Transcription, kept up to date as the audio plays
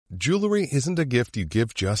Jewelry isn't a gift you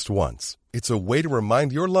give just once. It's a way to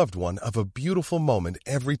remind your loved one of a beautiful moment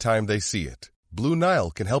every time they see it. Blue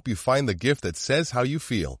Nile can help you find the gift that says how you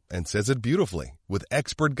feel and says it beautifully, with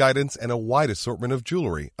expert guidance and a wide assortment of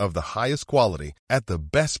jewelry of the highest quality at the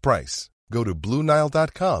best price. Go to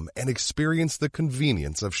BlueNile.com and experience the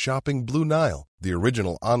convenience of shopping Blue Nile, the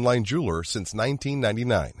original online jeweler since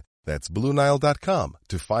 1999. That's BlueNile.com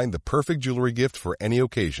to find the perfect jewelry gift for any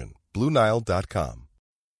occasion. BlueNile.com.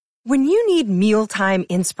 When you need mealtime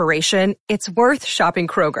inspiration, it's worth shopping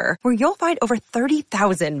Kroger, where you'll find over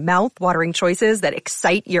 30,000 mouth-watering choices that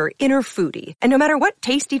excite your inner foodie. And no matter what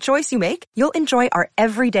tasty choice you make, you'll enjoy our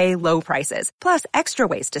everyday low prices, plus extra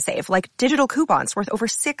ways to save, like digital coupons worth over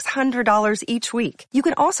 $600 each week. You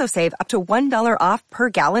can also save up to $1 off per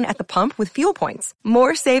gallon at the pump with fuel points.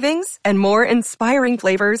 More savings and more inspiring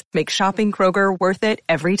flavors make shopping Kroger worth it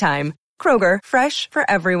every time. Kroger, fresh for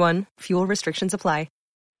everyone. Fuel restrictions apply.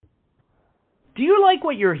 Do you like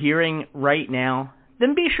what you're hearing right now?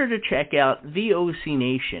 Then be sure to check out VOC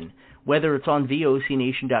Nation. Whether it's on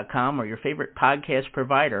VOCNation.com or your favorite podcast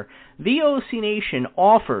provider, VOC Nation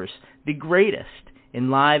offers the greatest in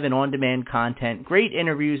live and on-demand content, great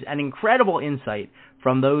interviews, and incredible insight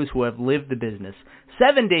from those who have lived the business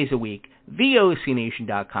 7 days a week.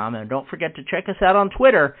 VOCNation.com, and don't forget to check us out on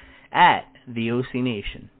Twitter at VOC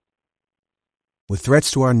Nation. With threats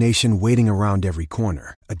to our nation waiting around every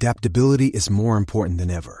corner, adaptability is more important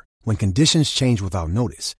than ever. When conditions change without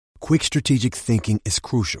notice, quick strategic thinking is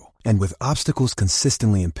crucial. And with obstacles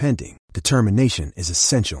consistently impending, determination is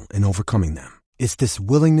essential in overcoming them. It's this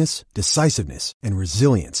willingness, decisiveness, and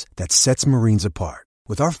resilience that sets Marines apart.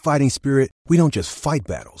 With our fighting spirit, we don't just fight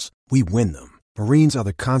battles, we win them. Marines are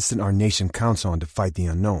the constant our nation counts on to fight the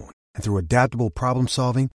unknown. And through adaptable problem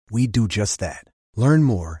solving, we do just that. Learn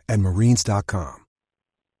more at Marines.com.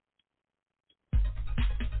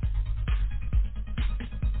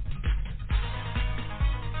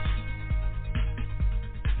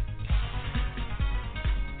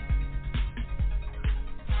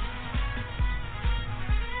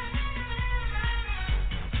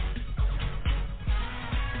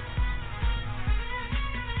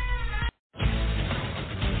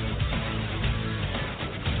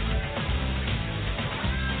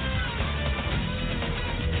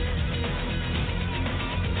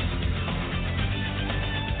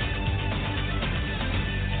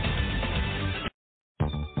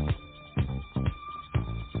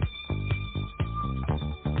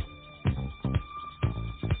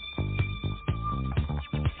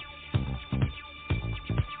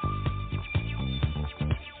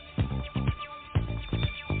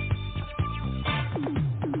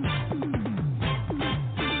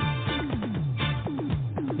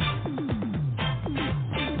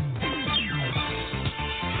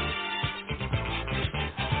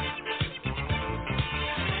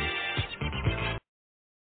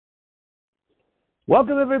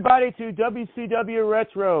 Welcome, everybody, to WCW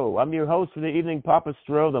Retro. I'm your host for the evening, Papa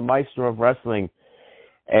Stro, the Maestro of Wrestling.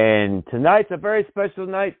 And tonight's a very special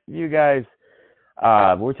night for you guys.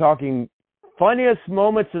 We're talking funniest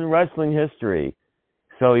moments in wrestling history.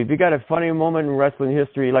 So if you got a funny moment in wrestling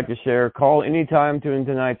history you'd like to share, call anytime to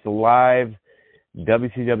tonight's live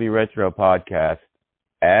WCW Retro podcast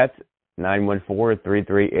at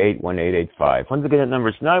 914-338-1885. Once again, that number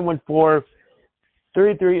is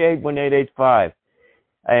 914-338-1885.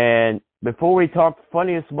 And before we talk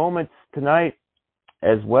funniest moments tonight,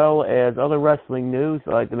 as well as other wrestling news,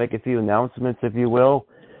 I'd like to make a few announcements, if you will.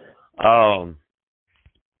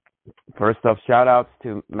 First off, shout-outs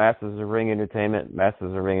to Masters of Ring Entertainment,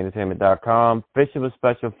 mastersofringentertainment.com, Fishing with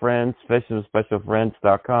Special Friends,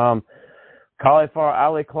 fishingwithspecialfriends.com, Cauliflower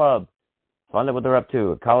Alley Club, find out what they're up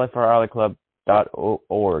to,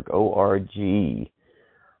 caulifloweralleyclub.org, O-R-G.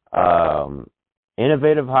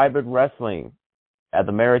 Innovative Hybrid Wrestling at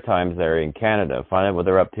the Maritimes area in Canada. Find out what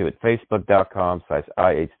they're up to at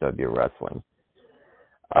facebook.com/IHW Wrestling.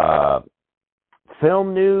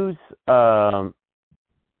 Film news,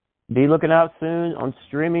 be looking out soon on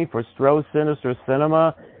streaming for Stro Sinister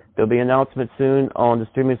Cinema. There'll be announcements soon on the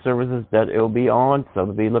streaming services that it'll be on, so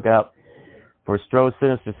be looking out for Stro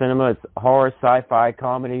Sinister Cinema. It's a horror, sci-fi,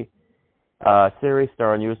 comedy series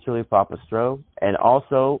starring yours truly, Papa Stro. And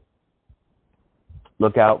also,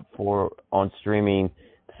 look out for, on streaming,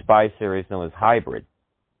 the spy series known as Hybrid.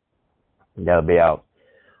 That'll be out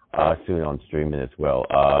soon on streaming as well.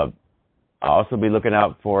 I'll also be looking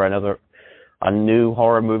out for a new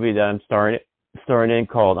horror movie that I'm starring in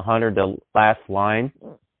called Hunter the Last Line.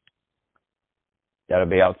 That'll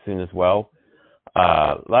be out soon as well.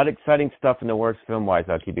 A lot of exciting stuff in the works film-wise.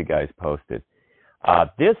 I'll keep you guys posted.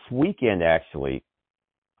 This weekend, actually,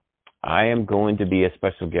 I am going to be a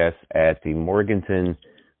special guest at the Morganton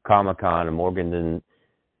Comic-Con in Morganton,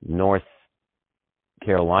 North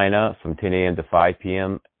Carolina from 10 a.m. to 5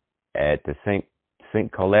 p.m. at the St.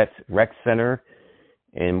 Colette Rec Center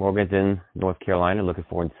in Morganton, North Carolina. Looking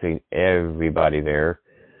forward to seeing everybody there.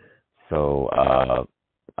 So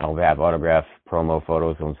I'll have autograph promo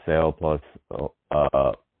photos on sale, plus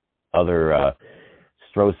other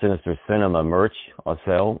Stroh Sinister Cinema merch on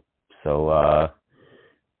sale. So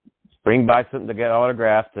bring by something to get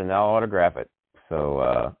autographed, and I'll autograph it.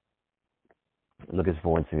 So looking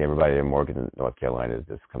forward to seeing everybody in Morganton, North Carolina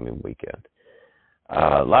this coming weekend.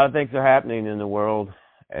 A lot of things are happening in the world,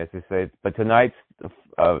 as they say, but tonight's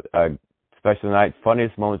a special night,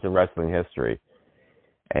 funniest moments in wrestling history.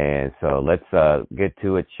 And so let's get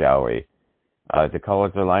to it, shall we? The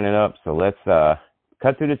callers are lining up, so let's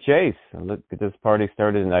cut to the chase and let's get this party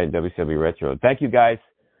started tonight in WCW Retro. Thank you guys,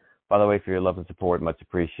 by the way, for your love and support. Much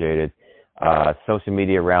appreciated. Social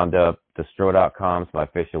media roundup, thestroh.com is my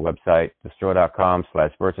official website,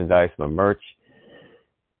 thestroh.com/merchandise, my merch.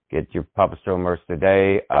 Get your Papa Stroh merch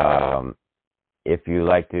today. If you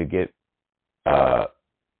like to get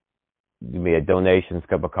give me a donation,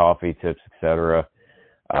 cup of coffee, tips, etc.,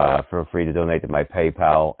 feel free to donate to my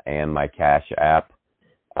PayPal and my Cash App.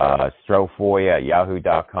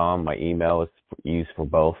 Strohforia@yahoo.com. My email is used for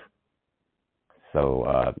both. So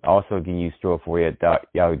also you can use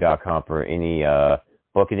Strohforia@yahoo.com for any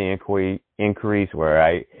booking inquiries where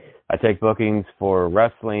I take bookings for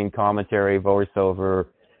wrestling, commentary, voiceover,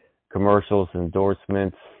 commercials,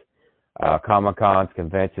 endorsements, Comic-Cons,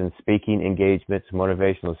 conventions, speaking engagements,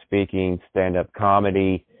 motivational speaking, stand-up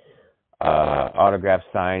comedy, autograph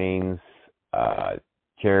signings,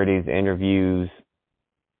 charities, interviews,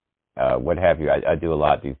 what have you. I do a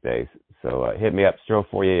lot these days. So hit me up,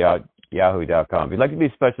 Strohforia@yahoo.com. If you'd like to be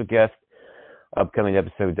a special guest, upcoming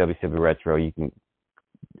episode of WCW Retro, you can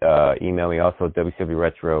email me also,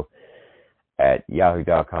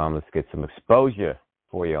 WCWRetro@yahoo.com. Let's get some exposure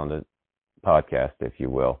for you on the podcast, if you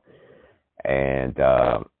will. And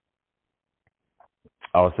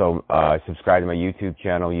also subscribe to my YouTube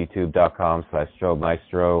channel,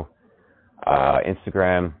 youtube.com/StrohMaestro,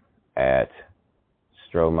 Instagram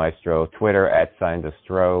 @StrohMaestro, Twitter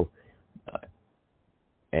 @SignTheStroh,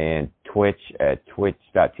 and Twitch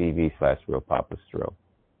twitch.tv/RealPapaStroh.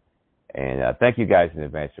 And thank you guys in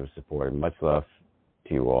advance for support. Much love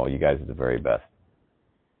to you all. You guys are the very best.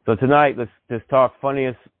 So tonight, let's just talk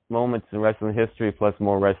funniest moments in wrestling history plus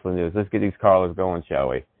more wrestling news. Let's get these callers going, shall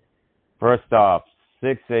we? First off,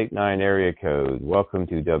 689 area code. Welcome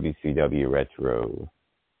to WCW Retro.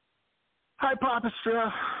 Hi, Papa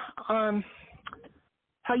Stroh.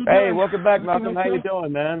 How you doing? Hey, welcome back, Malcolm. How you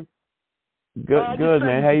doing, man? Good,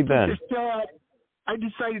 man. How you been? I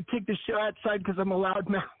decided to take the show outside because I'm a loud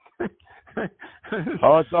mouth.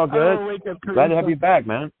 Oh, it's all good. Glad to have you back,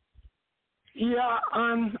 man. Yeah,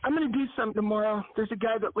 I'm going to do something tomorrow. There's a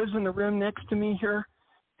guy that lives in the room next to me here,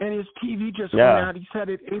 and his TV just went out. He's had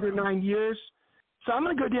it 8 or 9 years. So I'm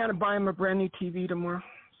going to go down and buy him a brand new TV tomorrow.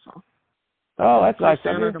 So. Oh, that's nice.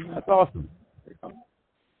 That's awesome.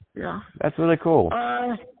 Yeah. That's really cool.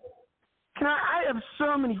 I have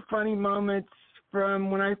so many funny moments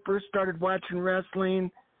from when I first started watching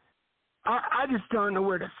wrestling. I just don't know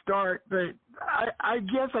where to start, but I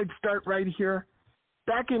guess I'd start right here.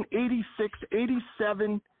 Back in 86,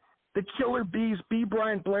 87, the Killer Bees, B.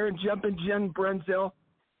 Brian Blair and Jumpin' Jen Brunzell,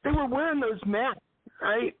 they were wearing those masks,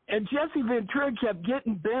 right? And Jesse Ventura kept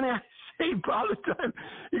getting bent out of shape all the time.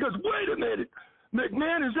 He goes, wait a minute,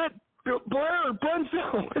 McMahon, is that Blair or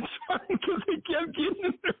Brunzell? What's wrong? Because they kept getting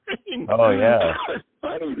in the ring. Oh, yeah. It's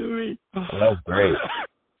funny to me. Well, that was great.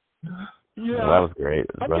 Yeah. Well, that was great.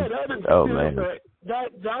 I got others too, man. but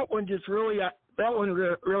that one just really,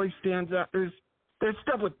 really stands out. There's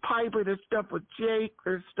stuff with Piper, there's stuff with Jake,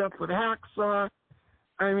 there's stuff with Hacksaw.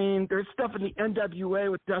 I mean, there's stuff in the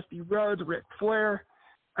NWA with Dusty Rhodes, Ric Flair,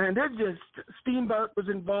 and there's just Steamboat was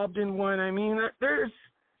involved in one. I mean, there's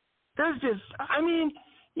just, I mean,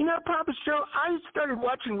 you know, Papa Stroh, I started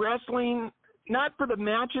watching wrestling not for the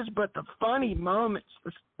matches, but the funny moments,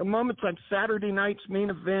 the moments on Saturday night's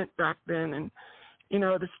Main Event back then, and you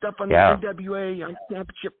know, the stuff on the NWA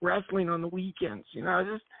Championship Wrestling on the weekends. You know,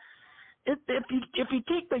 just. If you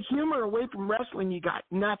take the humor away from wrestling, you got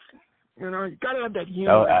nothing. You know, you got to have that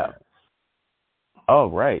humor.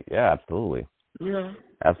 Right. Yeah, absolutely. Yeah.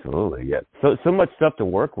 Absolutely. Yeah. So much stuff to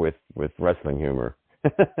work with wrestling humor.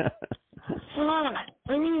 I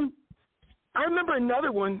mean, I remember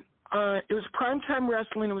another one. It was Primetime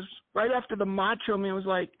Wrestling. It was right after the Macho Man. It was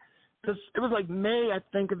like May, I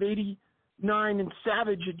think, of 89 and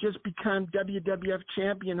Savage had just become WWF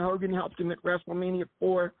champion. Hogan helped him at WrestleMania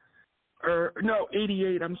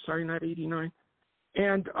 88. I'm sorry, not 89.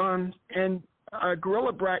 And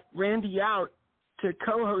Gorilla brought Randy out to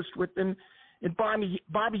co-host with them. And Bobby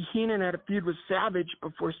Heenan had a feud with Savage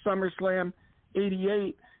before SummerSlam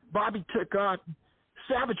 88. Bobby took off.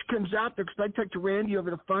 Savage comes out there because I talked to Randy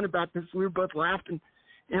over the phone about this. We were both laughing.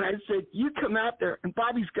 And I said, you come out there. And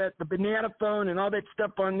Bobby's got the banana phone and all that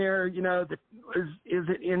stuff on there, that is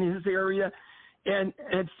in his area. And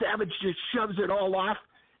Savage just shoves it all off.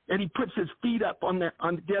 And he puts his feet up on the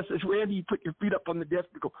desk. Says, Randy, you put your feet up on the desk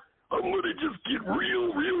and go, I'm going to just get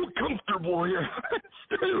real comfortable here.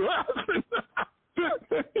 Stay laughing.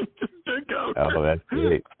 Just take out. Oh, that's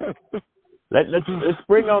great. Let's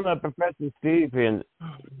bring on Professor Steve in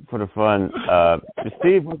for the fun.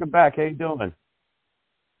 Steve, welcome back. How you doing?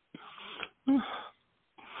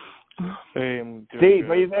 Hey, I'm doing Steve,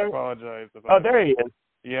 good. are you there? I apologize. There he is.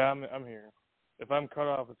 Yeah, I'm here. If I'm cut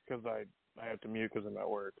off, it's because I have to mute because I'm at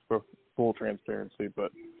work, for full transparency.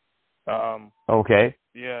 But okay.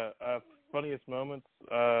 Yeah, funniest moments,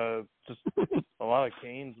 just a lot of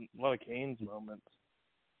Kane's moments.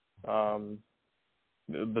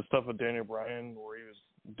 The stuff with Daniel Bryan where he was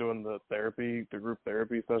doing the group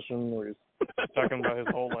therapy session where he's talking about his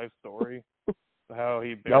whole life story, how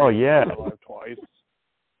he buried his life twice. It's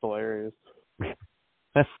hilarious.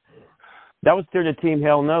 That was during the Team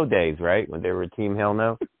Hell No days, right? When they were Team Hell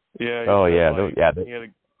No. Yeah.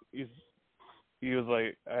 He was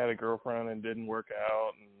like, I had a girlfriend and didn't work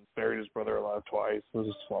out and buried his brother alive twice. It was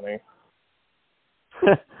just funny.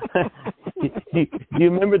 Do you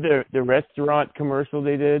remember the restaurant commercial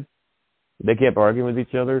they did? They kept arguing with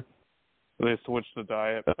each other. They switched the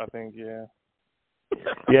diet, I think. Yeah.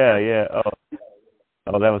 Yeah.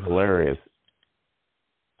 Oh, that was hilarious.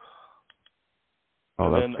 Oh,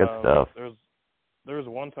 and that's then, good stuff. There was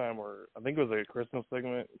one time where I think it was a Christmas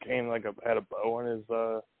segment. Kane had a bow on his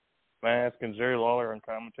mask, and Jerry Lawler on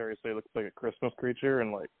commentary say it looks like a Christmas creature,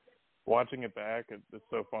 and watching it back, it's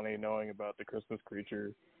so funny knowing about the Christmas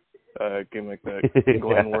creature gimmick that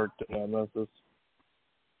Glenn worked in Memphis.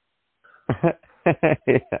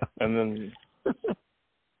 Yeah. And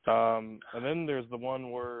then there's the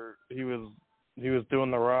one where he was doing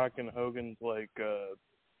The Rock and Hogan's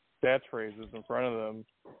catchphrases in front of them,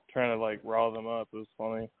 trying to rile them up. It was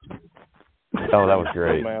funny. Oh, that was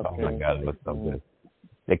great. Oh my God, it was so good.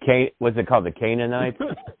 Was it called the Canaanites?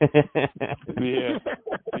 Yeah.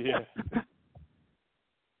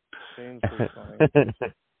 Kane's pretty funny.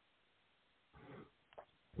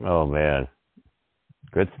 Oh man,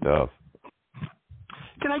 good stuff.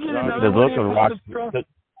 Can I get another one?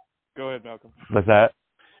 Go ahead, Malcolm. What's that?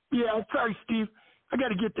 Yeah, sorry, Steve. I got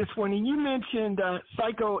to get this one. And you mentioned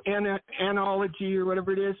psychoanalygy or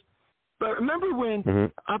whatever it is. But remember when,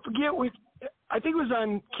 I forget which, I think it was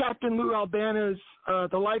on Captain Lou Albano's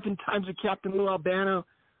The Life and Times of Captain Lou Albano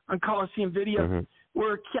on Coliseum Video,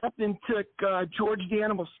 where Captain took George the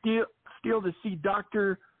Animal Steel to see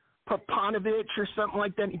Dr. Papanovich or something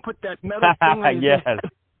like that, and he put that metal thing on his head.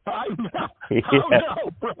 I know. Yeah. Oh, no,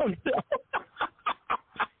 bro. No.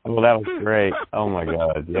 Well, that was great. Oh, my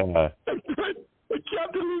God, yeah.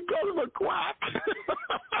 Captain Lou called him a quack.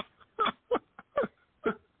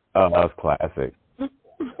 Oh, that was classic.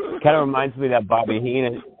 Kind of reminds me of that Bobby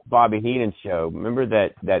Heenan show. Remember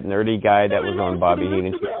that nerdy guy that was on Bobby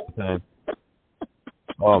Heenan show at the time?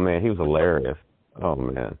 Oh man, he was hilarious. Oh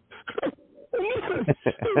man.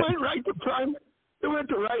 It went right to prime. It went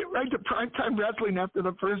to right to primetime wrestling after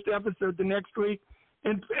the first episode the next week,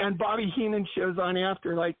 and Bobby Heenan shows on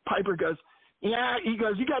after. Piper goes, yeah, he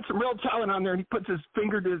goes, you got some real talent on there, and he puts his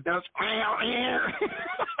finger to his nose.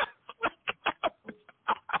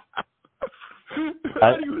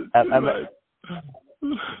 I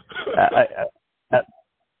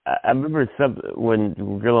remember when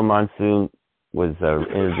Gorilla Monsoon was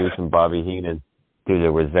introducing Bobby Heenan to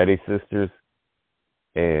the Rossetti sisters,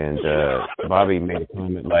 and Bobby made a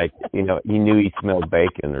comment he knew he smelled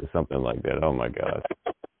bacon or something like that. Oh my gosh,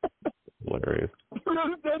 hilarious!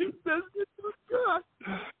 Rossetti sisters, God.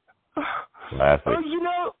 Classic. Oh,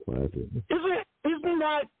 isn't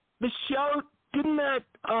that the show? Didn't that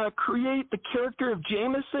create the character of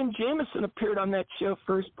Jameson? Jameson appeared on that show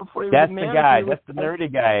first before he was the guy. That's the nerdy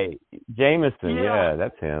guy. Jameson, yeah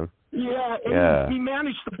that's him. Yeah, and he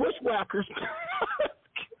managed the Bushwhackers.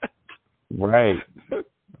 Right.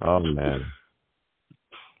 Oh, man.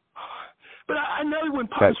 But I know when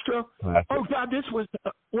Postro, oh, God, this was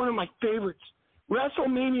one of my favorites.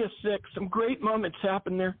 WrestleMania 6, some great moments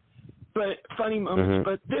happened there, but funny moments,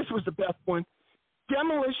 but this was the best one.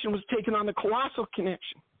 Demolition was taking on the Colossal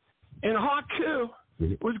Connection. and Haku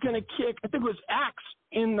was going to kick, I think it was Axe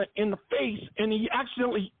in the face, and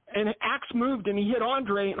Axe moved and he hit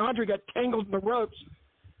Andre, and Andre got tangled in the ropes,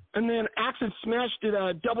 and then Axe had smashed it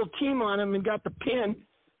a double team on him and got the pin,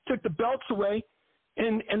 took the belts away,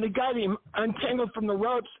 and they got him untangled from the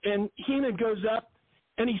ropes, and Heenan goes up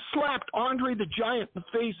and he slapped Andre the Giant in the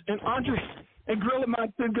face, and Gorilla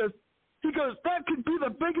Monsoon goes, that could be the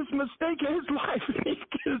biggest mistake of his life, and he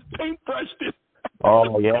just paintbrushed it.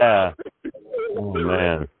 Oh, yeah. Oh,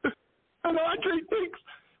 man. And Andre thinks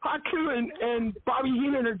Haku and Bobby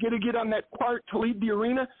Heenan are going to get on that cart to leave the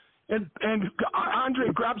arena, and Andre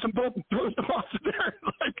grabs them both and throws them off there.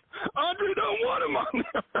 Like, Andre don't want him on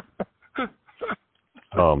there.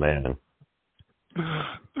 Oh, man.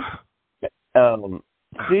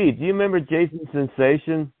 Steve, do you remember Jason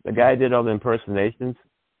Sensation, the guy who did all the impersonations?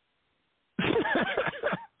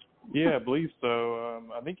 Yeah, I believe so.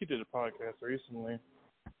 I think he did a podcast recently.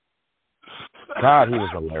 God, he was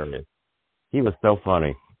hilarious. He was so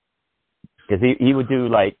funny. Because he would do,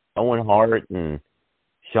 like, Owen Hart and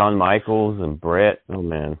Shawn Michaels and Brett. Oh,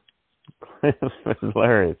 man. It was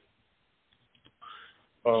hilarious.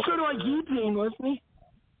 Sort of like Eugene, wasn't he?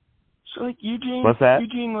 Sort of like Eugene. What's that?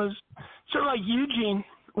 Eugene was sort of like Eugene.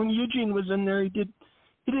 When Eugene was in there, he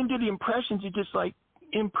didn't do the impressions. He just, like,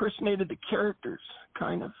 impersonated the characters,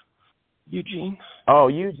 kind of. Eugene. Oh,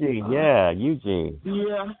 Eugene. Yeah, Eugene.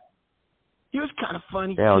 Yeah. He was kind of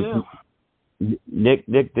funny, too.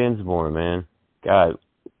 Nick Dinsmore, man. God,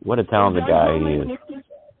 what a talented guy he is.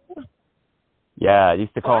 Yeah, I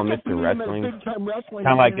used to call him Mr. Wrestling. Kind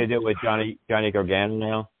of like they did with Johnny Gargano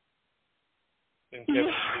now.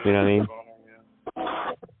 Yeah. You know what I mean?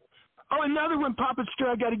 Oh, another one, Papa Stro,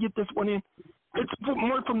 I got to get this one in. It's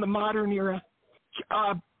more from the modern era.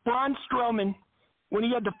 Braun Strowman, when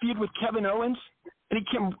he had the feud with Kevin Owens, and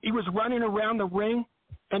he was running around the ring,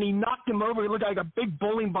 and he knocked him over. He looked like a big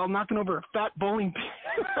bowling ball knocking over a fat bowling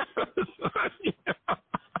pin.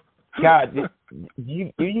 God,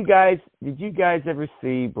 did you guys ever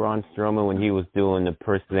see Braun Strowman when he was doing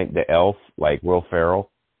the elf, like Will Ferrell?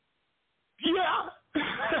 Yeah.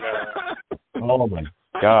 Oh my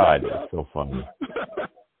God, it's so funny.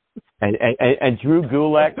 And Drew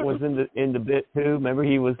Gulak was in the bit too. Remember,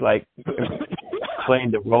 he was like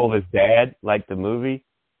playing the role of his dad, like the movie.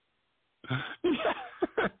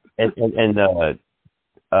 And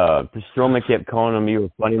Strowman kept calling him, "You a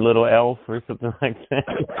funny little elf" or something like that.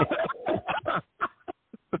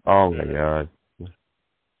 Oh my God, it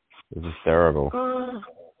was hysterical.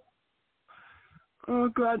 Oh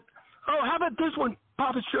God. Oh, how about this one?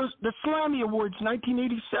 Papa shows the Slammy Awards,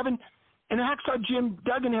 1987, and Hacksaw Jim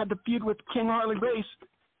Duggan had the feud with King Harley Race,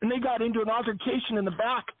 and they got into an altercation in the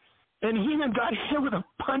back, and Heenan got hit with a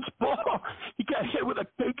punch ball. He got hit with a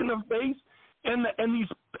kick in the face, and these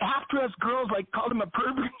half-dressed girls like called him a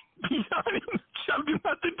pervert, beat on him, and shoved him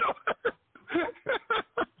out the door.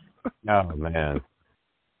 Oh man.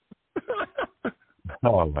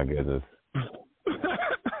 Oh my goodness.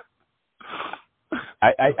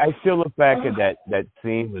 I still look back at that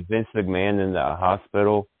scene with Vince McMahon in the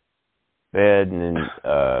hospital bed, and then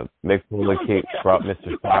Mick Foley brought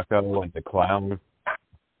Mr. Sacco and the clown,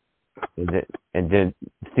 and then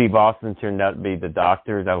Steve Austin turned out to be the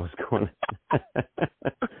doctor that was going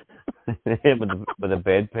to hit with a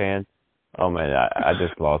bedpan. Oh man, I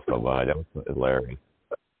just lost my mind. That was hilarious.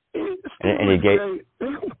 And he gave,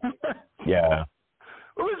 yeah.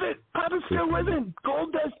 What was it? Papa still wasn't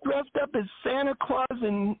Goldust dressed up as Santa Claus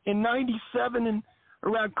in 97 and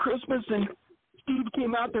around Christmas, and Steve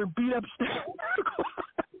came out there beat up Santa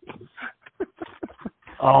Claus.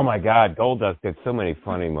 Oh my God, Goldust did so many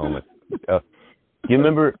funny moments. Do you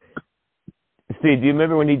remember, Steve? Do you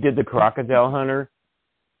remember when he did the Crocodile Hunter,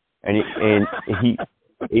 and he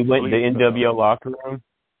went in the NWO locker room,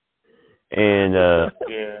 and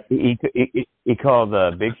he called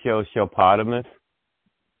Big Show Showpotamus.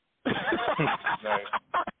 Nice.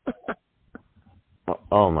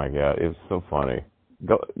 Oh my God, it was so funny.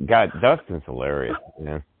 God, Dustin's hilarious,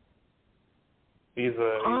 man. He's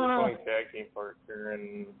a funny tag team partner,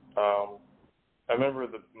 and I remember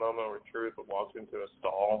the moment where Truth walked into a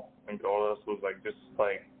stall and Goldust was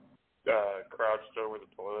crouched over the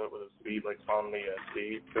toilet with his feet on the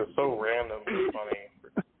seat. It was so random and funny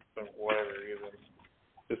for whatever reason.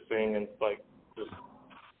 Just seeing him just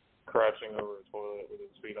crouching over a toilet with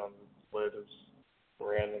his feet on the lid is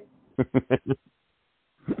random.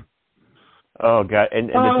 Oh God! And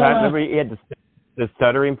the time, remember he had the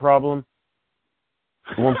stuttering problem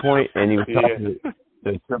at one point, and he was talking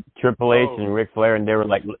to Triple H and Ric Flair, and they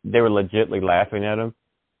were legitimately laughing at him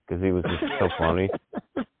because he was just so funny.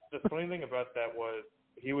 The funny thing about that was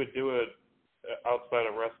he would do it outside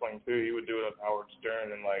of wrestling too. He would do it with Howard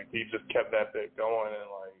Stern, and like he just kept that bit going, and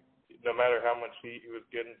like no matter how much heat he was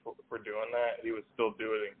getting for doing that, he would still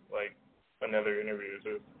do it in, like in other interviews.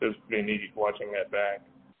 It was pretty neat watching that back.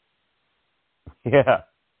 Yeah.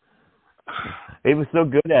 He was so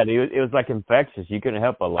good at it. It was like infectious. You couldn't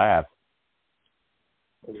help but laugh.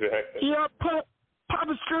 Exactly. Yeah,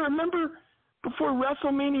 Papa Stern, remember before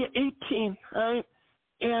WrestleMania 18, right?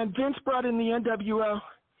 And Vince brought in the NWO,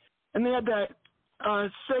 and they had that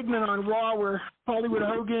segment on Raw where Hollywood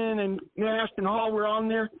Hogan and Nash and Hall were on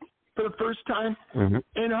there for the first time. Mm-hmm.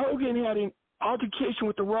 And Hogan had an altercation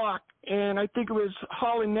with The Rock, and I think it was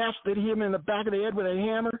Hall and Nash that hit him in the back of the head with a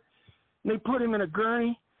hammer. And they put him in a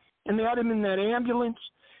gurney, and they had him in that ambulance.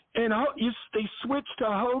 And they switched to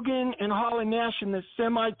Hogan and Hall and Nash in the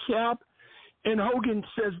semi-cab, and Hogan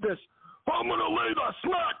says this, "I'm going to lay the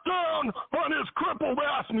smack down on his crippled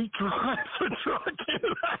ass," and he drives the truck into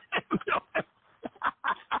the ambulance.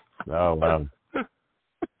 Oh, wow.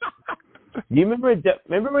 Do you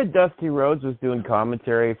remember when Dusty Rhodes was doing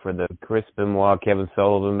commentary for the Chris Benoit, Kevin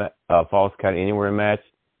Sullivan Falls Count Anywhere match?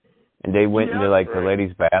 And they went into, like, the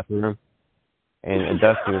ladies' bathroom, and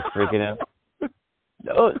Dusty was freaking out.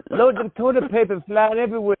 Oh, load the toilet paper flying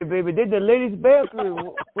everywhere, baby. They're the ladies'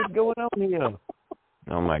 bathroom. What's going on here?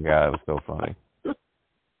 Oh, my God. It was so funny. It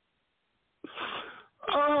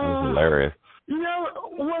was hilarious. You know,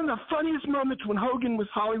 one of the funniest moments when Hogan was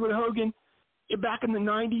Hollywood Hogan back in the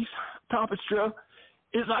 90s, Papa Stro,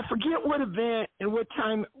 is I forget what event and what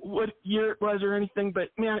time, what year it was or anything, but,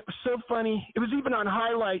 man, it was so funny. It was even on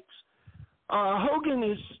highlights.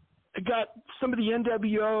 Hogan got some of the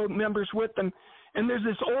NWO members with them, and there's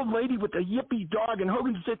this old lady with a yippy dog, and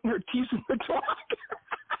Hogan's sitting there teasing the dog.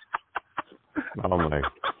 Oh, my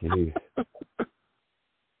jeez.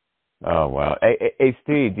 Oh, wow. Hey,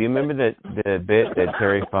 Steve, do you remember the bit that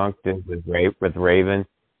Terry Funk did with Raven,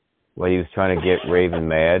 where he was trying to get Raven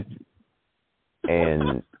mad?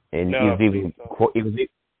 And No, he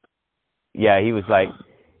was like,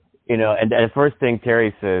 you know, and the first thing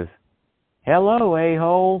Terry says, "Hello,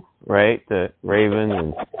 a-hole," right, to Raven,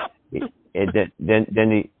 and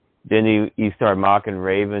then he started mocking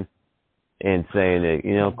Raven and saying that,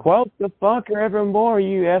 you know, "Quote the fucker evermore,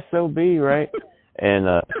 you SOB," right? And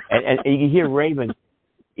you hear Raven,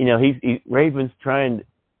 you know, Raven's trying,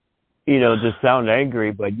 you know, to sound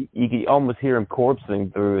angry, but you can almost hear him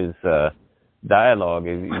corpsing through his dialogue.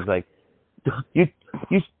 He's like, "You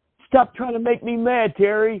stop trying to make me mad,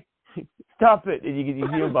 Terry. Stop it." And you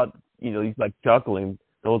hear about, you know, he's like chuckling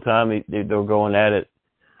the whole time they're going at it.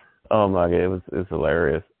 Oh my God, it was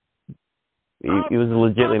hilarious. He was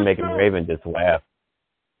legitimately making Raven just laugh.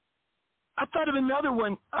 I thought of another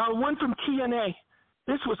one, one from TNA.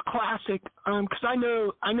 This was classic, because I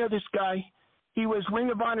know this guy. He was Ring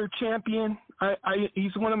of Honor champion.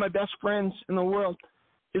 He's one of my best friends in the world.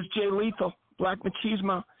 Is Jay Lethal, Black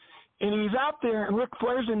Machismo, and he's out there, and Ric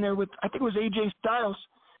Flair's in there with, I think it was AJ Styles,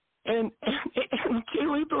 and Jay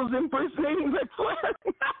Lethal's impersonating Ric Flair.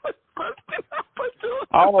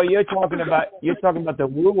 Oh, you're talking about the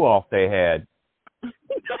woo-off they had.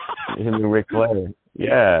 Him and Ric Flair.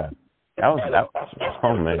 Yeah. That was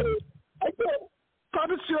oh, man.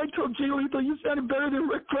 Papa Stro, I told Jay Lethal, you sounded better than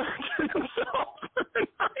Ric Flair himself.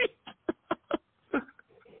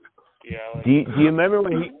 Yeah. Do you remember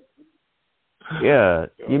when he? Yeah.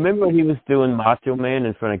 You remember when he was doing Macho Man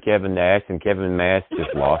in front of Kevin Nash, and Kevin Nash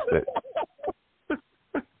just lost it?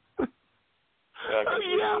 Oh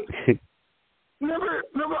yeah. Remember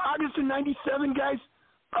August of '97, guys?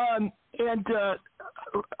 And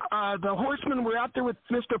the Horsemen were out there with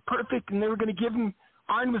Mr. Perfect, and they were going to give him,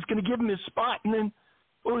 Arn was going to give him his spot, and then,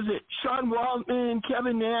 what was it, Sean Waltman,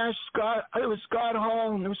 Kevin Nash, it was Scott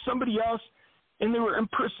Hall, and there was somebody else, and they were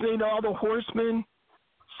impersonating all the Horsemen.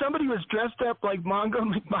 Somebody was dressed up like Mongo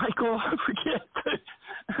McMichael, I forget.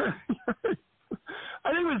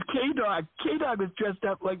 I think it was K-Dog. K-Dog was dressed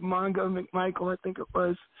up like Mongo McMichael, I think it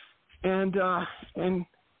was. And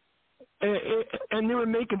they were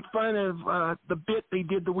making fun of the bit they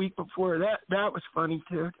did the week before. That was funny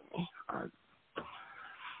too to me.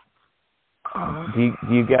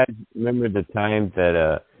 Do you guys remember the time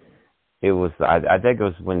that it was? I think it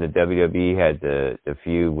was when the WWE had the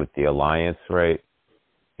feud with the Alliance, right?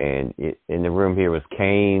 And in the room here was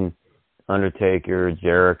Kane, Undertaker,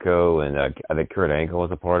 Jericho, and I think Kurt Angle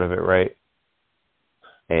was a part of it, right?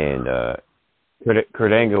 And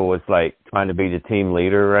Kurt Angle was like trying to be the team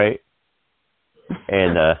leader, right?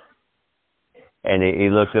 And he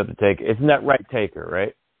looked up to Taker. Isn't that right, Taker,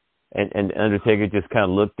 right? And Undertaker just kind of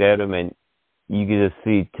looked at him, and you could just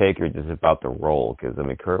see Taker just about to roll, because, I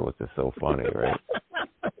mean, Kurt was just so funny, right?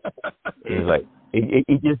 He was like, he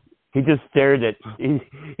just stared at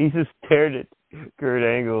Kurt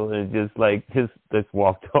Angle and just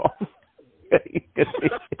walked off.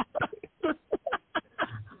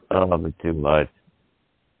 Oh, too much.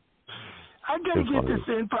 I gotta get this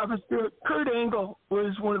in, Papa Stuart. Kurt Angle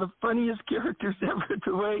was one of the funniest characters ever.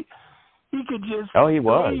 The way he could just he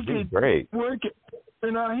was great. Work it, he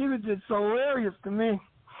was just hilarious to me.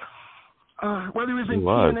 Whether he was in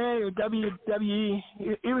TNA or WWE,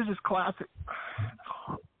 it was just classic.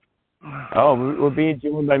 Oh, we're being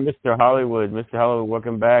joined by Mr. Hollywood. Mr. Hollywood,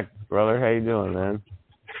 welcome back, brother. How you doing, man?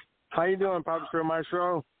 How you doing, Papa Stuart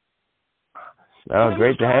Maestro? Oh,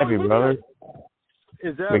 great to have you, brother.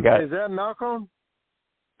 Is that Malcolm?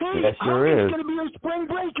 Hey, yes, sure is. It's going to be on spring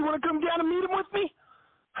break. You want to come down and meet him with me?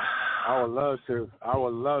 I would love to.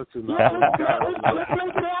 Malcolm. Let's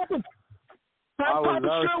make it happen. I would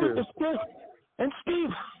love to. And Steve,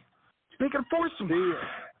 make it foursome. Steve.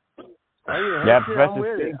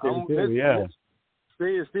 Professor Steve too. Yeah.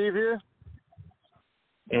 Steve here?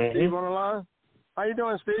 Mm-hmm. Steve on the line? How you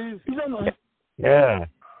doing, Steve? He's on the line. Yeah.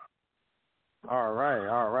 All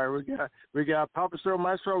right. We got Papa Stuart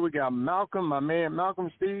Maestro. We got Malcolm, my man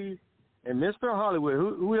Malcolm, Steve, and Mr. Hollywood.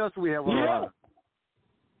 Who else do we have on the line?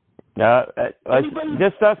 No,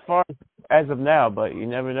 just thus far as of now, but you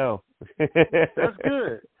never know. That's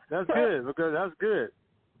good. That's good because that's good.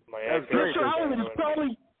 That's great. Mr. Hollywood,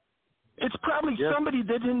 it's probably somebody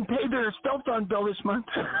that didn't pay their cell phone bill this month.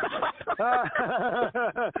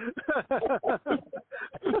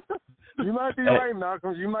 You might be right,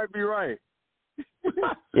 Malcolm. You might be right.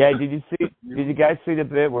 Yeah, did you guys see the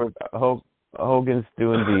bit where Hogan's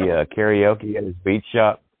doing the karaoke at his beach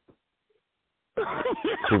shop?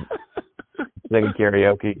 Singing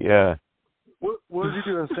karaoke, yeah. What was he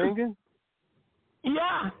doing, singing?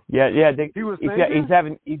 Yeah. Yeah. He was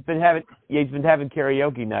singing? He's been having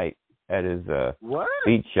karaoke night at his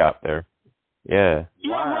beach shop there. Yeah.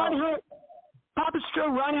 Yeah, wow. Ron Howard. Papa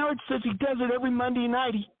Stuart, Ron Howard says he does it every Monday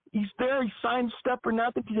night. He's there. He signs stuff for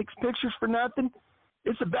nothing. He takes pictures for nothing.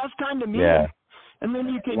 It's the best time to meet him. And then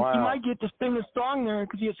you might get to sing a song there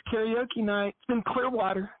because he has karaoke night. It's in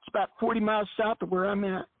Clearwater. It's about 40 miles south of where I'm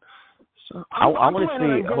at. So I want to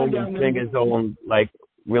see Hogan sing his own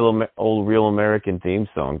real American theme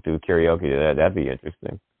song through karaoke. That'd be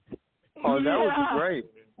interesting. Oh, that would be great.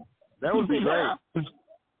 That would be great.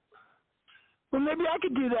 Well, maybe I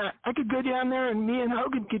could do that. I could go down there and me and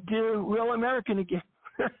Hogan could do Real American again.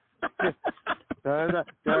 Real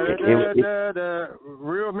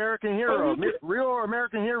American Hero. Real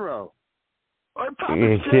American Hero. Or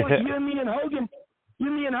Papa Stuart, you and me and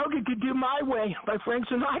Hogan could do My Way by Frank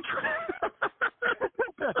Sinatra.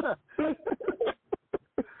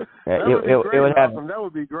 That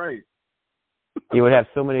would be great. You would have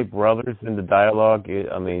so many brothers in the dialogue. It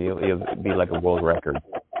would be like a world record.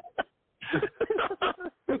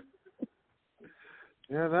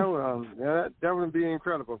 Yeah, that would be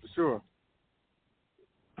incredible for sure.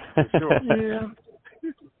 Yeah.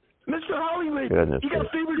 Mr. Hollywood, Goodness, you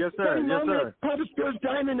got favorite funny moment? Papa Stuart's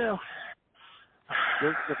dying to know.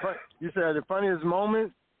 You said the funniest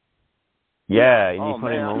moment? Yeah,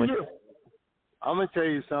 funny moment. I'm gonna tell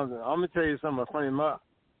you something. A funny moment.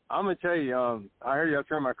 I'm gonna tell you. I heard y'all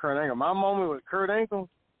talking about Kurt Angle. My moment with Kurt Angle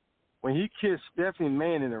when he kissed Stephanie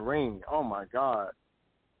Mann in the ring. Oh my God.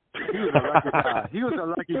 He was a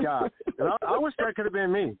lucky guy. I wish that could have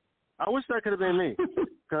been me.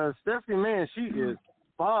 Because Stephanie Mann, she is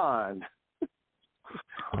fine.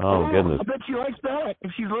 Oh, goodness. I bet she likes that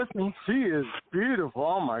if she's listening. She is beautiful.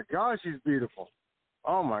 Oh, my God, she's beautiful.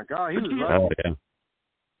 Oh, my God, he was lucky. Yeah.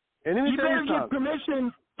 And let me tell better you get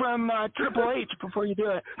permission from Triple H before you do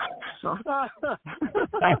it. So.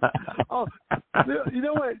 Oh, you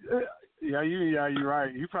know what? You're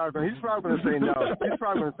right. He's probably going to say no. He's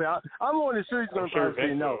probably going to say, I'm more than sure he's going to probably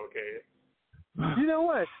say no. Okay. You know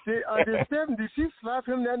what? Did she slap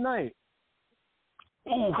him that night?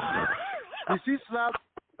 Ooh. Did she slap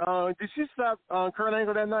Kurt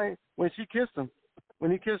Angle that night when she kissed him?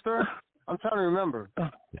 When he kissed her? I'm trying to remember.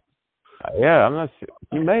 Yeah, I'm not sure.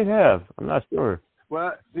 He may have. I'm not sure.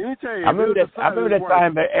 Well, let me tell you. I remember that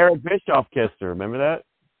time that Eric Bischoff kissed her. Remember that?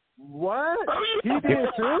 What? He did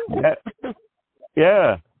too?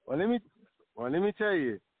 Yeah. Well, let me tell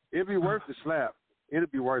you. It'd be worth the slap. It'll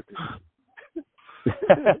be worth it.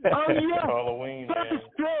 Oh, yeah. Halloween, man.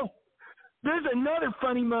 There's another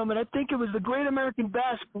funny moment. I think it was the Great American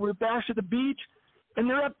Bash. We're Bash at the beach, and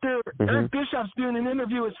they're up there. Mm-hmm. Eric Bischoff's doing an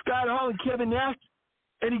interview with Scott Hall and Kevin Nash,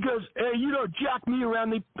 And he goes, hey, you don't jack me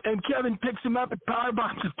around. And Kevin picks him up and power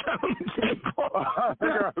bombs him down on the table. I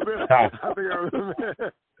think I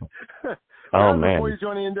remember. Oh, man. Before you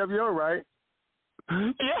joined the NWO, right?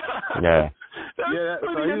 Yeah. So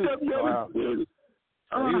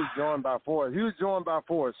he was joined by force. He was joined by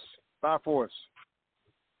force. By force.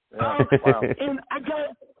 Yeah. Wow. And I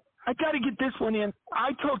got to get this one in.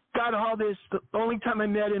 I told Scott Hall this the only time I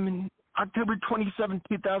met him in October 27,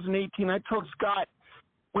 2018. I told Scott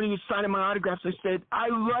when he was signing my autographs, I said, I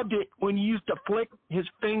loved it when he used to flick his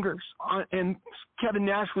fingers and Kevin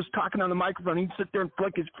Nash was talking on the microphone. He'd sit there and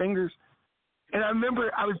flick his fingers. And I remember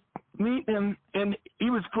I was meeting him, and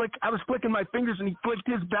I was flicking my fingers, and he flicked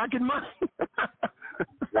his back in mine.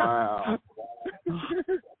 Wow.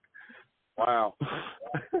 Wow.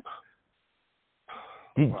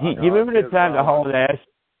 Do you remember the time that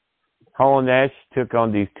Hall and Nash took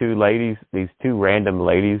on these two random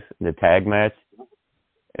ladies in the tag match?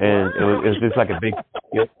 And it was just like a big,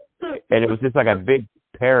 and it was just like a big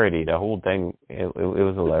parody. The whole thing, it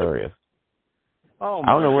was hilarious. Oh,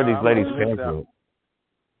 I don't know where these ladies came from,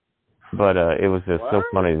 but it was just so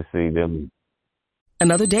funny to see them.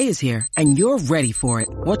 Another day is here, and you're ready for it.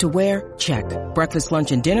 What to wear? Check. Breakfast,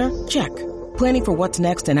 lunch, and dinner? Check. Planning for what's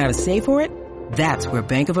next and how to save for it? That's where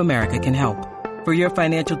Bank of America can help. For your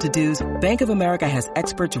financial to-dos, Bank of America has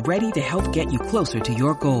experts ready to help get you closer to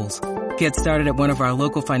your goals. Get started at one of our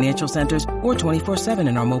local financial centers or 24/7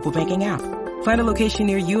 in our mobile banking app. Find a location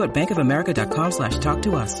near you at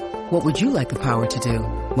bankofamerica.com/talktous. What would you like the power to do?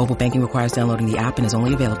 Mobile banking requires downloading the app and is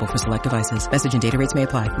only available for select devices. Message and data rates may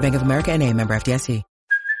apply. Bank of America NA, member FDIC.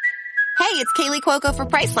 Hey, it's Kaylee Cuoco for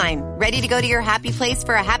Priceline. Ready to go to your happy place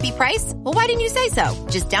for a happy price? Well, why didn't you say so?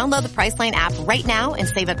 Just download the Priceline app right now and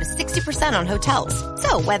save up to 60% on hotels.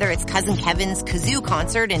 So whether it's Cousin Kevin's Kazoo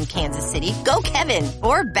Concert in Kansas City, go Kevin,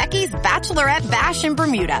 or Becky's Bachelorette Bash in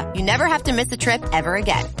Bermuda, you never have to miss a trip ever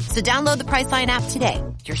again. So download the Priceline app today.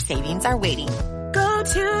 Your savings are waiting. Go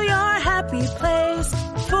to your happy place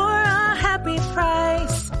for a happy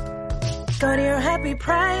price. Go to your happy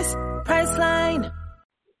price, Priceline.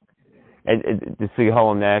 And to see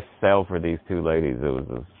Hall and Nash sell for these two ladies, it was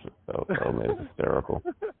just hysterical.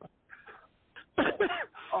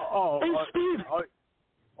 Steve.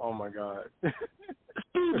 Oh my God.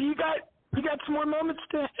 Steve, you got some more moments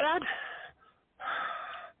to add?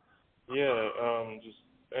 Yeah, just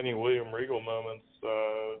any William Regal moments.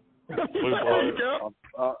 Blue Blood.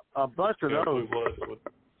 A bunch of those.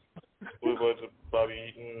 Blue Bloods with Bobby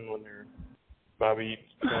Eaton when Bobby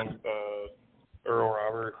Eaton's become Earl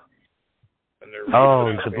Robert. And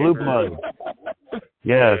the Blue Blood.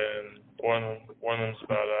 Yes. And one of them's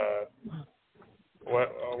about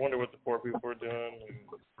I wonder what the poor people are doing. And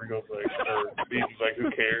Regal's like, or Eaton's like,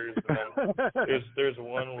 who cares? And then there's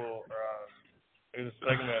one there's a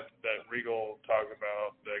segment that Regal talked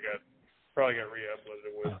about that probably got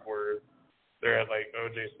re-uploaded with where they're at like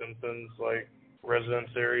O.J. Simpson's like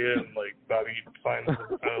residence area, and like Bobby finds like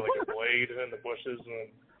a blade in the bushes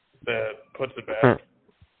and that puts it back.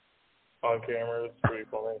 On camera, it's pretty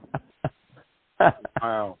funny.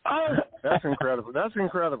 Wow, that's incredible.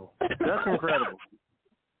 Hey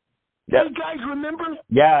guys, remember?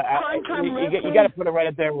 Yeah, you got to put it right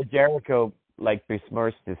up there with Jericho, like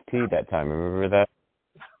besmirched his tea that time. Remember that?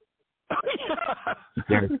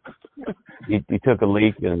 He took a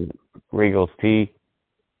leak in Regal's tea,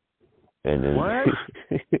 and then what?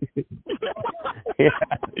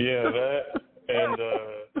 Yeah, that and.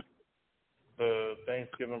 The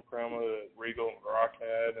Thanksgiving promo that Regal and Rock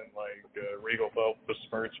had, and like Regal felt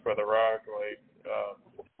besmirched by The Rock, like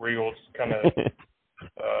Regal's kind of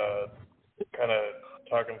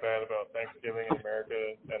talking bad about Thanksgiving in America,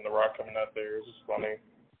 and The Rock coming out there is just funny.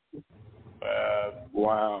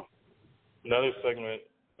 Wow. Another segment,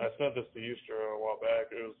 I sent this to you, Stro, a while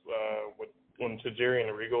back. It was when Tajiri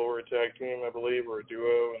and Regal were a tag team, I believe, or a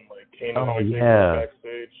duo, and like Kane and Undertaker were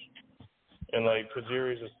backstage, and like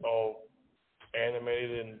Tajiri's just all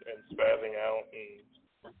animated and spazzing out, and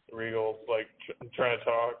Regal's like trying to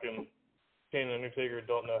talk, and Kane and Undertaker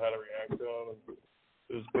don't know how to react to him.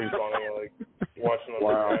 It was pretty funny, like watching them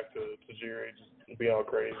react to Tajiri just be all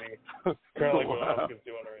crazy, kind of like what Asuka's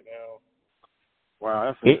doing right now.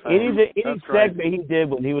 Wow, that's any segment he did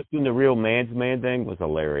when he was doing the real man's man thing was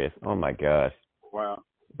hilarious. Oh my gosh! Wow,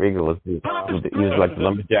 Regal was he was like the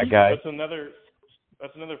lumberjack guy.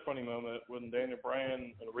 That's another funny moment when Daniel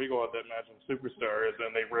Bryan and Regal had that match in Superstars,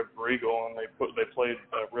 and they ripped Regal and they played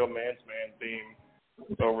a Real Man's Man theme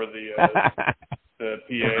over the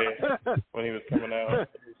PA when he was coming out. It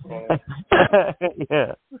was funny.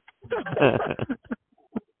 Yeah.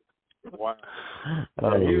 Wow.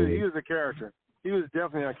 He was a character. He was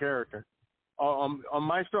definitely a character. On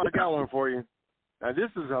Maestro, I got one for you. Now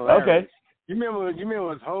this is hilarious. Okay. You remember it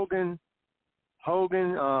was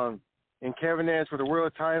Hogan, and Kevin Nash for the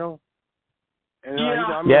world title? And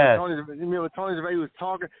yes. Tony Zervais was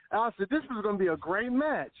talking. I said this was going to be a great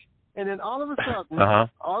match. And then all of a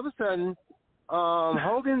sudden,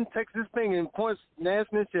 Hogan takes this thing and points Nash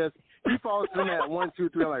in the chest. He falls in at 1, 2,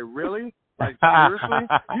 3. I'm like, really? Like, seriously?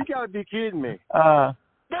 You got to be kidding me.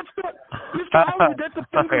 That's the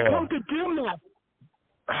finger poke of doom match.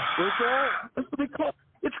 What's that? That's what they call.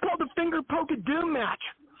 It's called the finger poke of doom match.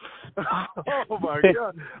 Oh my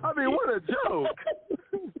God! I mean, what a joke.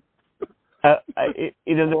 It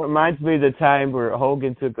reminds me of the time where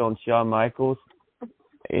Hogan took on Shawn Michaels,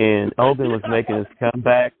 and Hogan was making his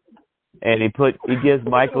comeback, and he gives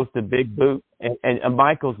Michaels the big boot, and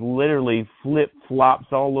Michaels literally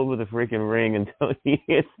flip-flops all over the freaking ring until he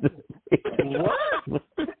hits the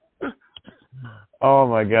What? Oh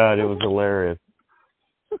my God, it was hilarious.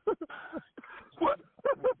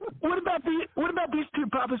 What about these two,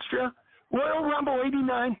 Papa Stro? Royal Rumble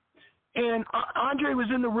 '89, and Andre was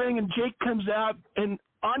in the ring, and Jake comes out, and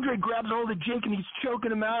Andre grabs hold of Jake, and he's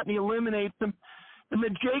choking him out, and he eliminates him. And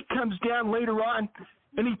then Jake comes down later on,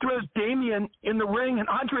 and he throws Damien in the ring, and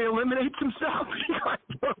Andre eliminates himself.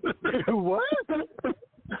 What?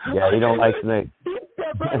 Yeah, he don't like snakes. He did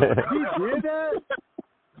that?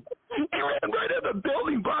 He ran right out of the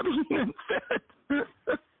building, Bobby Heenan said.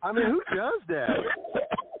 I mean, who does that?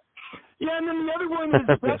 Yeah, and then the other one is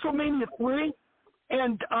WrestleMania 3,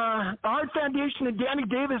 and the Hart Foundation and Danny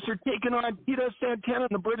Davis are taking on Tito Santana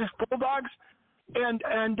and the British Bulldogs, and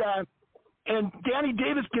Danny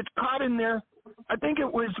Davis gets caught in there. I think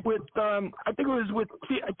it was with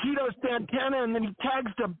Tito Santana, and then he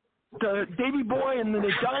tags the Davey Boy and then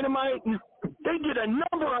the Dynamite, and they did a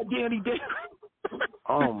number on Danny Davis.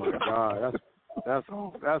 Oh my God, that's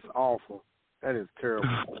awful. That is terrible.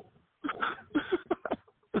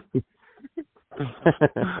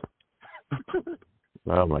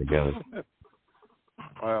 Oh my God.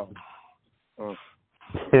 Wow.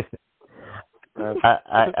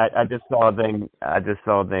 I just saw a thing.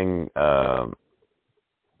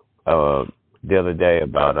 The other day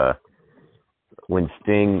about when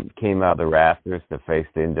Sting came out of the rafters to face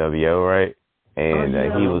the NWO, right? And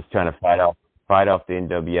he was trying to fight off the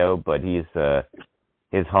NWO, but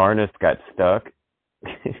his harness got stuck.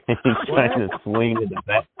 He's trying to swing at the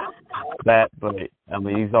bat, but I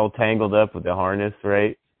mean he's all tangled up with the harness,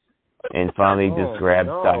 right? And finally he just grabs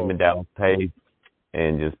Diamond Dallas Page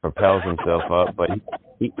and just propels himself up, but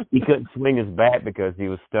he couldn't swing his bat because he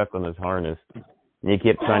was stuck on his harness. And he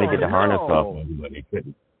kept trying to get the harness off him, but he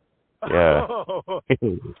couldn't. Yeah.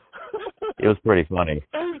 It was pretty funny.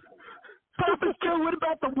 Hey, Papa Joe, what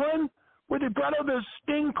about the one where they brought all those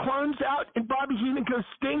Sting clones out and Bobby Heenan goes,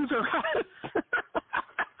 Stings are us?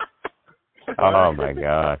 Oh, my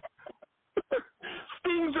God.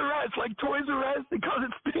 Stings are us, like Toys R Us. They called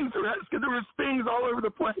it Stings are us because there were Stings all over the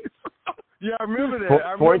place. Yeah, I remember that.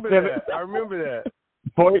 I remember that.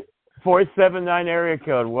 479 area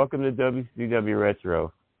code. Welcome to WCW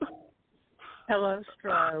Retro. Hello,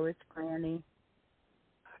 Stro. It's Granny.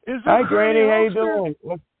 Hi, Granny. How you doing?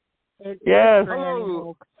 Yes.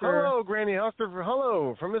 Hello, Granny Huster.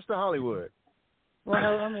 Hello, from Mr. Hollywood. Well,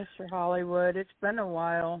 hello, Mr. Hollywood. It's been a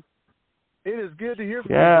while. It is good to hear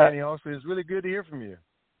from you, Granny Huster. It's really good to hear from you.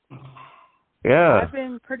 Yeah. I've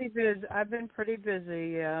been pretty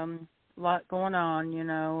busy. A lot going on, you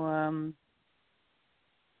know.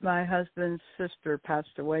 My husband's sister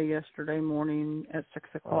passed away yesterday morning at 6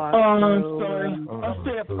 o'clock. Oh, I'm sorry. I'll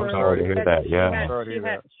stay up for sorry to hear that.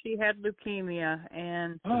 Yeah. She had leukemia,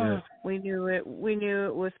 and we knew it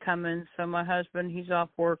was coming. So my husband, he's off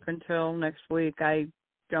work until next week. I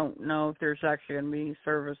don't know if there's actually going to be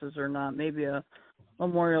services or not. Maybe a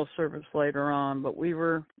memorial service later on, but we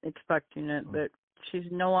were expecting it. But she's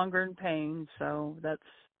no longer in pain, so that's,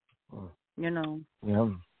 you know. Yeah.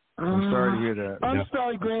 I'm sorry to hear that. I'm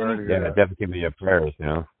sorry, Granny. Yeah, definitely give me your prayers, you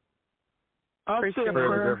know. I'll say a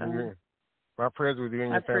prayer. My prayers with you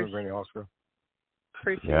and your family, Granny Oscar.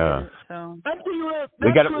 Appreciate it. So that's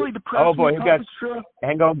really depressing. Oh boy,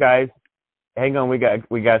 hang on, guys. Hang on, we got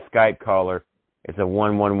Skype caller. It's a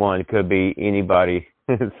 111. It could be anybody.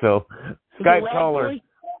 So Skype caller.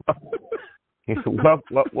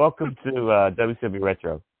 Welcome to WCW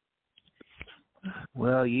Retro.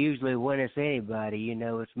 Well, usually when it's anybody, you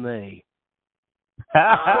know it's me.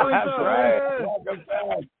 Brian. Welcome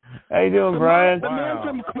back. How you doing, Brian?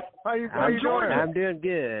 Wow. How you doing? I'm doing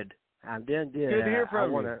good. Good to hear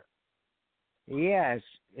from you. Yeah,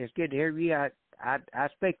 it's good to hear you. I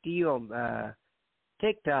speak to you on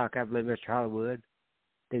TikTok, I believe, Mr. Hollywood.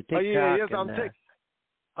 Through TikTok. Oh yeah, yes, and,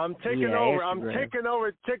 I'm taking over. I'm taking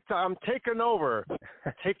over TikTok. I'm taking over.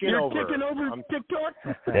 You're taking over TikTok?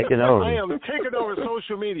 Taking over. I am taking over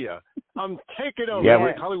social media. I'm taking over. Yeah,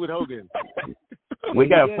 like Hollywood Hogan. We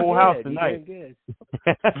got a full house tonight. Good.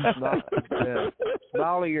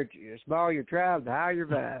 Smaller your tribe, the higher your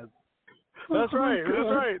vibe. That's right. That's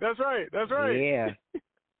right. That's right. That's right. Yeah.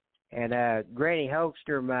 And Granny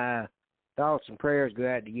Holster, my thoughts and prayers go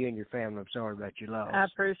out to you and your family. I'm sorry about your loss. I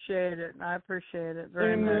appreciate it. I appreciate it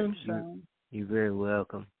very much. So. You're very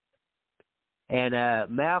welcome. And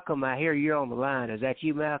Malcolm, I hear you're on the line. Is that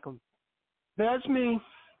you, Malcolm? That's me.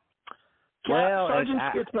 Well, Sergeant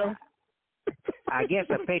Skipper. I guess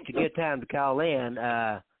I picked a good time to call in.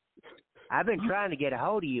 I've been trying to get a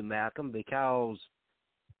hold of you, Malcolm, because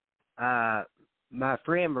my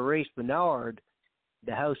friend Maurice Bernard,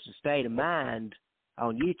 the host of State of Mind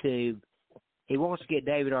on YouTube, he wants to get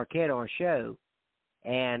David Arquette on a show.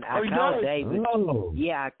 And I called David. Oh.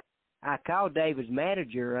 Yeah, I called David's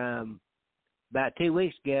manager about 2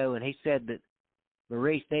 weeks ago, and he said that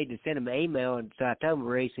Maurice needed to send him an email, and so I told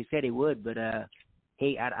Maurice. He said he would, but I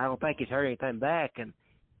don't think he's heard anything back. And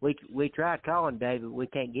we tried calling David. We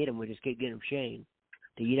can't get him. We just keep getting him Shane.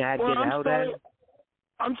 Do you know how to get a hold of him?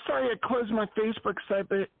 I'm sorry I closed my Facebook site,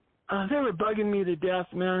 but they were bugging me to death,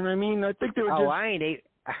 man. I mean, I think they were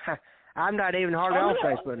I'm not even hard on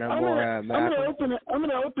Facebook no more. I'm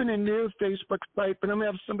gonna open a new Facebook site, but I'm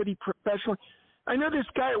gonna have somebody professional. I know this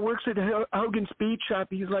guy that works at Hogan's Speed Shop.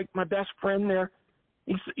 He's like my best friend there.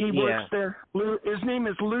 He works there. His name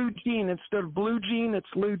is Lou Jean. Instead of Blue Jean,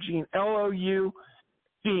 it's Lou Jean. L-O-U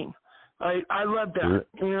Jean. I love that.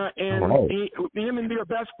 And him and me are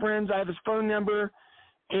best friends. I have his phone number,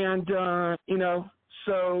 and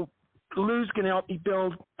so Lou's gonna help me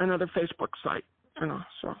build another Facebook site.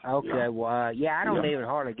 Okay, well, I don't even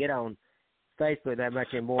hardly get on Facebook that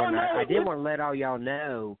much anymore. And I did want to let all y'all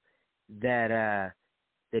know that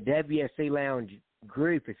the WSC Lounge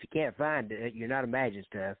group, if you can't find it, you're not imagining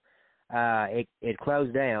stuff. It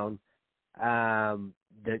closed down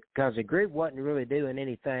because the group wasn't really doing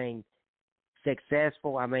anything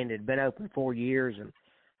successful. I mean, it had been open 4 years, and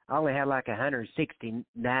I only had like 168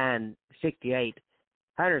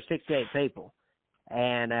 people.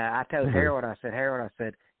 And I told Harold, I said,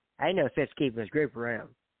 I ain't no sense keeping this group around.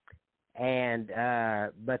 And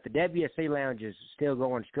but the WSC Lounge is still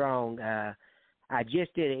going strong. I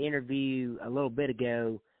just did an interview a little bit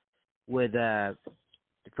ago with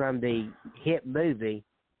from the hit movie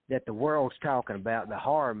that the world's talking about, the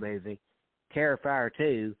horror movie, Terrifier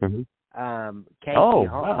 2. Mm-hmm.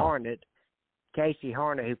 Casey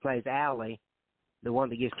Harnett, who plays Allie, the one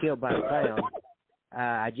that gets killed by the clown.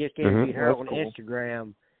 I just interviewed her on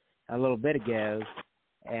Instagram a little bit ago,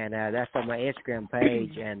 and that's on my Instagram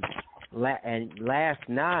page. And last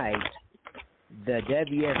night, the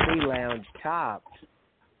WSC Lounge topped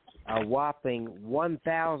a whopping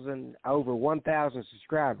over 1,000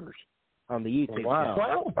 subscribers on the YouTube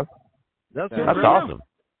channel. That's awesome.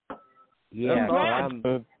 Yeah, so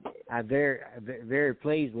I'm very, very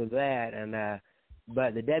pleased with that. And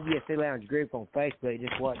but the WSC Lounge group on Facebook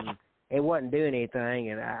just wasn't doing anything.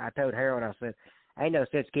 And I told Harold, I said, ain't no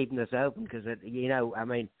sense keeping this open because it's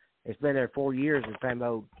been there 4 years, the same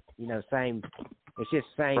old, same. It's just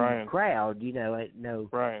the same crowd, ain't no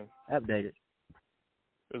updated.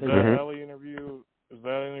 Is that Ellie interview? Is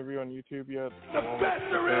that interview on YouTube yet? The best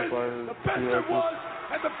there is, the best there was,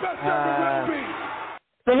 and the best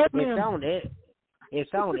there will be.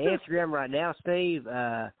 It's on Instagram right now, Steve.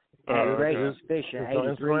 Great Suspicion 83.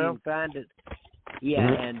 You can find it. Yeah,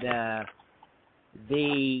 and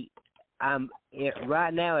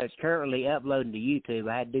right now it's currently uploading to YouTube.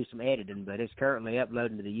 I had to do some editing, but it's currently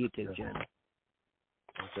uploading to the YouTube channel.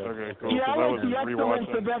 Okay, cool. Yeah, I like the excellence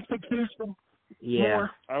of execution. Yeah,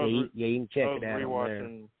 you can check it out.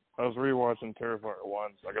 I was rewatching Terrifier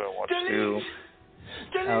 1, so I gotta watch 2.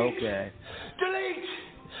 Okay.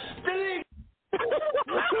 Delete.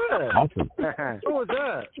 Awesome. Who was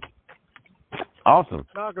that? Awesome.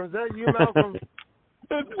 Malcolm, is that you, Malcolm?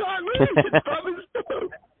 It's not me.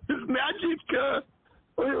 It's magic.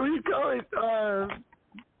 What do you call it?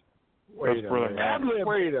 Wait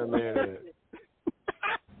a minute.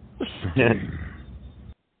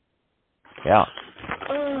 Yeah.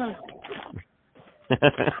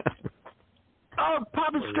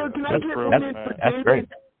 Papa Scope, can I get one in for David? That's great.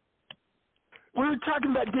 We were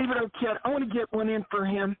talking about David Arquette. I want to get one in for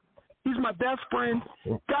him. He's my best friend.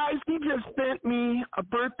 Guys, he just sent me a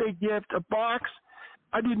birthday gift, a box.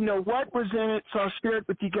 I didn't know what was in it, so I'll share it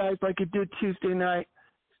with you guys like I did Tuesday night.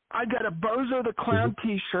 I got a Bozo the Clown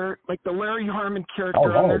T-shirt, like the Larry Harmon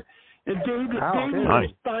character on there. And Dave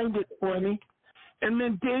signed it for me. And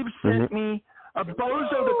then Dave sent me a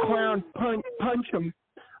Bozo the Clown punch him,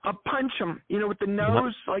 with the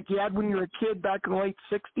nose like you had when you were a kid back in the late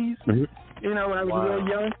 60s, when I was really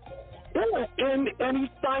young. Yeah, and he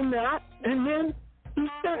signed that. And then he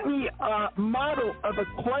sent me a model of a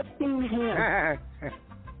clutching hand.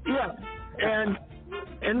 Yeah, and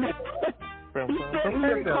he sent me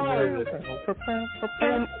a card.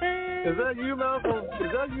 And is that you, Malcolm?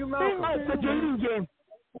 It's a dating game.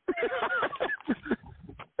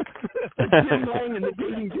 Jim Lang in the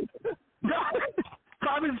dating game.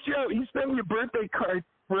 Providence Joe, he sent me a birthday card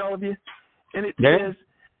for all of you, and it says,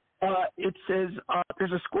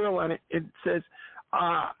 there's a squirrel on it. It says,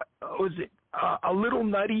 was it a little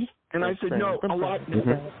nutty? And I said, no, a lot nutty.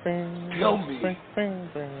 Tell me,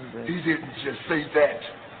 he didn't just say that.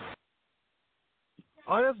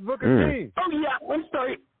 Oh, that's Booker T. Oh, yeah, I'm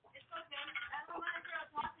sorry.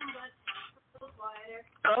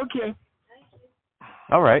 Okay.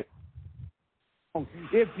 All right.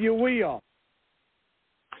 If you will.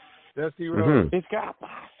 That's the road. It's got a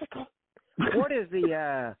bicycle. What is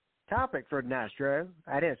the topic for tonight's show?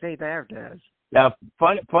 I didn't see anything advertised.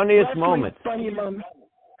 Funniest moments. Funny moments.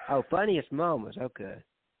 Oh, funniest moments. Okay.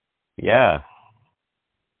 Yeah.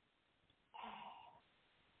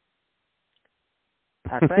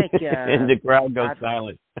 I think and the crowd goes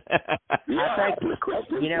silent. I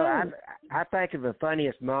think of the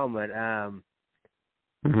funniest moment. I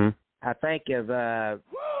think of I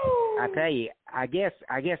tell you, I guess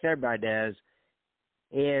everybody does,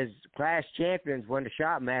 is Clash Champions when the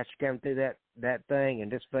shot master come through that thing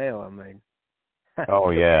and just fell. I mean. Oh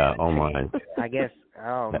yeah. Oh my. I guess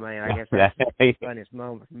that's the funniest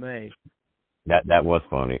moment for me. That was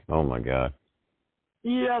funny. Oh my God.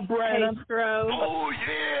 Yeah, Brad. Oh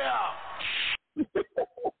yeah.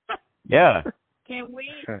 Yeah. Can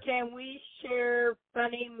we share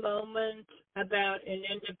funny moments about an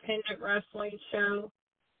independent wrestling show?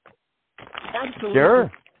 Absolutely.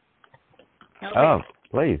 Sure. Okay. Oh,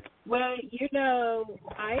 please. Well,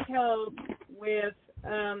 I help with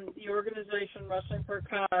the organization Wrestling for a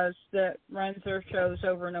Cause that runs their shows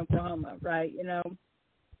over in Oklahoma, right?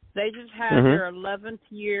 They just had their 11th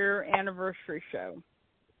year anniversary show.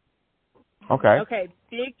 Okay.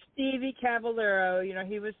 Big Stevie Caballero,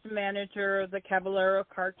 he was the manager of the Caballero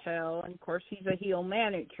Cartel, and of course he's a heel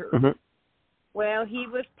manager. Well, he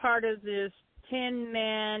was part of this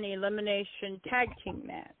 10-man elimination tag team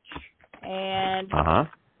match, and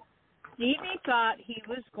Stevie thought he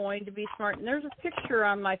was going to be smart, and there's a picture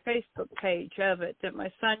on my Facebook page of it that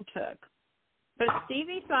my son took. But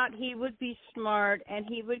Stevie thought he would be smart, and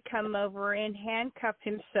he would come over and handcuff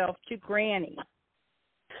himself to Granny.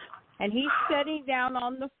 And he's sitting down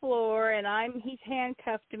on the floor, and he's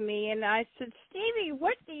handcuffed to me, and I said, Stevie,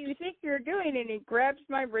 what do you think you're doing? And he grabs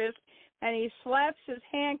my wrist, and he slaps his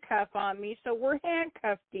handcuff on me, so we're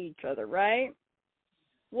handcuffed to each other, right?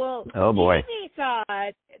 Well, oh boy. Stevie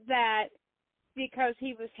thought that because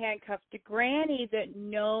he was handcuffed to Granny that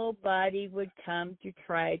nobody would come to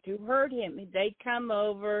try to hurt him. They'd come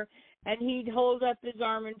over, and he'd hold up his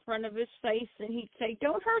arm in front of his face, and he'd say,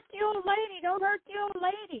 don't hurt the old lady, don't hurt the old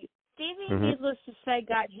lady. Stevie, needless to say,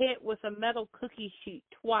 got hit with a metal cookie sheet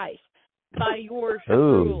twice by yours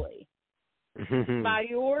truly. By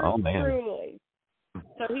yours truly.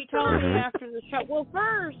 So he told me after the show, well,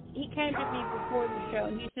 first, he came to me before the show,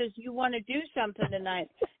 and he says, you want to do something tonight?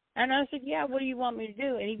 And I said, yeah, what do you want me to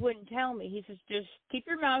do? And he wouldn't tell me. He says, just keep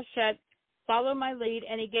your mouth shut, follow my lead,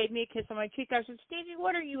 and he gave me a kiss on my cheek. I said, Stevie,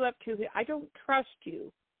 what are you up to here? I don't trust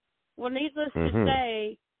you. Well, needless to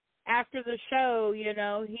say, after the show,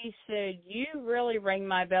 he said, you really rang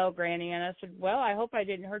my bell, Granny. And I said, well, I hope I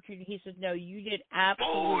didn't hurt you. He said, no, you did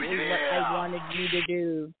absolutely what I wanted you to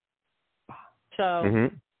do. So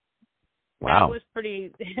that was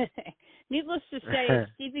pretty – needless to say,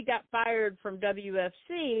 Stevie got fired from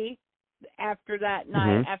WFC after that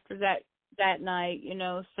night, that night,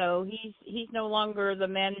 so he's no longer the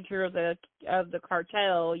manager of the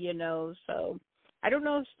cartel, so – I don't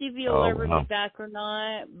know if Stevie will ever be back or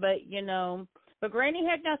not, but, but Granny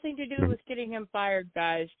had nothing to do with getting him fired,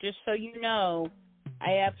 guys. Just so you know,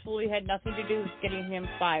 I absolutely had nothing to do with getting him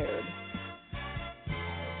fired.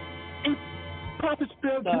 And Papa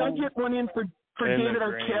Bill, can I get one in for David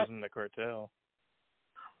Arquette? In the cartel.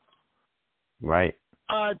 Right.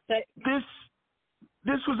 This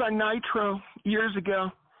was on Nitro years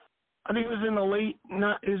ago. I think it was in the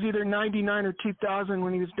it was either 99 or 2000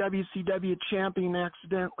 when he was WCW champion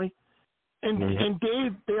accidentally. And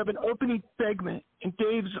Dave, they have an opening segment, and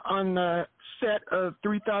Dave's on the set of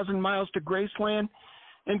 3,000 Miles to Graceland,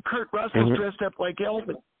 and Kurt Russell's dressed up like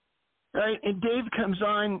Elvis, right? And Dave comes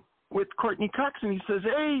on with Courtney Cox, and he says,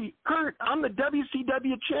 "Hey, Kurt, I'm the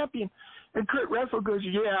WCW champion." And Kurt Russell goes,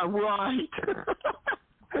 "Yeah, right."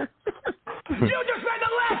 You just made the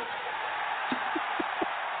left.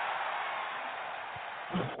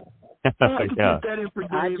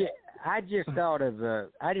 I just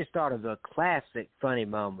thought of a classic funny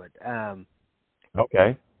moment.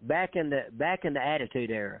 Okay. Back in the Attitude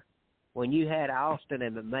Era, when you had Austin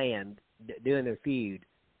and McMahon doing their feud,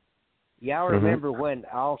 y'all remember when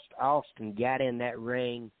Austin got in that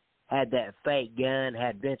ring, had that fake gun,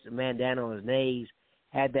 had Vince McMahon down on his knees,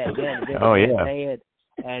 had that gun to Vince McMahon's head,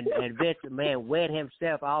 and Vince McMahon wet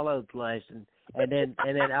himself all over the place, and then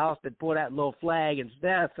Austin pulled out a little flag and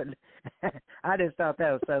stuff, and I just thought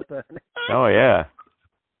that was so funny. Oh yeah.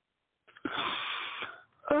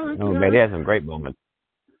 Oh man, they had some great moments.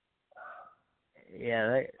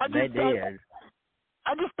 Yeah, they did.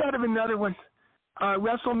 I just thought of another one.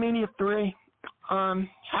 WrestleMania 3.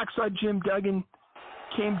 Hacksaw Jim Duggan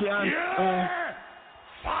came down.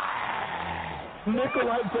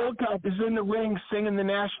 Nikolai Volkov is in the ring singing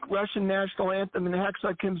the Russian national anthem, and the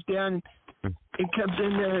Hacksaw comes down and comes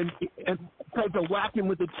in there and tries to whack him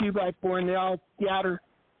with a 2x4, and they all scatter.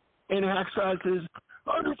 And Hacksaw says,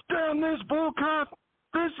 "Understand this, Volkov.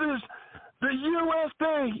 This is the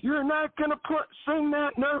USA. You're not going to sing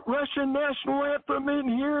that Russian national anthem in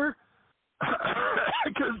here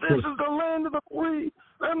because this is the land of the free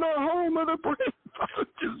and the home of the brave."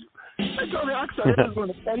 I told Hacksaw that was one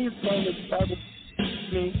of the funniest moments ever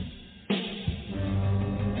to me.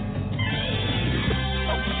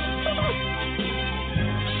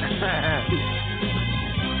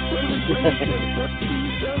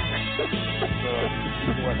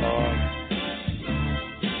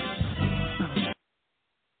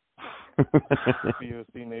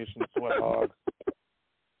 POC Nation Sweat Hogs.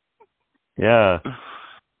 Yeah.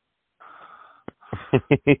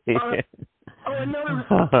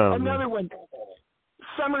 Another one.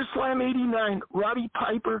 SummerSlam '89. Roddy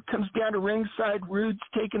Piper comes down to ringside. Rude's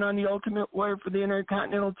taking on the Ultimate Warrior for the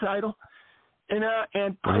Intercontinental title, and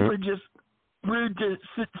Piper Rude just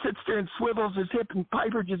sits there and swivels his hip, and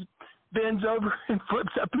Piper just bends over and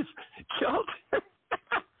flips up his kilt.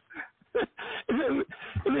 and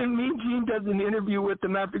then Mean Gene does an interview with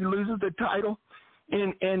him after he loses the title,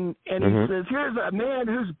 and he says, "Here's a man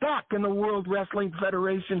who's back in the World Wrestling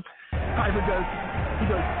Federation." Piper goes, "He's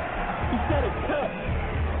got a cup."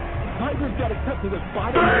 Piper's got a cup. He goes,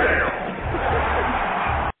 "Bottom."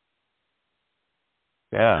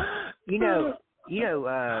 Yeah.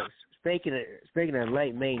 Speaking of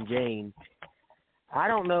late Mean Gene, I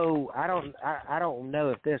don't know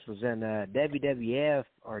if this was in WWF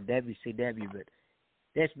or WCW, but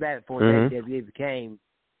this back before WWE became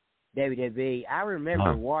WWE. I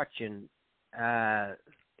remember watching it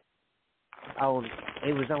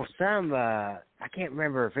was on some I can't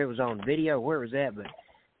remember if it was on video or where it was at, but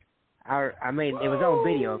it was on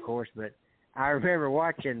video, of course, but I remember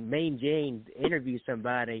watching Mean Gene interview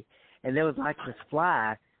somebody, and there was like this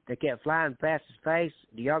fly that kept flying past his face.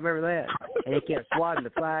 Do y'all remember that? And he kept swatting the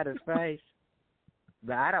fly at his face.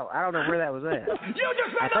 But I don't know where that was at. I think it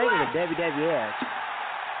was WWF.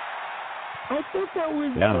 I think that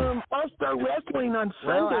was All-Star Wrestling on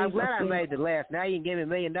Sunday. Well, I'm glad I made the laugh. Now you can give me $1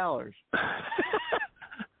 million.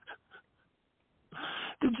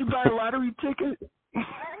 Did you buy a lottery ticket?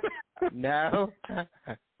 No.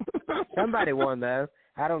 Somebody won, though.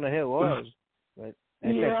 I don't know who it was, but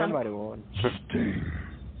they said somebody won.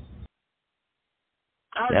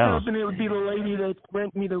 I was hoping it would be the lady that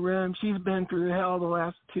rent me the room. She's been through hell the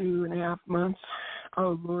last 2.5 months.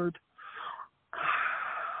 Oh, Lord.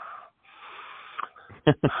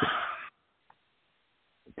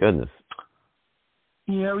 Goodness.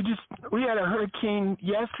 Yeah, we had a hurricane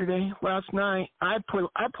last night. I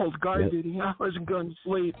pulled guard duty. I wasn't going to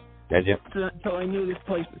sleep. Did you? Until I knew this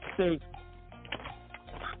place was safe.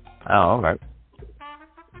 Oh, okay.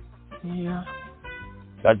 Yeah.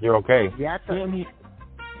 Glad you're okay. Yeah,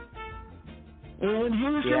 and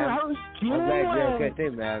here's your host, Jim. I'm glad you're okay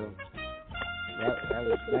too, Malcolm. That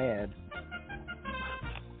was bad.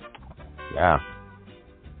 Yeah.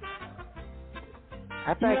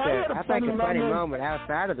 I think a funny moment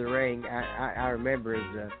outside of the ring I remember is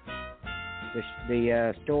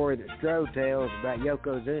the story that Strode tells about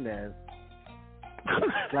Yokozuna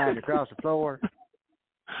sliding across the floor.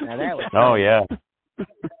 Now that was funny. Oh yeah.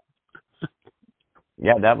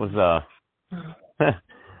 Yeah, that was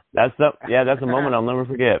that's a moment I'll never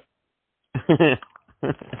forget.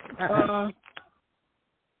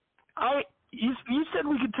 You said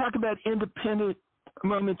we could talk about independent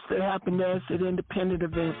moments that happened to us at independent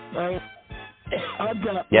events, right? I've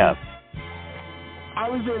got. Yeah. I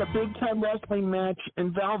was at a big-time wrestling match,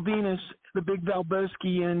 and Val Venus, the big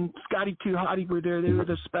Valboski, and Scotty 2 Hottie were there. They were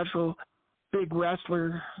the special big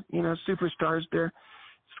wrestler, superstars there.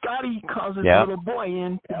 Scotty calls his little boy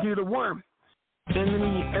in to do the worm. And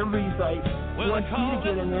then everybody's like, wants me to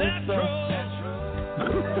get in there, so...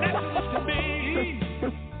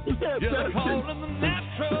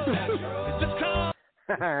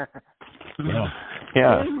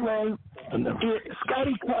 Yeah. Anyway,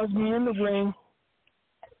 Scotty calls me in the ring,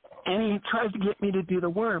 and he tries to get me to do the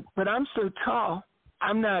worm. But I'm so tall,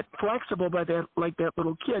 I'm not flexible like that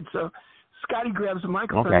little kid. So Scotty grabs the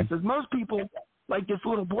microphone and says, most people, like this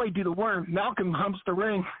little boy, do the worm. Malcolm humps the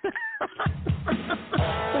ring. If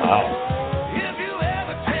you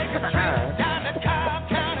ever take a trip down to Cobb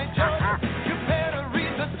County, Georgia, you better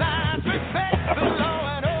read the signs, respect the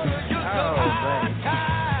law and order, you'll survive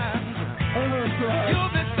times.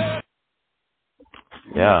 You'll be served.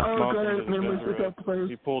 Yeah.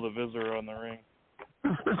 He pulled a visitor on the ring. I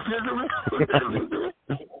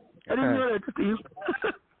didn't know that, Steve.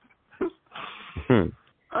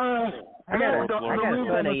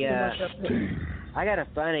 I got a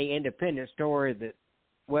funny independent story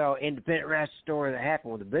independent wrestling story that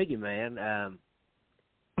happened with the Boogeyman.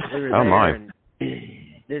 We were there, and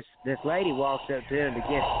this lady walks up to him to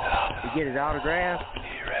get his autograph,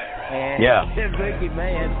 and the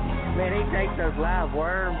Boogeyman, man, he takes those live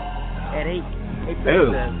worms and he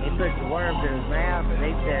puts the worms in his mouth, and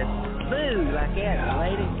he says, "Boo!" like that. The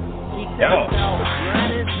lady, she takes off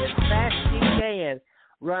running as fast as she can.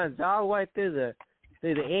 Runs all the way through the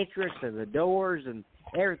entrance and the doors and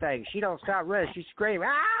everything. She don't stop running. She's screaming,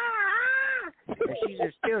 "Ah!" And she's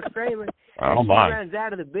just still screaming. And she runs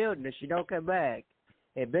out of the building and she don't come back.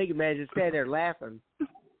 And Big Man just standing there laughing.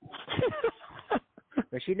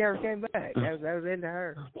 But she never came back. That was into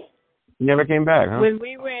her. Never came back, huh? When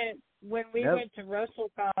we went to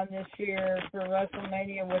WrestleCon this year for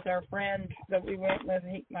WrestleMania with our friend that we went with,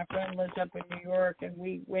 my friend lives up in New York, and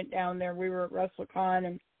we went down there. We were at WrestleCon,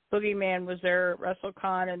 and Boogeyman was there at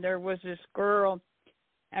WrestleCon, and there was this girl,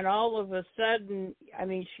 and all of a sudden,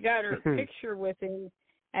 she got her picture with him,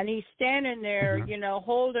 and he's standing there,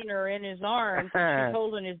 holding her in his arms, and she's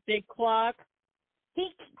holding his big clock.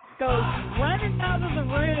 He goes running out of the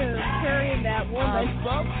room carrying that woman's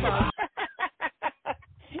phone.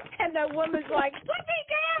 And the woman's like, "Put me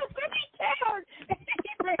down! And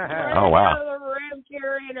he brings her out of the room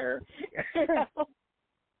carrying her.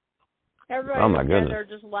 Everybody they're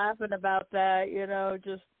just laughing about that,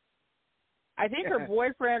 I think her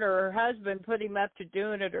boyfriend or her husband put him up to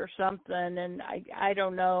doing it or something, and I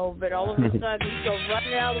don't know, but all of a sudden he goes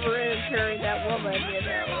running out of the room carrying that woman,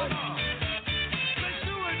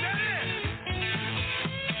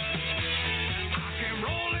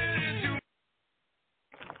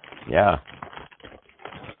 Yeah.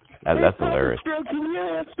 That's hilarious. Can you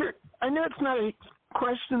answer? I know it's not a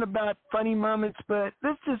question about funny moments, but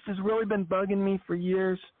this just has really been bugging me for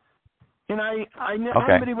years. And I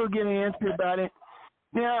haven't been able to get an answer about it.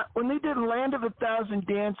 Now, when they did Land of 1,000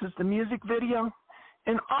 Dances, the music video,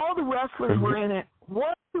 and all the wrestlers were in it,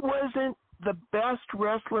 what wasn't the best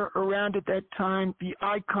wrestler around at that time, the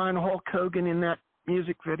icon Hulk Hogan, in that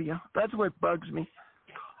music video? That's what bugs me.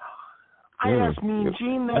 I asked Mean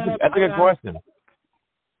Gene that. That's a good question.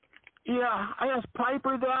 Yeah, I asked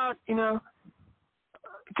Piper that,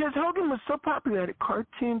 because Hogan was so popular. He had a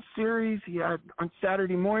cartoon series. He had on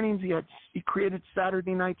Saturday mornings. He created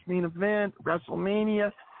Saturday Night's Main Event,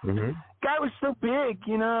 WrestleMania. Guy was so big,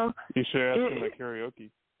 You should ask him at karaoke.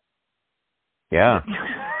 Yeah.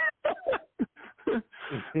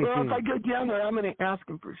 Well, if I go down there, I'm going to ask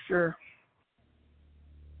him for sure.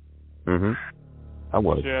 I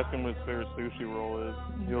would. You should ask him what his favorite sushi roll is.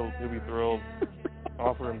 He'll be thrilled.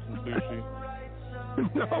 Offer him some sushi.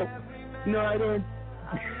 No, I don't.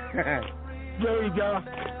 There you go.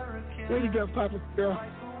 There you go, Papa Phil.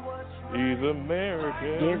 He's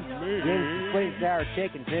American. Give him some sweet sour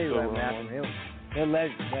chicken too, Malcolm. He'll love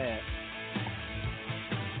you that.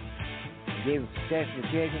 Give him some sesame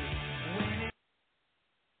chicken.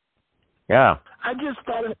 Yeah. I just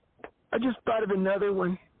thought of another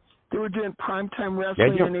one. They were doing primetime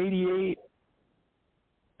wrestling in '88,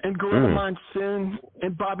 and Gorilla Monsoon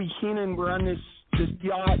and Bobby Heenan were on this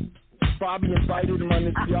yacht. Bobby invited him on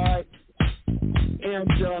this yacht, and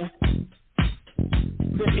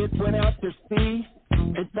it went out to sea,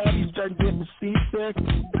 and Bobby started getting seasick,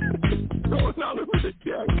 going all over the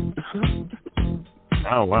deck.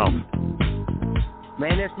 Oh, wow.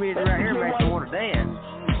 Man, this music right here makes me want to dance.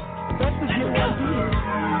 That's the good idea.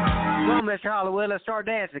 Come on, Mr. Hollywood, let's start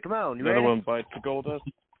dancing. Come on, you Another ready? one bites the gold dust.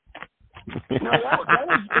 No, that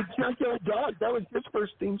was the Junkyard Dog. That was his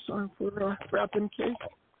first theme song for Rap MK.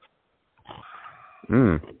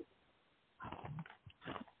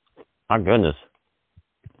 My goodness.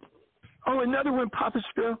 Oh, another one, Papa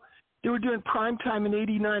Stro. They were doing prime time in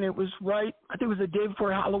 '89. It was right. I think it was the day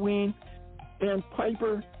before Halloween, and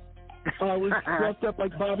Piper was dressed up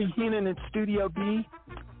like Bobby Heenan in Studio B,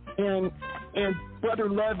 and Brother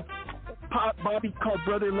Love, Bobby called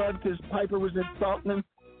Brother Love because Piper was insulting him,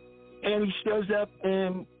 and he shows up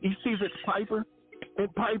and he sees it's Piper,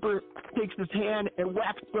 and Piper takes his hand and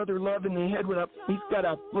whacks Brother Love in the head with he's got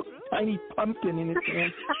a tiny pumpkin in his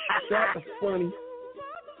hand. That was funny.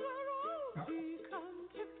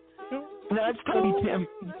 That's Tiny Tim.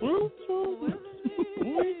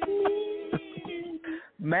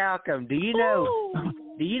 Malcolm, do you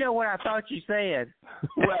know what I thought you said?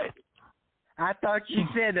 What? I thought you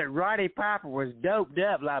said that Roddy Piper was doped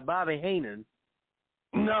up like Bobby Heenan.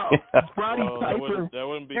 No, Roddy Piper. That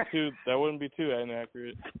wouldn't be too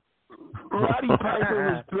inaccurate. Roddy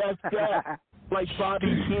Piper was dressed up like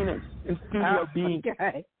Bobby Heenan in Studio B.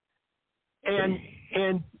 Okay. And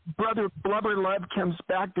Brother Blubber Love comes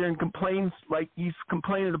back there and complains like he's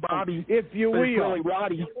complaining to Bobby. If you will. It's really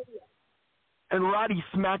Roddy. And Roddy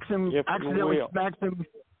smacks him, accidentally smacks him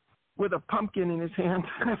with a pumpkin in his hand.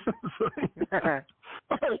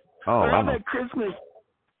 Around that Christmas,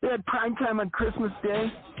 they had prime time on Christmas Day,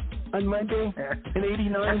 on Monday in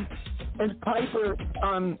 '89, and Piper,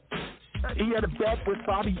 he had a bet with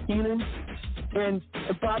Bobby Heenan, and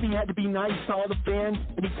Bobby had to be nice to all the fans,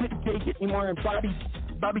 and he couldn't take it anymore, and Bobby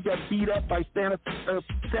got beat up by Santa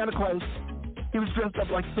Claus. He was dressed up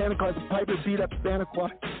like Santa Claus, and Piper beat up Santa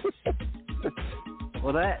Claus.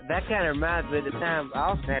 Well, that kind of reminds me of the time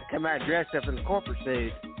Austin had to come out dressed up in a corporate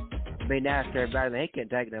suit. Be nice to everybody, and he couldn't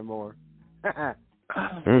take it no more. Man.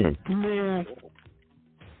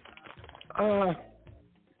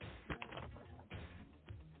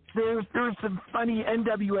 There was some funny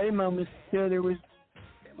NWA moments. There was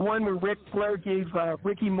one where Ric Flair gave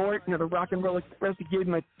Ricky Morton of the Rock and Roll Express, he gave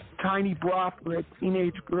him a tiny bra for a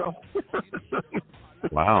teenage girl.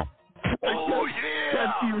 Wow. Oh,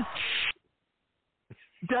 yeah!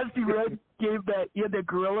 Dusty Rhodes gave the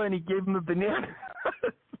gorilla, and he gave him a banana.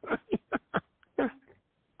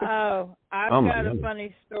 Oh, I've got a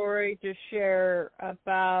funny story to share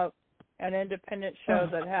about an independent show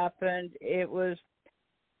that happened. It was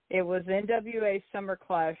NWA Summer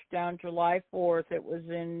Clash down July 4th. It was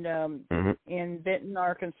in Benton,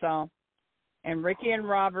 Arkansas, and Ricky and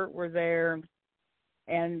Robert were there,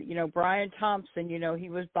 and Brian Thompson, he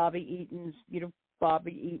was Bobby Eaton's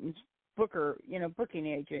booker, booking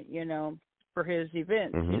agent, for his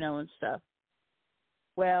events, and stuff.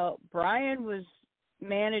 Well, Brian was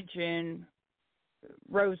managing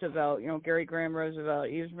Roosevelt, Gary Graham Roosevelt.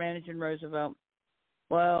 He was managing Roosevelt.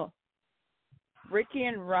 Well, Ricky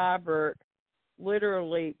and Robert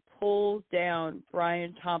literally pulled down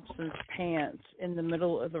Brian Thompson's pants in the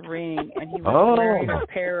middle of the ring, and he was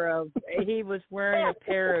wearing a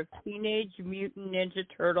pair of Teenage Mutant Ninja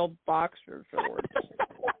Turtle boxer shorts.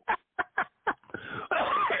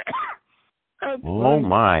 Oh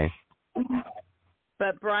my.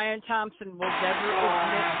 But Brian Thompson will never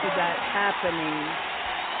admit to that happening.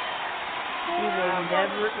 He will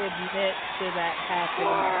never admit to that happening.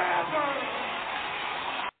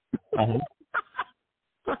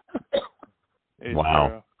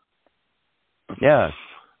 Wow. Yes.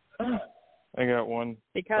 I got one.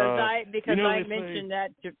 Because I mentioned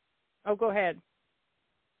that to. Oh, go ahead.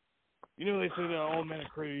 They say that all men are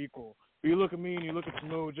created equal. But you look at me and you look at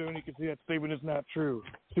Samoa Joe and you can see that statement is not true.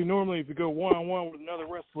 See, normally if you go one-on-one with another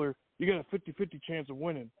wrestler, you got a 50-50 chance of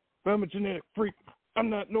winning. But I'm a genetic freak.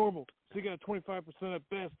 I'm not normal. So you got a 25% at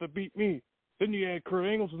best to beat me. Then you add Kurt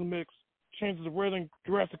Angle to the mix. Chances of weathering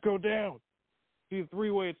Jurassic go down. See, the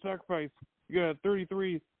three-way at Sacrifice, you got a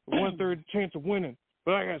 33 1/3 chance of winning.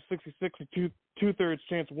 But I got a 66 and 2/3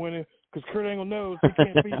 chance of winning because Kurt Angle knows he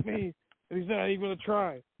can't beat me, and he's not even going to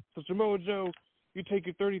try. So Samoa Joe, you take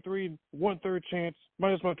your 33 1/3 chance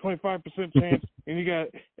minus my 25% chance, and you got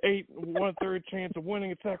 8 1/3 chance of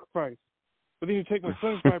winning at Sacrifice. But then you take my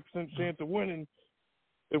 75% chance of winning.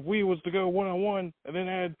 If we was to go one-on-one and then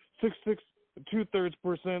add 66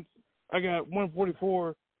 2/3%, I got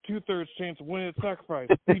 144 2/3 chance of winning at Sacrifice.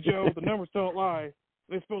 See, Joe, the numbers don't lie.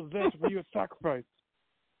 They're supposed to dance for you at Sacrifice.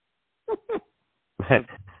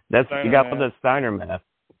 That's you got to put the Steiner math.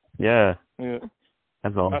 Yeah. Yeah.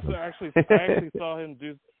 That's awesome. I actually saw him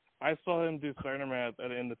do Steiner math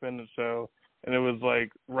at an independent show. and it was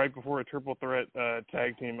like right before a triple threat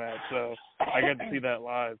tag team match, so I got to see that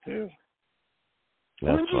live too.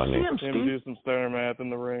 That's funny. When did you see him do some Steiner math in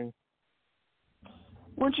the ring.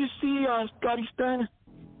 When did you see Scotty Steiner?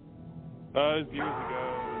 Years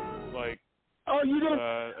ago, like. Oh, you didn't?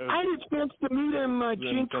 I had a chance to meet him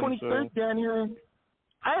June 23rd down here.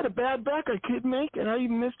 I had a bad back. I couldn't make it. I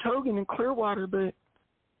even missed Hogan in Clearwater, but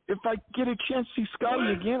if I get a chance to see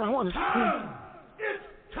Scotty again, I want to see him. It's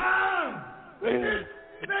time!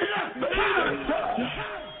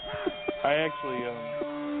 I actually,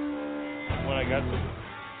 when I got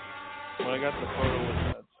the photo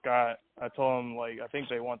with Scott, I told him, like, I think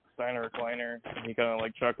they want the Steiner recliner, and he kind of,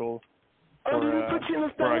 like, chuckled. Oh, did he put you in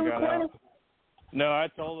the Steiner recliner? No, I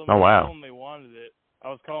told him. Oh, wow. I told him they wanted it. I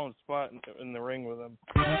was calling Spot in the ring with him.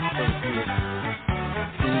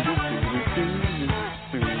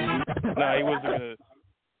 No,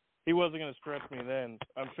 he wasn't gonna stretch me then.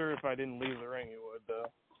 I'm sure if I didn't leave the ring, he would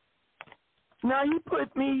though. No, he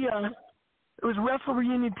put me. It was Wrestle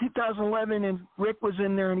Reunion 2011, and Rick was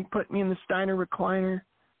in there, and he put me in the Steiner recliner.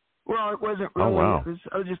 Well, it wasn't really. Oh, wow.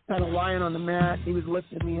 I was just kind of lying on the mat. He was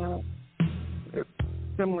lifting me up.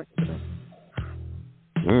 Similar to that.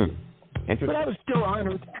 Interesting. But I was still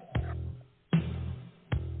honored.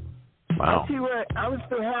 Wow. I'll tell you what, I was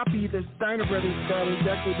so happy the Steiner brothers got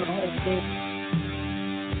inducted to the Hall of Fame.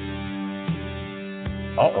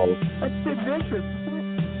 Uh-oh. That's Sid Vicious.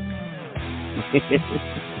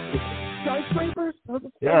 Skyscrapers? Was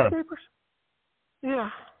it Yeah. Skyscrapers? Yeah.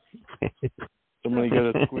 Somebody get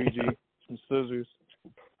a squeegee, some scissors.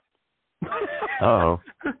 Uh-oh.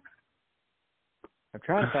 I'm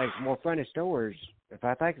trying to think of more funny stories. If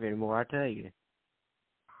I think of any more, I'll tell you.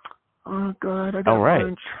 Oh, God. I got All right.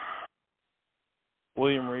 lunch.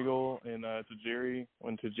 William Regal and Tajiri,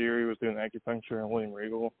 when Tajiri was doing acupuncture, and William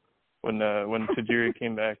Regal, when Tajiri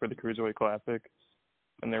came back for the Cruiserweight Classic,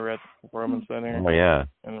 and they were at the Performance Center. Oh, yeah.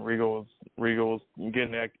 And Regal was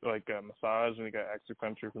getting like a massage, and he got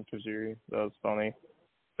acupuncture from Tajiri. That was funny,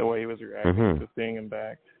 the way he was reacting to seeing him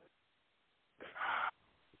back.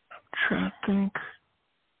 I'm trying to think.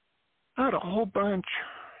 I had a whole bunch.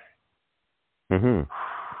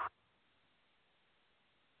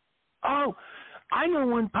 Oh, I know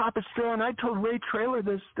one Papa Stone. I told Ray Traylor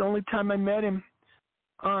this the only time I met him.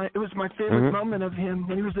 It was my favorite moment of him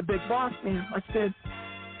when he was a big boss man. I said,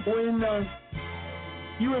 when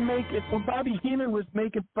Bobby Heenan was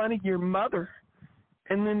making fun of your mother,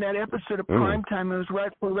 and then that episode of Primetime, it was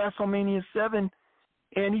right for WrestleMania 7,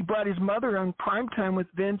 and he brought his mother on Primetime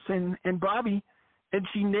with Vince and Bobby, and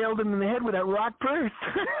she nailed him in the head with that rock purse.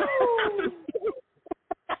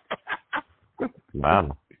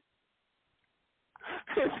 Wow.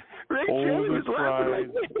 Ray Traylor was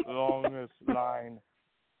laughing. Longest line.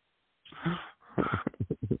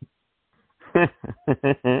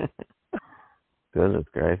 Goodness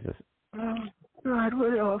gracious. Oh, God,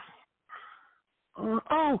 what else?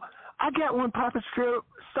 I got one, Papa Stroke.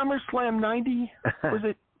 SummerSlam 90. Was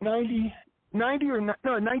it 90 or no,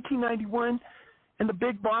 1991? And the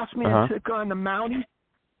big boss man took on the Mountie.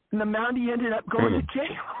 And the Mountie ended up going to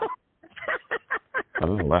jail.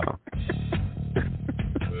 Oh, wow.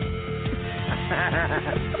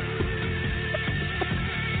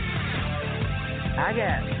 I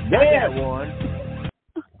got one.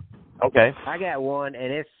 Okay. I got one,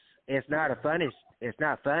 and it's not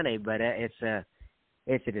funny, but it's a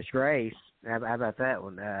disgrace. How about that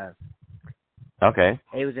one? Okay.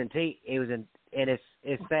 and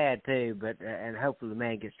it's sad too, but and hopefully the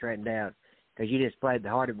man gets straightened out because you just played the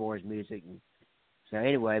Hardy Boys music. And so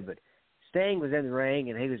anyway, but Sting was in the ring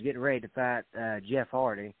and he was getting ready to fight Jeff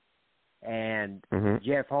Hardy, and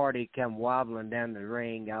Jeff Hardy come wobbling down the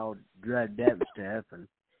ring all drugged up and stuff, and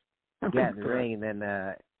got in the ring, and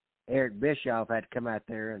then Eric Bischoff had to come out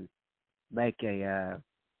there and make a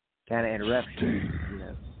kind of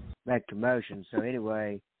interruption, make commotion. So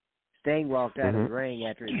anyway, Sting walked out of the ring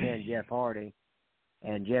after he pinned Jeff Hardy,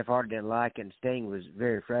 and Jeff Hardy didn't like it, and Sting was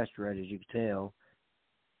very frustrated, as you could tell.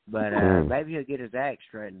 But maybe he'll get his act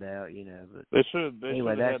straightened out, But they should have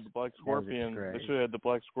had the Black Scorpion. They should have had the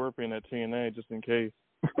Black Scorpion at TNA just in case.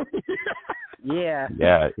 Yeah,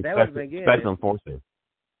 that would have been good. Special enforcer.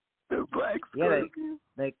 The Black Scorpion.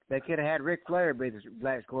 Yeah, they could have had Ric Flair be the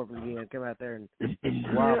Black Scorpion again, come out there and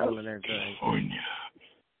wobble and everything.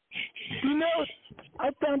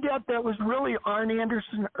 I found out that was really Arn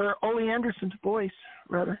Anderson, or Ole Anderson's voice,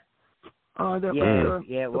 rather.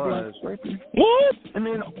 It was. What? And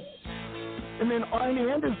then Arn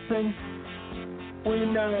Anderson,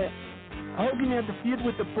 when Hogan had the feud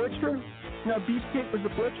with the Butcher, Beefcake was the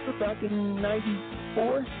Butcher back in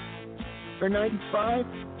 94 or 95.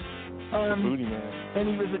 Booty Man. And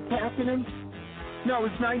he was attacking him. No, it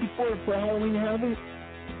was 94 for Halloween Havoc.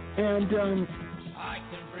 And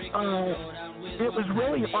it was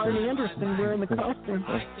really Arn Anderson wearing the costume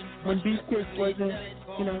when Beefcake wasn't,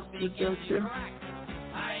 was there too.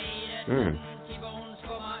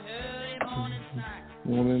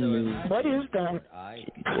 What is that?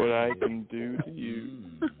 What I can do to you.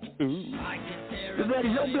 Ooh. Is that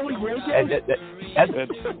Hillbilly Reggae?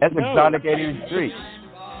 That's Exotic Age of Street.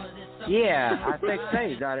 Yeah, I think so.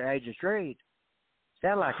 Exotic Age of Street.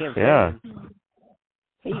 Sound like him. Yeah.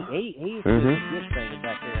 He used to do this thing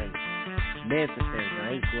back there in Memphis and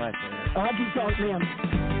everything. He's like that. How'd you talk, man?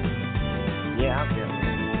 Yeah, I'm feeling it.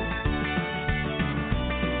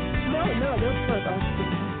 No, that's not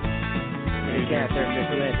awesome. He can't turn this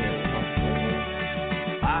into it.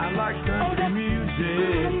 I like country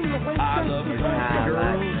music. I love country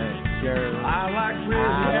girls. I like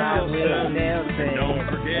Willie Nelson. Don't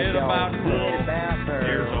forget about her.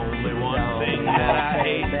 There's only one thing that I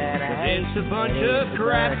hate. It's a bunch of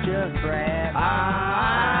crap. I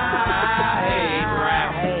hate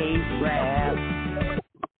rap.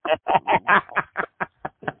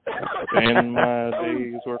 Spend my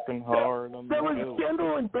days working hard on That was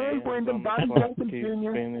Kendall and Barry Wyndham, Bobby Johnson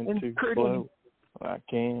Jr. and Curtis. I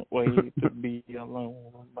can't wait to be alone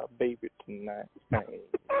with my baby tonight.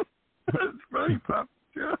 That's funny, Pop.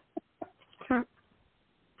 Yeah.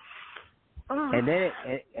 And then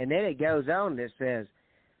it goes on. It says,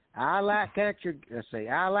 I like country. Let's see.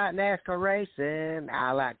 I like NASCAR racing.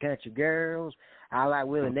 I like country girls. I like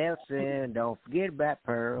Willie Nelson. Don't forget about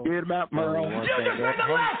Pearl. Forget about Merle.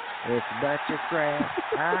 It's a bunch of crap.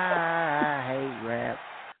 I hate rap.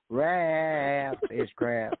 Rap is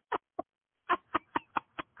crap.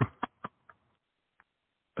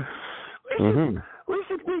 We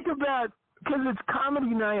should think about, because it's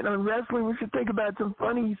comedy night on wrestling, we should think about some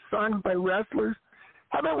funny songs by wrestlers.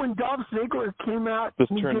 How about when Dolph Ziggler came out? This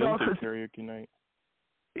turned into karaoke night.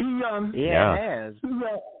 It has.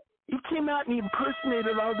 He came out and he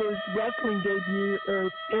impersonated all those wrestling debut or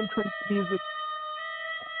entrance music.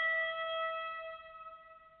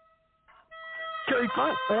 Very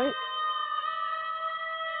fun, right?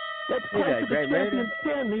 That's Clash of the Champions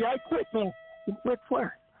 10, the I Quit Man, with Ric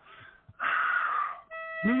Flair.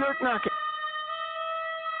 New York Knocket.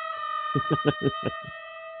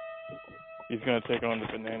 He's going to take on the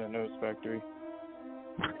Banana Nose Factory.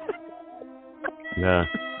 Yeah.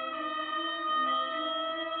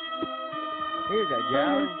 Here's a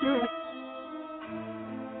Joe.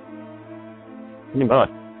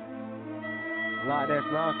 Anybody? Like that's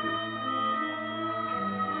monsters.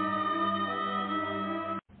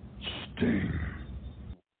 Sting.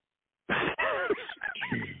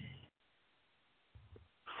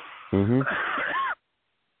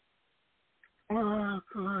 Oh,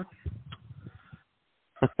 God.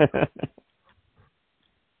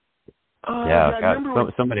 Yeah,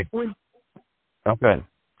 somebody. Okay,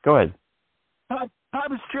 go ahead.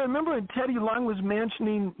 Remember when Teddy Long was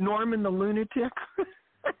mentioning Norman the Lunatic?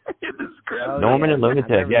 Norman and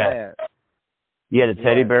Lunatic, yeah. He had a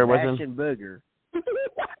teddy bear with him. Bastion Booger.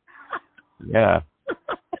 Yeah.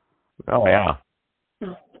 Oh yeah.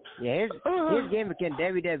 Yeah, his gimmick in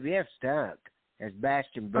WWF stunk as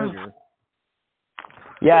Bastion Booger.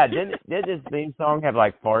 Yeah, did his theme song have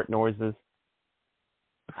like fart noises?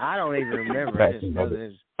 I don't even remember. I just know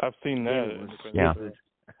this. I've seen that. Yeah.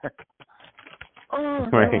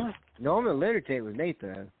 Right. Norman Lunatic was neat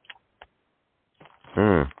though.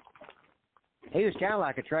 He was kind of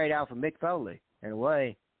like a trade off of Mick Foley in a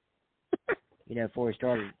way. Before he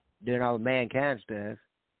started doing all the Mankind stuff.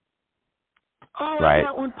 Oh, right. I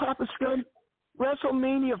got one, Papa Scud.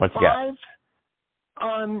 WrestleMania 5.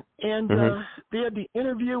 And they had the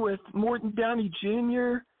interview with Morton Downey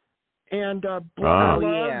Jr. and Love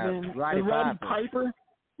and Roddy Piper.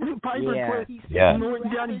 Piper quit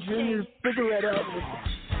Morton Downey Jr.'s cigarette out.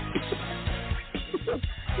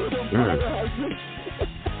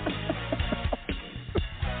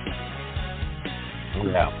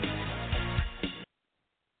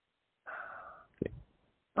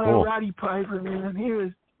 Cool. Roddy Piper, man, he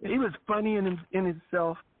was funny in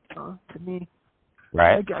himself to me.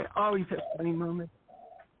 Right. That guy always has funny moments.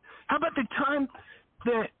 How about the time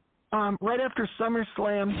that right after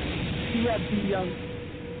SummerSlam, he had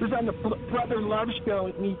he was on the Brother Love show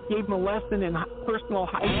and he gave him a lesson in personal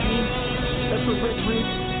hygiene. That's what Rick Rude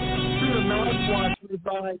threw the mouthwash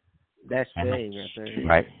by. That's the thing right there.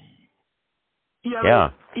 Right. Yeah.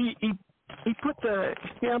 He put the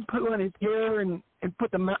shampoo in his hair and put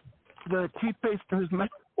the toothpaste in his mouth.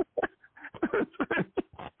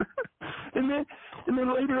 and then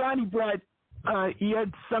later on he brought he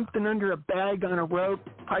had something under a bag on a rope.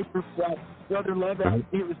 Piper brought Brother Love out.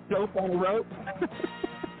 He was dope on a rope.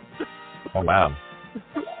 Oh, wow.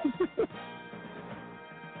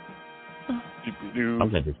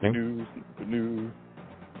 Sounds interesting.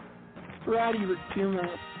 Roddy was too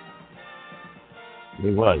much. He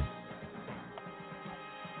was.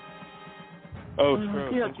 Oh,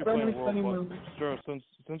 yeah,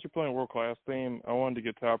 since you're playing World Class theme, I wanted to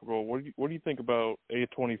get topical. What do you think about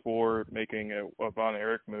A24 making a Von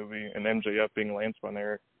Erich movie and MJF being Lance Von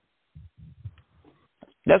Erich?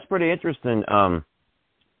 That's pretty interesting. I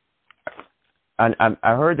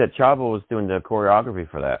heard that Chavo was doing the choreography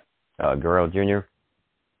for that. Guerrero Jr.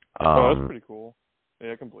 Oh, that's pretty cool.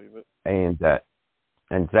 Yeah, I can believe it. And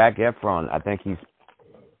Zac Efron, I think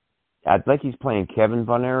he's playing Kevin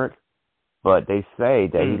Von Erich, but they say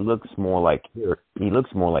that he looks more like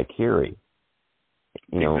Kerry,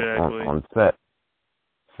 you know, exactly. on set.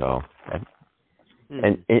 So,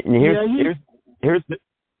 and here's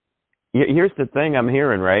the thing I'm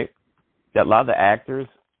hearing, right? That a lot of the actors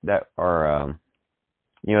that are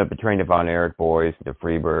betraying the Von Erich boys, the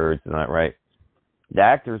Freebirds, and that, right? The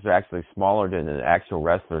actors are actually smaller than the actual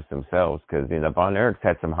wrestlers themselves, because Von Erich's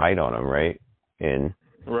had some height on them, right? And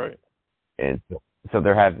so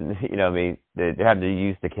they're having, they have to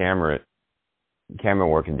use the camera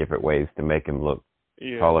work in different ways to make them look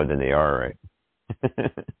taller than they are, right?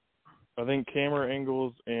 I think camera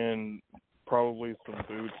angles and probably some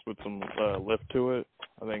boots with some lift to it.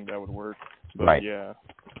 I think that would work. But right. Yeah,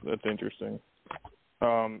 that's interesting.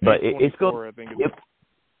 But it's going. I think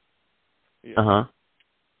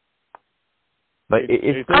But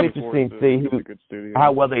it's still interesting to see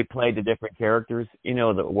how well they play the different characters.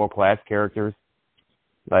 The world class characters.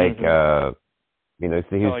 Like see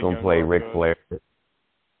who's going to play Ric Flair.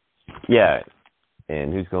 Yeah,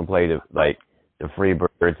 and who's going to play the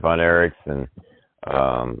Freebirds, Von Erichs, and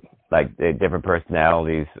the different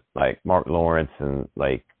personalities like Mark Lawrence and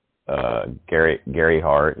Gary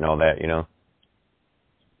Hart and all that.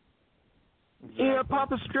 Yeah,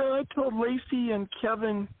 Papa Stro, I told Lacey and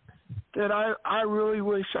Kevin that I really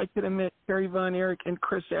wish I could have met Kerry Von Erich and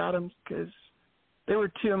Chris Adams, because they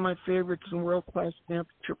were two of my favorites in world-class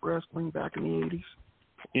championship wrestling back in the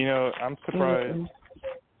 80s. I'm surprised.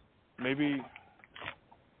 Maybe,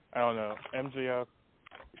 I don't know, MJF,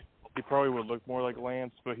 he probably would look more like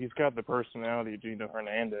Lance, but he's got the personality of Gino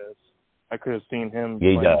Hernandez. I could have seen him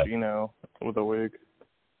playing Gino with a wig.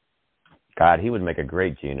 God, he would make a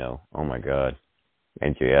great Gino. Oh, my God.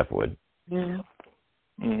 MJF would. Yeah.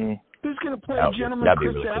 Mm-hmm. Who's going to play Gentleman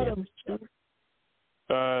Chris really Adams?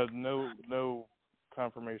 No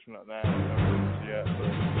confirmation on that yet,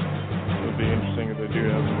 but it would be interesting if they do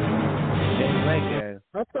have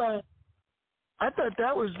I thought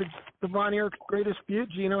that was the Von Erich's greatest feud,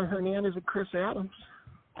 Gino Hernandez and Chris Adams.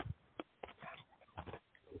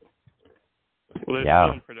 Well, they're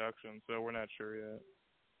still in production, so we're not sure yet.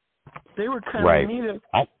 They were kind of neat.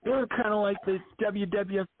 They were kind of like the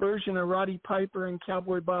WWF version of Roddy Piper and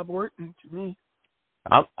Cowboy Bob Orton to me.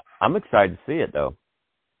 I'm excited to see it though.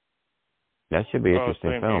 That should be an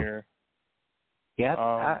interesting film. Here. Yeah,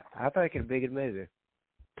 I think it'd be a good movie.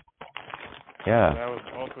 Yeah. And I was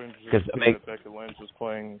also interested that Becky Lynch was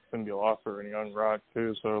playing Cyndi Lauper and Young Rock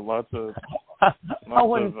too. So lots of. I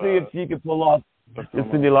want to see if she could pull off the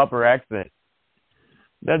Cyndi Lauper accent.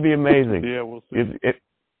 That'd be amazing. Yeah, we'll see.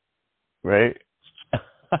 Right?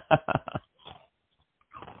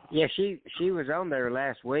 Yeah, she was on there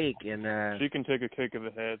last week, and she can take a kick in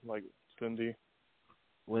the head like Cyndi.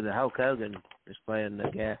 With the Hulk Hogan, just playing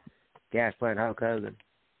the guy's playing Hulk Hogan.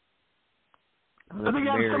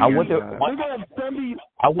 I wonder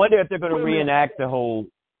if they're going to reenact the whole.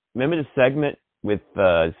 Remember the segment with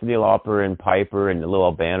Cyndi Lauper and Piper and Lil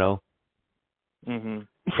Albano? Mm-hmm.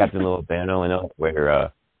 Captain Lil Albano,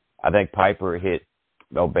 where I think Piper hit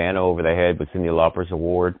Albano over the head with Cyndi Lauper's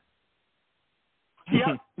award.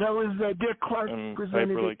 Yeah, that was Dick Clark and presented.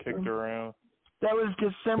 Piper really kicked her around. That was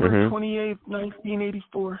December 28th,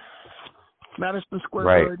 1984, Madison Square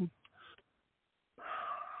Garden.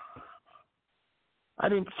 I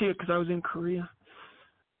didn't see it because I was in Korea.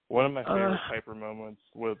 One of my favorite Piper moments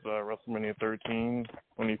was WrestleMania 13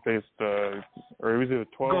 when he faced, or it was either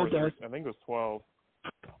 12. Goldust. I think it was 12.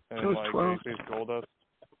 And it was 12. He faced Goldust.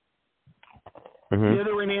 Mm-hmm. Yeah,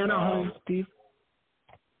 they were in Anaheim, Steve.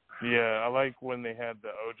 Yeah, I like when they had the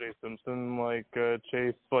O.J. Simpson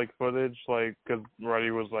chase footage, because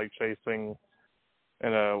Roddy was chasing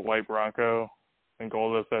in a white Bronco, and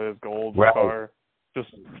Goldust had his gold car.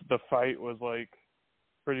 Just the fight was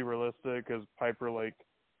pretty realistic, because Piper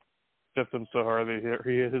stiffed him so hard that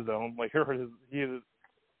he hit his own, he hurt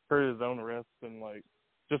hurt his own wrist, and like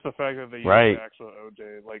just the fact that they used Right. the actual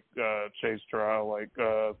OJ Chase trial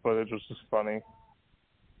footage was just funny.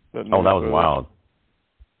 That was wild.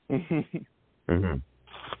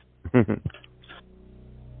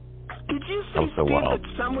 Did you say, so Steve, wild.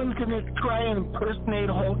 that someone's going to try and impersonate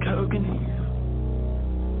Hulk Hogan in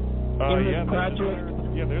this project?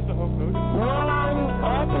 There's a Hulk Hogan. Wrong.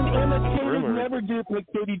 Often imitated, Rumor. never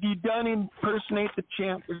duplicated. You don't impersonate the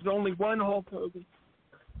champ. There's only one Hulk Hogan.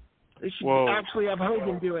 They should actually have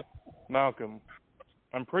Hogan do it. Malcolm,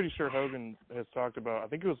 I'm pretty sure Hogan has talked about, I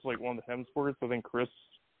think it was like one of the Hemsworths,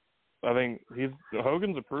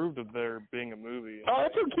 Hogan's approved of there being a movie. Oh,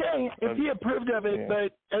 it's okay if he approved of it,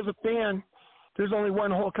 but as a fan, there's only one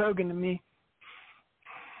Hulk Hogan to me.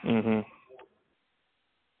 And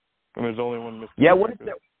there's only one Mr. Yeah,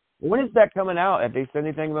 when is that coming out? Have they said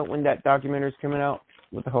anything about when that documentary's coming out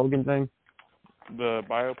with the Hogan thing? The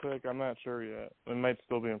biopic, I'm not sure yet. It might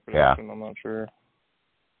still be in production. I'm not sure.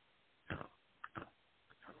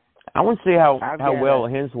 I want to see how well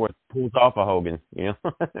Hemsworth pulls off a Hogan. You know,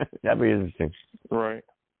 that'd be interesting. Right.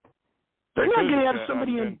 They're not going to have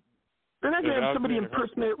somebody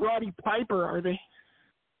impersonate Roddy Piper, are they?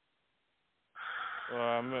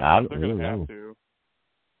 They're going to have to.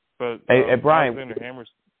 But hey, Brian. Alexander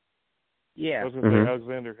Hammerstone. Yeah. I was going to say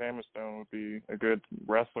Alexander Hammerstone would be a good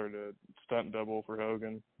wrestler to stunt double for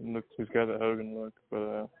Hogan. He's got that Hogan look.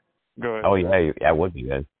 But go ahead. Oh yeah, that would be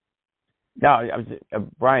good. No,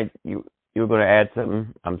 Brian, you were going to add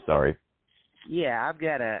something. I'm sorry. Yeah, I've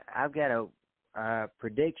got a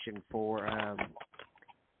prediction for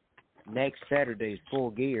next Saturday's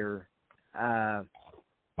Full Gear.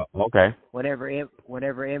 Okay. Whenever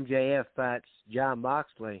MJF fights John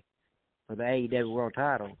Moxley for the AEW World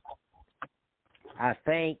Title, I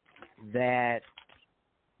think that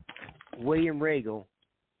William Regal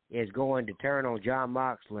is going to turn on John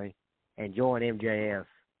Moxley and join MJF.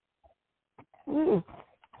 You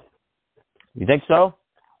think so?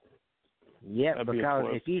 Yep, because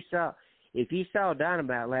if you saw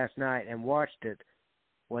Dynamite last night and watched it,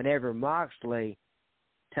 whenever Moxley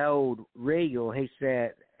told Regal, he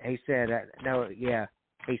said, and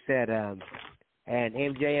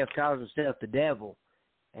MJF calls himself the devil,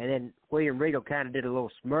 and then William Regal kind of did a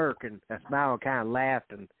little smirk and a smile, and kind of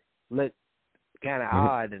laughed and looked kind of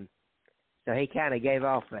odd, and so he kind of gave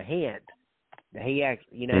off a hint that he acts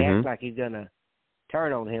like he's gonna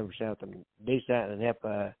turn on him or something, do something and help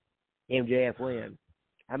MJF win.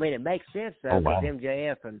 I mean, it makes sense though, because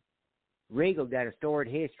MJF and Regal got a storied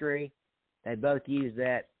history. They both use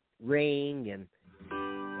that ring, and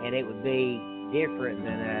it would be different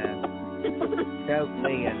than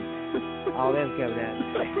Stokely and all them coming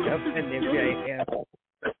out and MJF.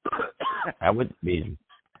 That would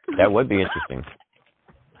be interesting.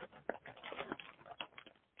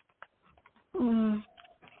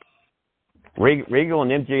 Regal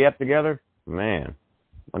and MJF together? Man,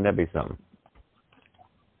 wouldn't that be something?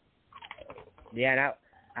 Yeah, and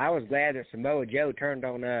I was glad that Samoa Joe turned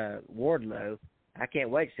on Wardlow. I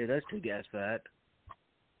can't wait to see those two guys fight.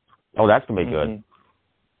 Oh, that's going to be good.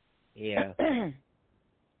 Yeah.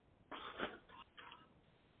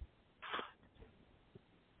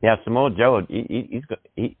 Yeah, Samoa Joe,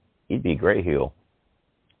 he'd be a great heel.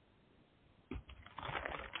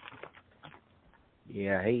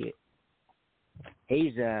 Yeah,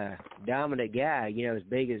 he's a dominant guy. You know, as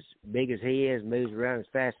big as he is, moves around as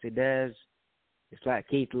fast as he does. It's like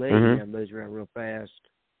Keith Lee, moves around real fast.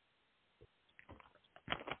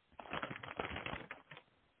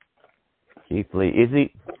 Keith Lee, is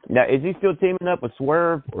he still teaming up with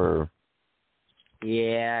Swerve or?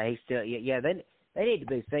 Yeah, he's still. Yeah, they need to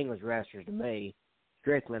be singles wrestlers to me,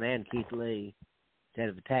 Strickland and Keith Lee, instead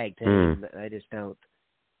of a tag team. They just don't.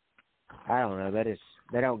 I don't know.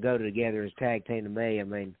 They don't go together as tag team to me. I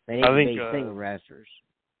mean, they need to be single wrestlers.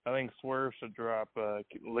 I think Swerve should drop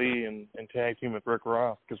Lee and tag team with Rick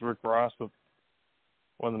Ross, because Rick Ross was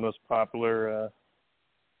one of the most popular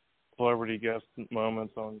celebrity guest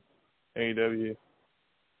moments on AEW.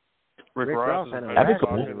 Rick Ross is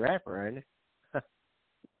a rapper, ain't he?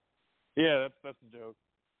 Yeah, that's a joke.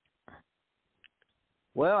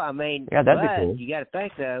 Well, I mean, that'd be cool. You got to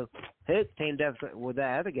think though, Hook teamed up with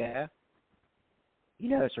that other guy. You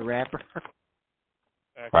know, it's a rapper.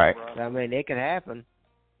 Right. I mean, it could happen.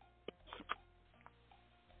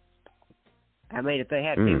 I mean, if they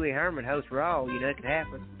had Pee Wee Herman host Raw, it could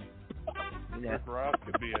happen. Rick Ross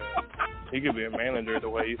could be a manager the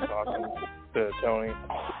way he's talking to Tony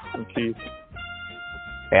and Keith.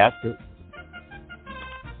 Ask it.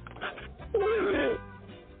 Wait a minute.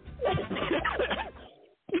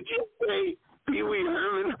 Did you say Pee Wee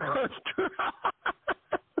Herman host Raw?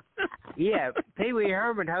 Yeah, Pee Wee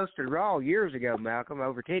Herman hosted Raw years ago, Malcolm,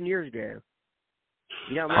 over 10 years ago.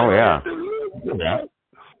 You don't remember that?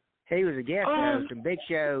 He was a guest host, and Big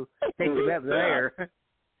Show picked him up there.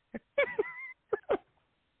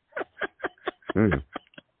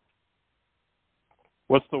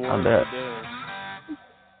 What's the word today?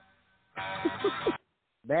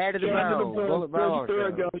 Bad to the bone. Bullet ball.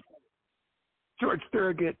 George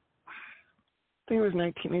Thorogood. I think it was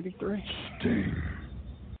 1983.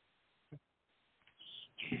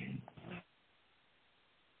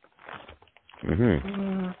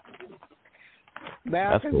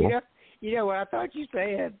 Malcolm, cool. you know what I thought you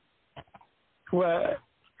said? What?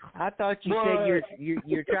 I thought you said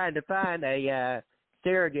you're trying to find a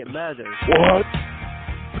surrogate mother. What?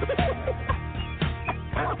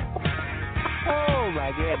 Oh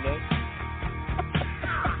my goodness.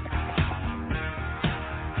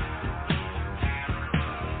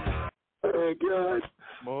 Oh God.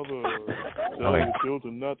 Mother, tell your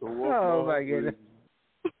children not to walk. Oh my goodness.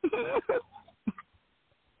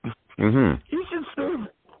 You should serve.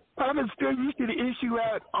 Papa Stone, you should issue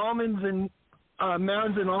out almonds and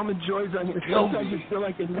Mounds and Almond Joys on your. Sometimes you feel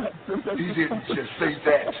like a nut. He didn't just say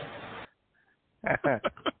that.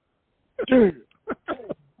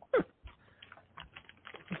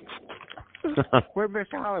 Where'd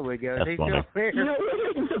Mr. Hollywood go? Is he That's still there? Yeah,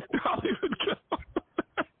 where did Mr. Hollywood go?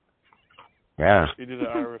 Yeah. He did an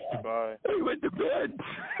Irish goodbye. He went to bed.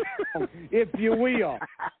 If you will.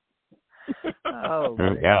 Oh,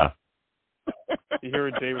 Yeah. He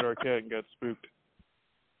heard David Arquette and got spooked.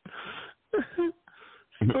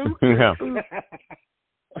 Yeah.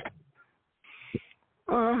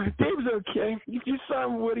 Dave's okay. You saw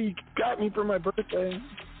what he got me for my birthday.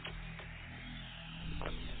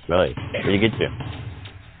 Really? Where did you get to?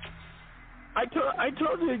 I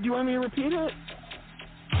told you. Do you want me to repeat it?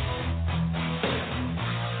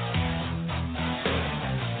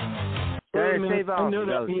 Wait a minute. I know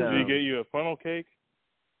that means. Did he get you a funnel cake?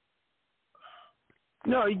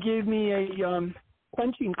 No, he gave me a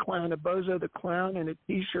punching clown, a Bozo the Clown, and a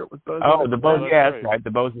T-shirt with Bozo. Oh, the Bozo. Clown. Yeah, that's right. The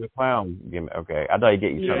Bozo the Clown. Okay, I thought he'd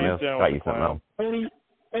get you something else. I thought you something else.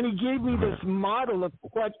 And he gave me this model of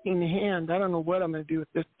clutching hand. I don't know what I'm going to do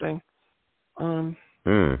with this thing.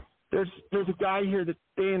 There's a guy here that's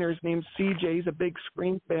staying there. His name's CJ. He's a big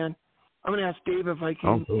Scream fan. I'm going to ask Dave if I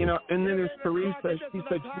can, cool. And then there's Teresa. She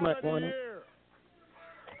said she might want it.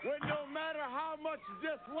 When no matter how much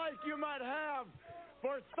dislike you might have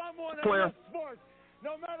for someone in Claire. this sport,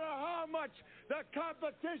 no matter how much the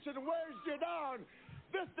competition wears you down,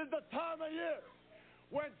 this is the time of year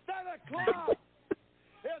when Santa Claus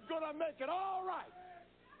is going to make it all right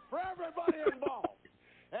for everybody involved.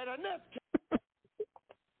 And in this case,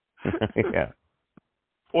 Yeah.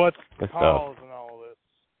 What's Good calls and all this?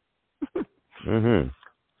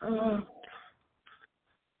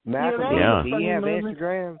 Malcolm, Yeah. do you have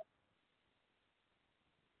Instagram?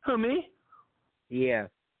 Who, me? Yeah.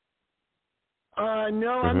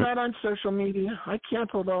 No, I'm not on social media. I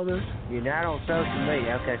canceled all this. You're not on social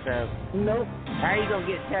media. Okay, so Nope. how are you going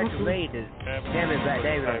to get in touch with me to tell me about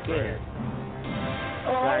David Arquette?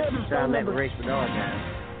 I have his So I phone let number. Maurice Bernard know.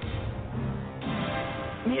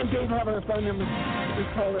 Me and Dave have our phone number.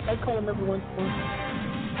 I call him every once in a while.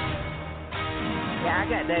 Yeah, I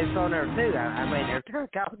got Dave's phone number too. I mean, every time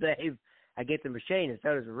I call Dave, I get the machine, and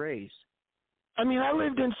so does Maurice. I mean, I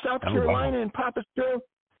lived in South Carolina in Papa Still,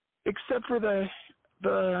 except for the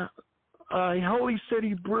Holy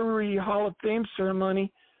City Brewery Hall of Fame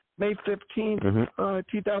ceremony, May 15th,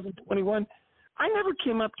 2021. I never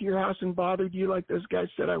came up to your house and bothered you like those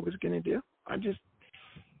guys said I was going to do. I just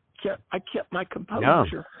kept my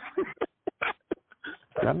composure.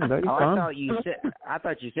 I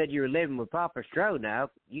thought you said you were living with Papa Stroh. Now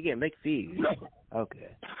you get me confused.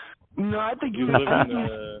 Okay. No, I think You're living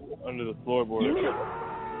under the floorboard.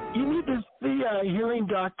 You need to see a hearing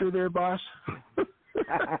doctor there, boss.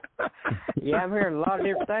 Yeah, I'm hearing a lot of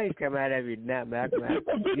different things come out of you now, Malcolm.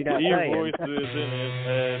 You're not Your saying. voice is in his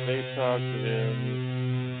head. They talked to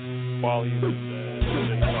him while he was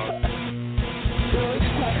they talked to him.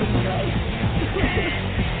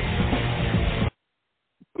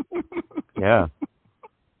 Yeah.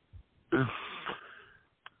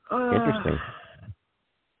 Interesting.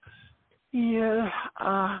 Yeah,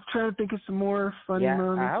 I'm trying to think of some more funny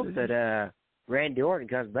moments. I hope that Randy Orton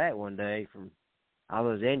comes back one day from all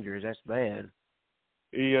those injuries. That's bad.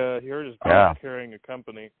 He hurt his back carrying a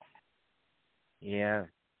company. Yeah,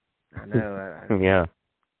 I know. Yeah.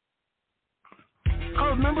 Oh,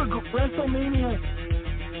 remember WrestleMania?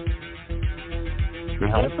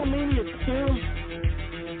 WrestleMania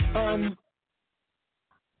 2.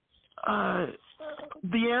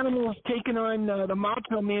 the animal's taking on the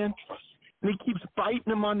Macho Man, and he keeps biting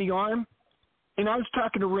him on the arm. And I was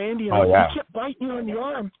talking to Randy, and he kept biting you on the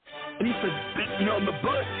arm, and he said, "Bit me on the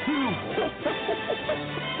butt too."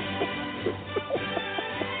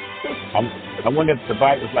 I wonder if the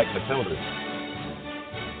bite was like Matilda's.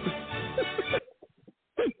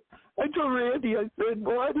 I told Randy, I said,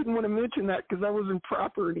 "Well, I didn't want to mention that because that wasn't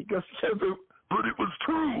proper," and he goes, "Yeah, but it was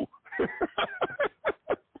true."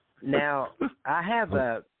 Now, I have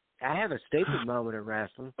a stupid moment in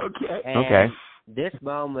wrestling. Okay. And this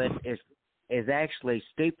moment is actually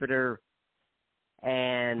stupider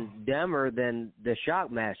and dumber than the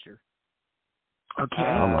Shockmaster. Okay.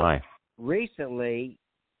 Oh my. Recently,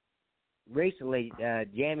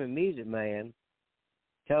 Jammin' Music Man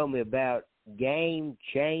told me about Game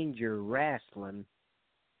Changer Wrestling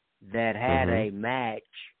that had a match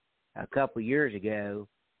a couple years ago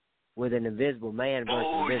with an Invisible Man versus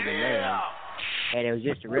Invisible Man. And it was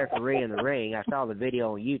just a referee in the ring. I saw the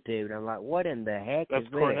video on YouTube, and I'm like, what in the heck That's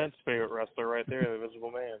is this? Cornette's favorite wrestler right there, the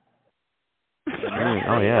Invisible Man.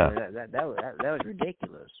 Oh, yeah. That was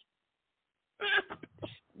ridiculous.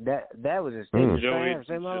 That was a stupid thing I've ever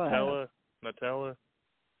seen in my life. Nutella.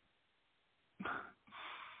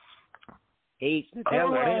 He eats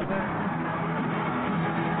Nutella. I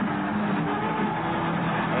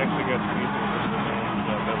actually got to meet the Invisible Man.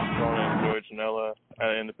 That was Cornette and Joey Janela at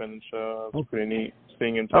an independent show. It was pretty neat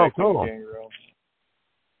seeing him take cool. the Gangrel.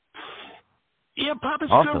 Yeah, Papa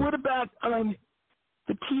Awesome. Joe, what about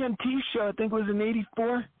the TNT show? I think it was in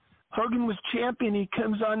 '84. Hogan was champion. He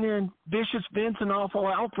comes on there, and Vicious Vince and Awful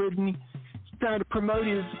Alfred, and he's trying to promote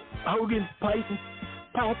his Hogan pipe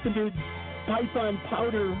on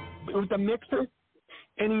powder with a mixer,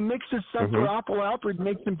 and he mixes some for Awful Alfred,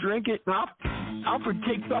 makes him drink it, and Alfred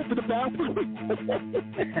takes off to the bathroom.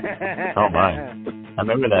 Oh my. I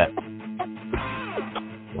remember that.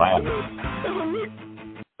 Wow.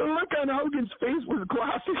 The look on Hogan's face was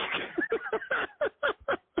classic.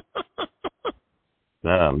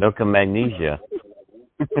 Milk and magnesia.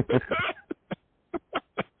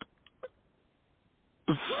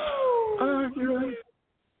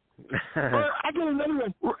 I got another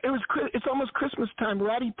one. It's almost Christmas time.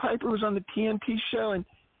 Roddy Piper was on the TNT show, and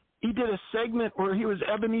he did a segment where he was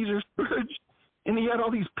Ebenezer Scrooge, and he had all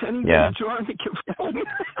these pennies in a jar, and he kept falling.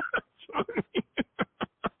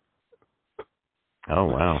 Oh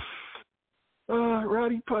wow.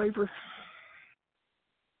 Roddy Piper.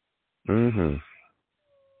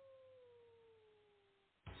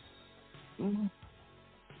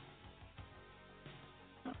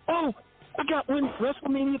 Oh, I got one.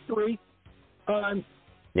 WrestleMania 3. The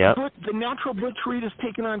Natural Butch Reed is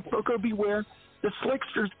taking on Coco Beware. The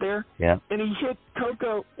Slickster's there. Yeah. And he hit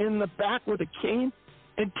Coco in the back with a cane.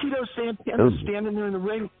 And Tito Santana's standing there in the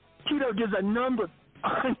ring. Tito does a number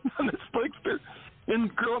on the Slickster.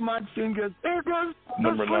 And Gorilla Monsoon goes, "There goes the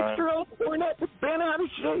Slickster old Cornette that's been out of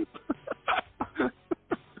shape."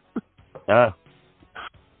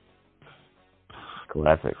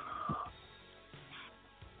 Classic.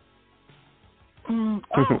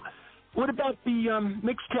 What about the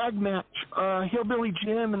mixed tag match? Hillbilly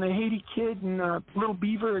Jim and the Haiti Kid and Little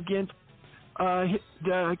Beaver against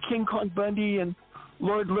King Kong Bundy and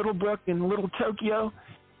Lord Littlebrook and Little Tokyo.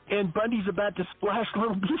 And Bundy's about to splash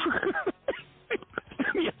Little Beaver.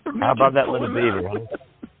 How about that Little Beaver, huh?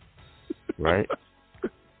 Right?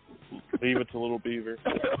 Leave it to Little Beaver.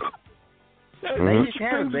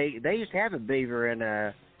 They used to have a beaver in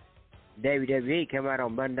WWE come out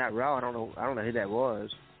on Monday Night Raw. I don't know who that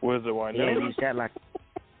was. Was it Why Yeah, he used to have like.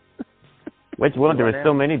 Which one? There were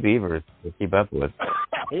so many beavers to keep up with.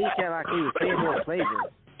 He used to have like he was Theodore Cleaver.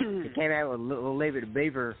 He came out with Leave It to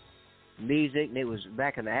Beaver music, and it was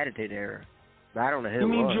back in the Attitude Era. But I don't know who it was.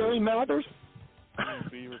 You mean Jerry Mathers?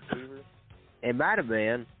 Beaver. It might have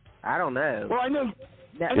been. I don't know. Well, I know.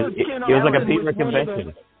 It was like a beaver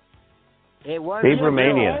convention. It was Beaver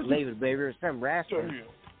Mania. Leave It to Beaver. It was some wrestler.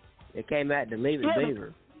 It came out to Leave It to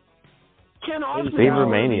Beaver. Ken Osmond. Beaver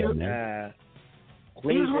Mania, man.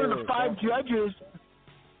 He was one of the 5 judges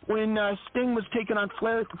when Sting was taking on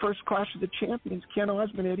Flair at the first Clash of the Champions. Ken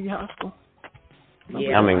Osmond, Eddie Hostel.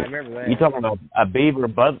 Yeah, I mean, I remember that. you're talking about a beaver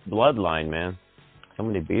bloodline, man. So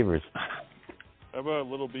many beavers. How about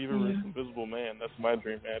Little Beaver versus Invisible Man? That's my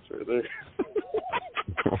dream match right there.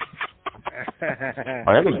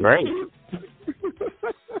 Oh, that'd be great.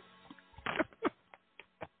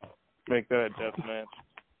 Make that a death match.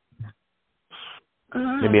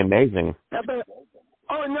 It'd be amazing.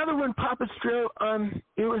 Another one, Papa Stro.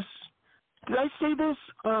 It was. Did I say this?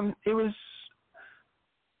 It was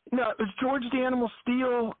George the Animal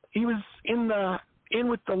Steel. He was in the in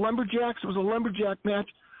with the Lumberjacks. It was a lumberjack match.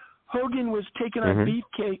 Hogan was taking on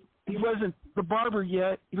Beefcake. He wasn't the barber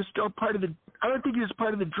yet. He was still part of the. I don't think he was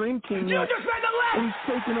part of the Dream Team yet. And he's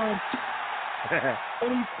taking on.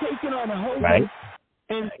 And he's taking on Hogan. Right.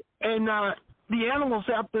 And the Animal's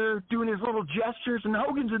out there doing his little gestures, and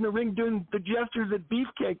Hogan's in the ring doing the gestures at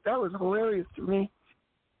Beefcake. That was hilarious to me.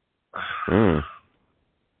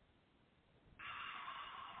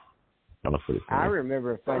 I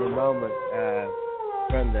remember a funny moment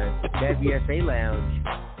from the WSE Lounge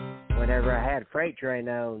whenever I had Freight Train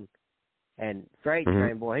on, and Freight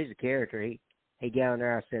Train, boy, he's a character. He got on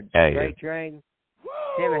there. I said, Freight Train,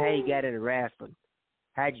 tell me how you got into wrestling.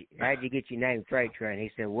 How'd you get your name Freight Train?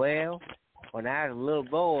 He said, well, when I was a little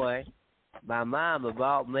boy, my mama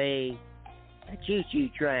bought me a choo-choo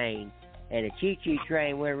train, and the choo-choo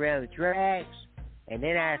train went around the tracks, and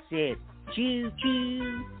then I said,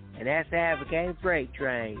 choo-choo, and that's how I became Freight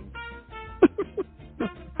Train.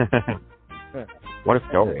 What a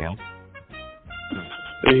story, huh?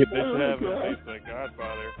 They should have a face like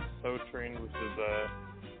Godfather, Tow Train versus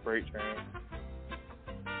Freight Train.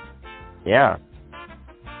 Yeah.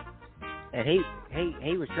 And he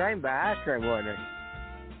was trained by Ice Train, wasn't he?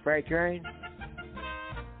 Freight Train?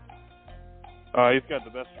 He's got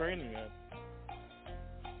the best training, man.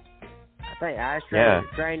 I think Ice Train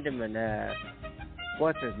trained him, and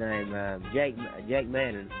what's his name? Jake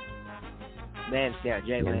Manning. Man Scout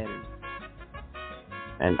Jake Manning.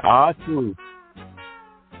 And awesome.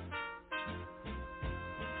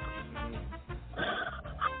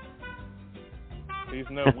 He's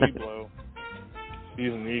no Weeblo.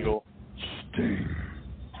 He's an eagle.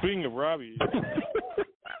 Speaking of Robbie,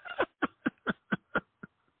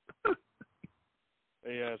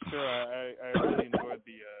 sure. I really enjoyed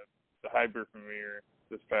the Hyper premiere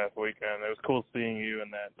this past weekend. It was cool seeing you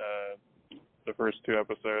in that the first 2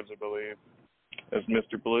 episodes, I believe, as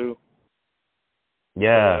Mr. Blue.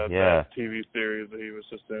 Yeah. That TV series that he was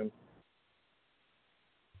just in.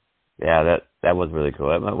 Yeah, that was really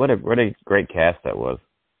cool. What a great cast that was.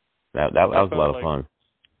 That was a lot of fun.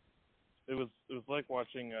 It was like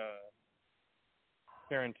watching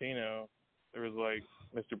Tarantino. There was like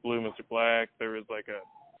Mr. Blue, Mr. Black. There was like a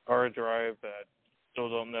hard drive that still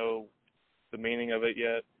don't know the meaning of it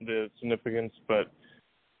yet, the significance. But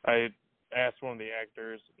I asked one of the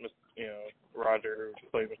actors, Roger, who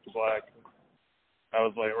played Mr. Black. I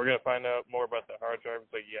was like, "We're gonna find out more about the hard drive."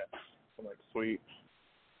 He's like, "Yes." I'm like, "Sweet."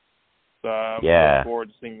 So I'm looking forward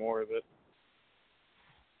to seeing more of it.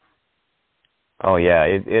 Oh yeah,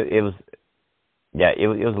 it was. Yeah, it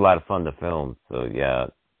was a lot of fun to film. So yeah,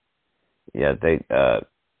 they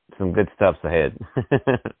some good stuff's ahead.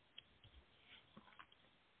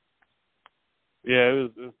 Yeah,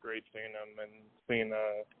 it was great seeing them and seeing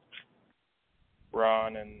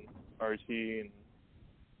Ron and RT and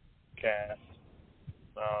Cass.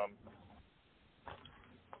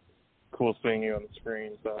 Cool seeing you on the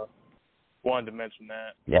screen. So wanted to mention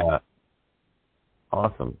that. Yeah.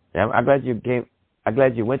 Awesome. Yeah, I'm glad you came. I'm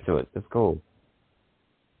glad you went to it. It's cool.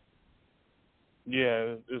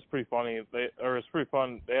 Yeah, it was pretty funny. It was pretty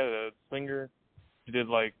fun. They had a singer who did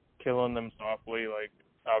like Killing Them Softly, like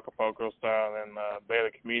Acapulco style, and then they had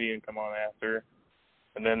a comedian come on after,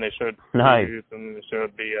 and then they showed previews, and then they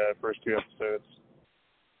showed the first 2 episodes.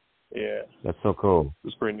 Yeah, that's so cool. It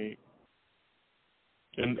was pretty neat.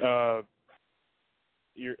 And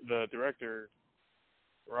the director,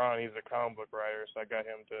 Ron, he's a comic book writer, so I got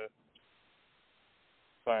him to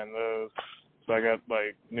sign those. So I got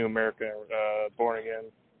like New America, Born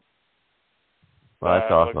Again. Well,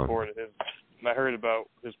 that's awesome. I look forward to his. And I heard about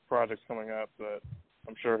his projects coming up that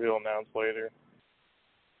I'm sure he'll announce later.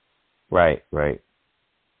 Right.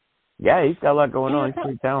 Yeah, he's got a lot going on. He's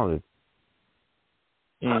pretty talented.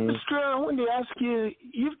 Mr. I wanted to ask you,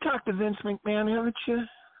 you've talked to Vince McMahon, haven't you?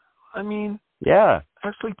 I mean,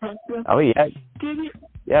 actually talked to him? Oh, yeah. Did you?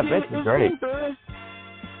 Yeah, Vince is great.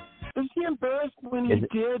 Is he embarrassed when he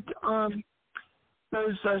did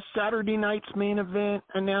those Saturday night's main event,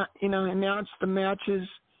 announced the matches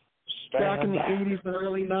back in the 80s and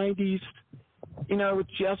early 90s, with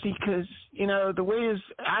Jesse? Because, the way his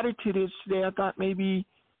attitude is today, I thought maybe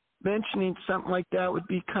mentioning something like that would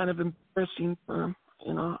be kind of embarrassing for him.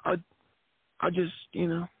 I just,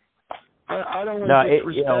 I don't want to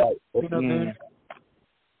disrespect.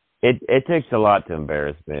 It takes a lot to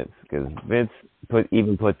embarrass Vince, because Vince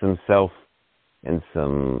puts himself in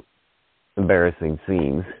some embarrassing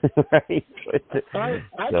scenes, right? I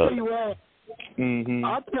tell you what,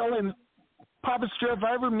 I'll tell him, Papa Stro, if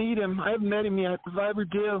I ever meet him, I haven't met him yet, if I ever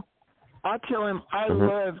do, I'll tell him I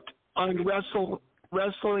lived on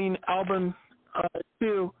Wrestling Album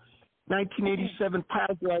 2 1987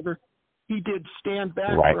 pile driver. He did Stand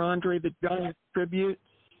Back Right. for Andre the Giant tribute.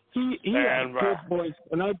 He has a good voice,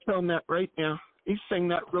 and I'd tell him that right now. He sang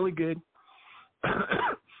that really good.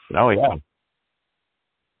 Oh yeah.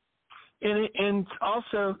 And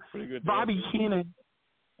also Bobby Heenan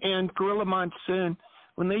and Gorilla Monsoon,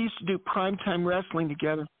 when they used to do primetime wrestling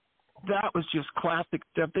together, that was just classic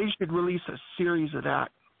stuff. They should release a series of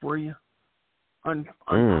that for you on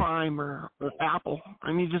Prime or Apple.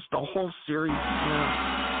 I mean, just the whole series. Oh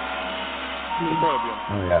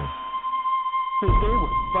yeah. They were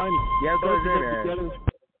funny. Yeah, Both those of them together.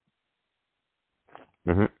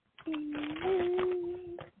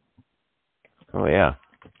 Oh yeah.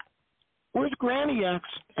 Where's Granny at?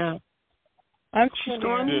 She's Did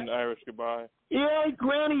an Irish goodbye. Yeah,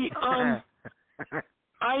 Granny.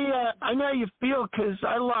 I know how you feel because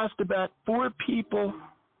I lost about 4 people.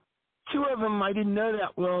 2 of them I didn't know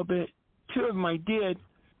that well, but 2 of them I did.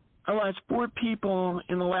 I lost 4 people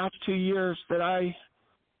in the last 2 years that I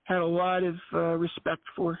had a lot of respect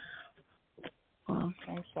for. I'm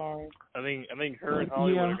sorry. I think her and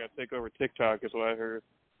Hollywood are gonna take over TikTok, is what I heard.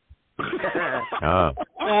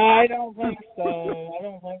 I don't think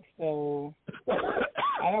so.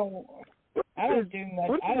 I don't do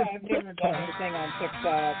much. I've never done anything on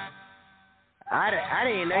TikTok. I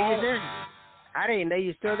didn't know you did. I didn't know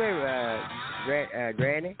you still there,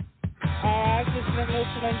 Granny. I've just been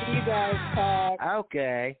listening to you guys talk.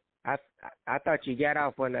 Okay. I thought you got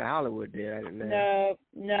off when Hollywood did. I didn't know.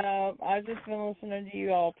 No. I've just been listening to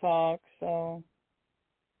you all talk. So.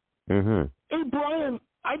 Hey Brian,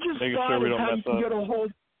 I just thought of how you can get a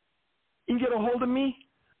hold. You get a hold of me.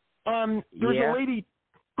 There's a lady,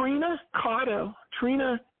 Trina Cotto.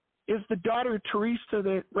 Trina is the daughter of Teresa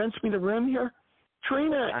that rents me the room here.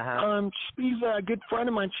 Trina, she's a good friend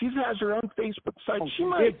of mine. She has her own Facebook site. She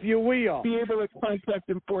might be able to contact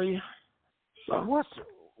him for you. So what's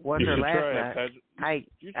her last name? I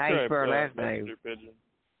spell her last name.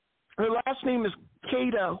 Her last name is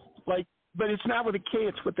Cato, but it's not with a K.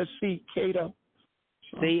 It's with a C. Cato.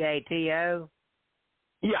 Cato.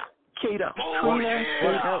 Yeah, Cato.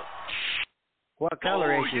 What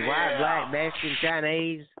color is she? White, black, Mexican,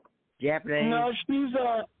 Chinese, Japanese? No, she's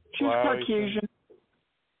Caucasian.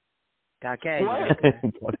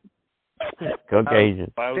 Caucasian.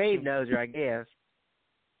 Caucasian. Steve knows her, I guess.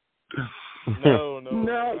 No.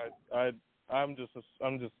 I'm just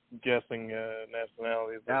guessing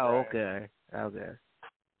nationalities. Oh, okay.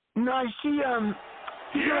 No, she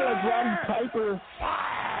got like Roddy Piper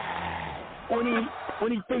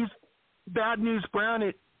when he faced Bad News Brown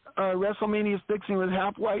at WrestleMania 6, he was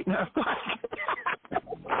half white and half black.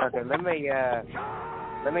 Okay,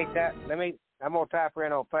 I'm gonna type her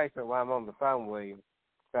in on Facebook while I'm on the phone with you.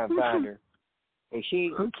 Try and find her. Is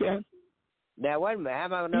she okay? Now wait a minute, how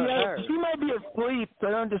am I gonna know her? She might be asleep, so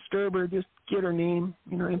don't disturb her. Just get her name,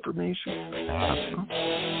 information.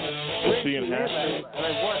 Is she in Hampton?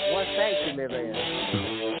 What state she live in?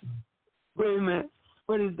 Wait a minute.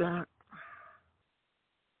 What is that?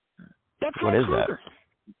 That's what is that?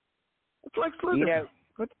 It's like Slither.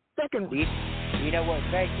 What's the second one? You know what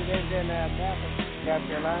state she lives in, Malcolm? South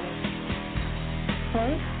Carolina?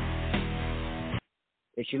 Huh?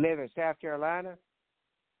 Does she live in South Carolina?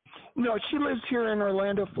 No, she lives here in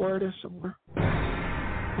Orlando, Florida somewhere.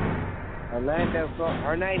 Orlando, Florida.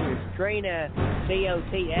 Her name is Trina,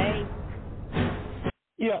 C-O-T-A?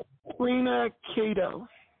 Yeah, Trina Cato.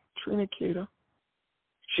 She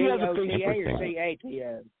has a C-O-T-A or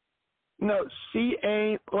C-A-T-O? No,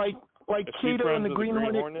 C-A, like Cato and the Green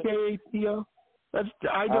Hornet, K-A-T-O.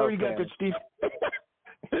 I already got that, Steve.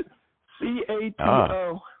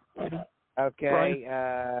 C-A-T-O. Okay,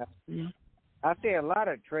 I see a lot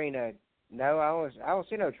of Trina. No, I don't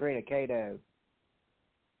see no Trina Cato.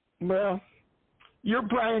 Well, you're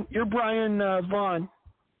Brian Vaughn.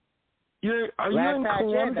 Are you in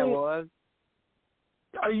Columbia? Was.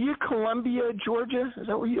 Are you Columbia, Georgia? Is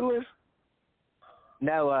that where you live?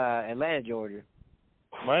 No, Atlanta, Georgia.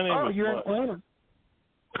 My name is you're in Atlanta.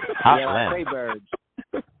 Freebirds.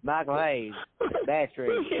 Michael Hayes. Bass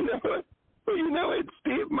Street. You know it,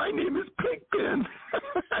 Steve. My name is Pigpen.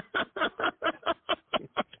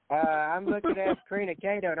 I'm looking at Trina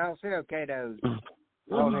Cato, and I don't see no Catos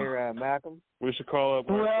on here, Malcolm. We should call up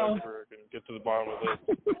Mark Zuckerberg and get to the bottom of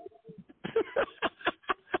this.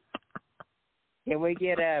 Can we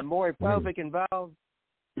get Maury Povich involved?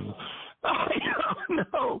 I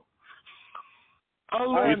don't know.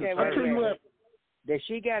 Okay, wait a minute. Does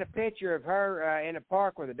she got a picture of her in a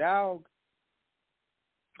park with a dog?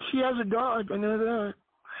 She has a dog. I know that.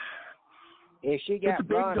 If she got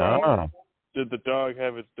blonde hair, did the dog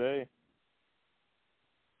have its day?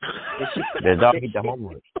 The dog eat the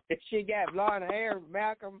homework. She got blonde hair,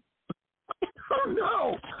 Malcolm. Oh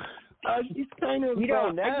no, she's kind of. You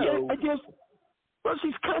don't know. I guess. Well,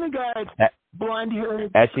 she's kind of got blonde hair.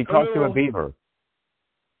 As she talked to a beaver.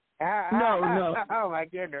 No. Oh my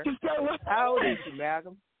goodness. She's got, how old is she,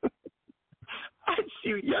 Malcolm?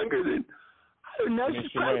 She's younger than. I don't know.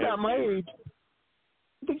 She's probably about my age.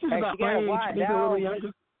 I think she's about she my got a age. white Maybe a dog? little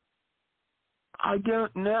younger. I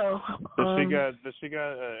don't know. Does she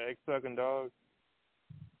got an egg sucking dog?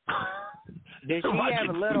 Does she have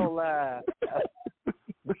a little?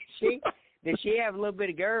 Does she have a little bit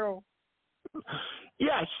of girl?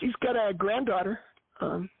 Yeah, she's got a granddaughter.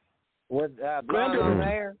 With blonde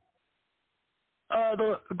hair.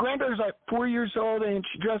 The granddaughter's like 4 years old, and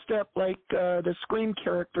she dressed up like the Scream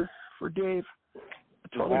character for Dave. I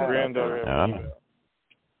told her granddaughter.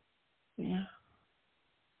 Yeah.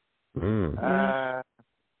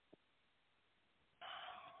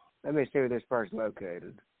 Let me see where this person's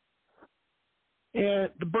located. And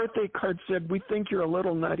the birthday card said, "We think you're a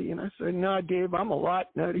little nutty," and I said, "No, Dave, I'm a lot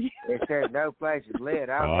nutty." It says no place is lit.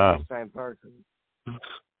 I don't think the same person.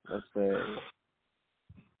 Let's see.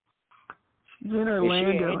 She's in Orlando.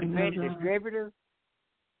 Is she an independent distributor?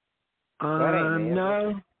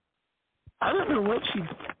 No. I don't know what she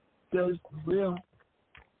does for real.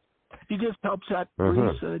 She just helps out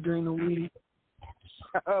Teresa during the week.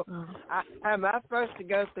 So, am I supposed to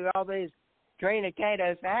go through all these Trina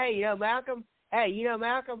Cato? Say, hey, you know Malcolm? Hey, you know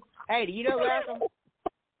Malcolm? Hey, do you know Malcolm?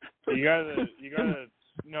 You gotta.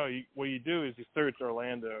 No, what you do is you search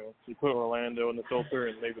Orlando. You put Orlando in the filter,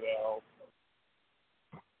 and maybe that helps.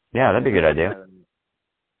 Yeah, that'd be a good idea.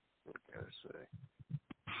 Let's see.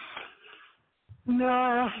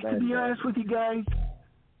 No, to be honest with you guys.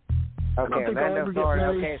 Okay, Orlando, Florida.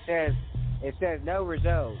 Okay, it says no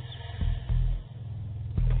results.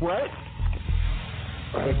 What?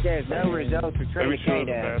 It says no results for Trina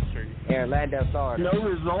Cato in Orlando, Florida. No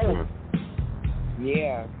results.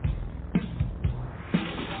 Yeah.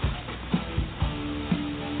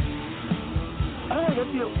 Oh,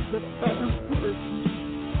 that's good.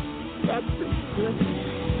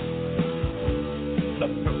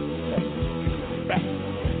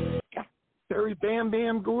 Barry Bam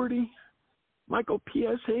Bam Gordy, Michael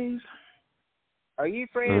P.S. Hayes. Are you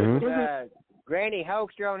friends with Granny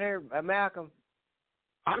Hoekstra on here, Malcolm?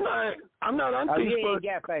 I'm not on Facebook. You ain't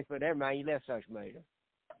got Facebook. Never mind. You left social media.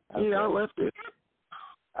 Okay. Yeah, I left it.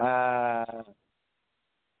 I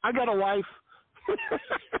got a wife.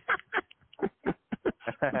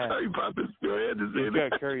 Sorry about this. Go ahead and say You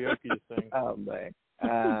got karaoke to sing. Oh man.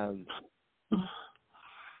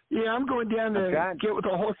 Yeah, I'm going down to get with a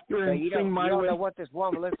Holster and sing my way. You don't know what this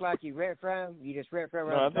woman looks like you rent from? You just rent from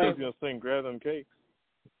her? No, I thought he was going to sing Grab Them Cakes.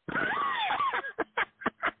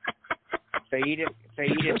 So you just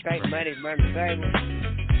take money from under the table?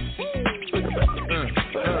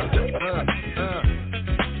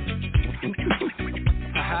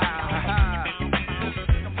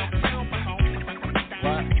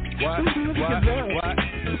 What?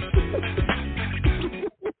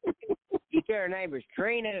 You said her name was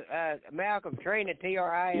Trina, Malcolm, Trina,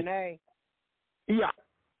 Trina. Yeah.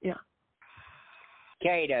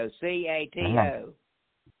 Cato, Cato.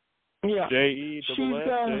 Yeah.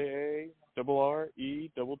 JESSJARRET. She's got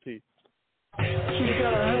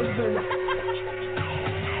a husband.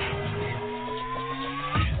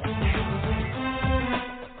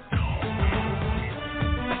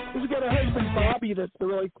 She's got a husband, Bobby, that's the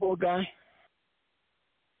really cool guy.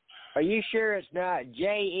 Are you sure it's not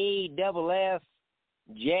JEFFJARRET,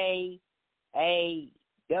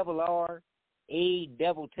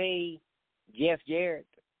 Jeff Jarrett?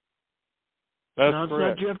 That's no,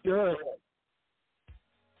 correct. It's not Jeff Jarrett.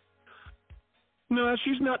 No,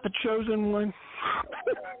 she's not the chosen one.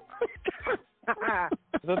 I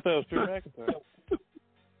thought that was Drew McIntyre.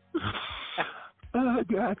 Oh,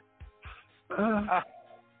 God.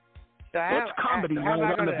 What's comedy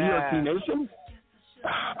on the VOC Nation?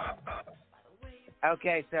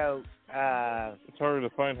 Okay, so... it's harder to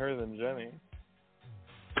find her than Jenny.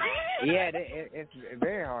 Yeah, it's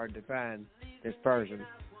very hard to find this person.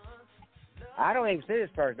 I don't even see this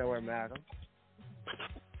person nowhere, Malcolm.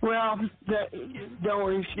 Well, don't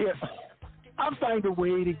worry, shit. I'll find a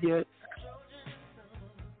way to get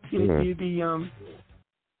you the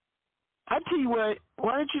I tell you what,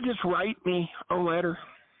 why don't you just write me a letter,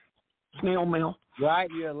 snail mail? Write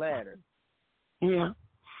you a letter. Yeah.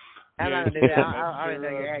 How am I gonna do that? I don't know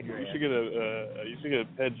your address. You should get a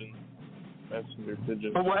pigeon. Messenger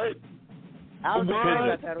pigeon. A what? I was talking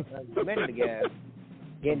about that a minute ago.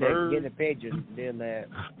 Getting a pigeon, doing that.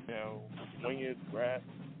 Winged rat.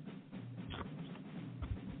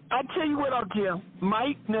 I'll tell you what I'll do.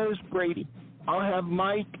 Mike knows Brady. I'll have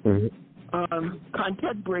Mike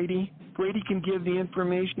contact Brady. Brady can give the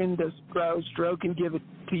information to Stro can give it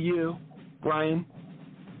to you, Brian.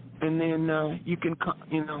 And then you can,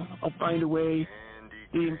 I'll find a way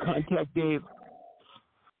you can contact Dave.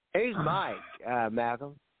 Who's Mike,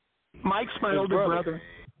 Malcolm? Mike's my older brother.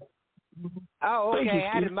 Oh, okay. Thank you,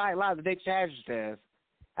 How did Steve. Mike like the Dukes of Hazzard stuff?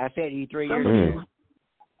 I said to you 3 years ago.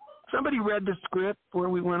 Somebody read the script before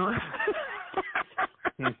we went on.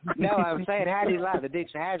 No, I'm saying, how do you like the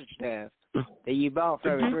Dukes of Hazzard stuff that you bought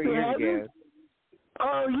from me 3 years ago?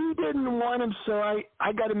 Oh, you didn't want them, so I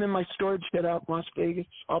got them in my storage shed out in Las Vegas,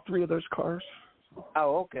 all 3 of those cars.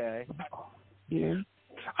 Oh, okay. Yeah.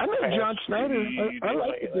 I met John Snyder. I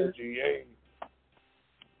like the dude.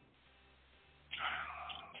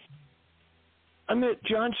 I met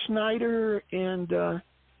John Snyder and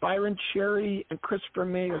Byron Cherry and Christopher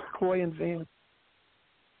Mayer, Coy and Van.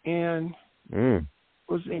 And what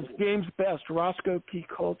was his name? James Best, Roscoe P.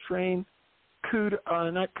 Coltrane,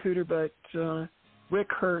 not Cooter, but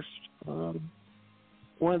Rick Hurst,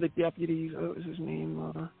 one of the deputies. What was his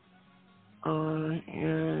name?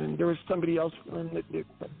 And there was somebody else that did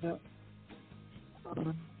that.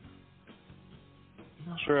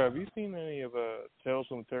 Sure. Have you seen any of Tales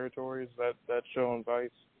from the Territories? That show on Vice.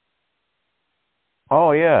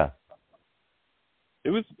 Oh yeah. It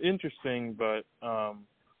was interesting, but I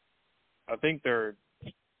think they're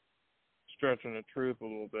stretching the truth a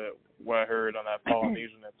little bit. What I heard on that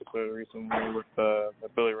Polynesian episode recently with the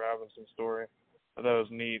Billy Robinson story, I thought it was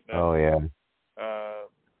neat. That, Oh yeah.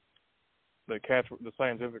 The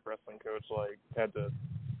scientific wrestling coach had to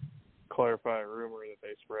clarify a rumor that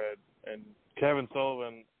they spread, and Kevin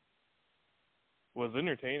Sullivan was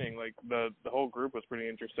entertaining. Like the whole group was pretty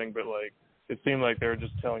interesting, but it seemed like they were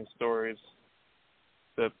just telling stories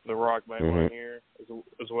that The Rock might want to hear.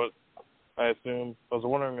 Is what I assume. I was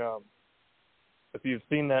wondering if you've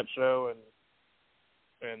seen that show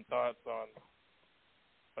and thoughts on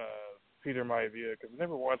Peter Maivia, because I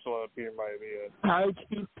never watched a lot of Peter Maivia. Hi,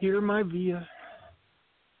 Peter Maivia.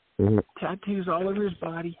 Tattoos all over his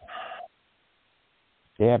body.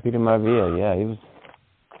 Yeah, Peter Maivia. Yeah,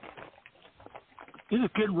 he's a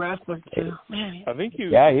good wrestler too. Man, I think he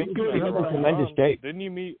was in tremendous shape. Didn't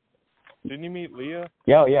you meet Leah?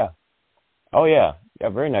 Yeah, yeah. Oh yeah, yeah.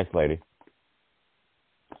 Very nice lady.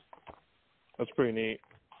 That's pretty neat.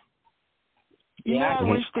 Yeah, I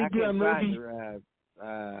wish they did a movie.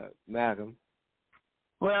 Malcolm.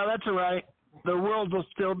 Well, that's all right. The world will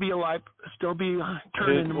still be alive, still be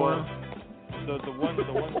turning tomorrow.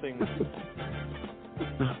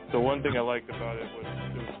 The one thing I liked about it was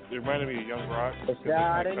it reminded me of Young Rock. Because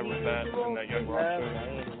I covered that in that Young Rock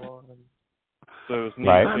show. So it was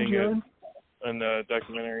neat seeing it in the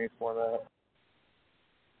documentary format.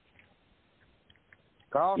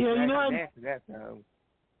 Yeah, you know,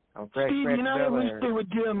 Steve, you know, I wish they would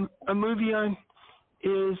do a movie on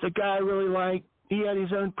is a guy I really like. He had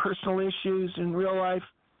his own personal issues in real life.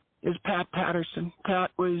 Is Pat Patterson.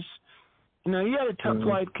 Pat was, he had a tough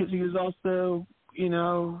life because he was also, I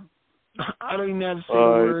don't even know how to say the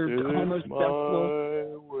word,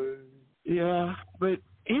 homosexual. Yeah, but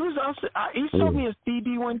he was also, he sold me a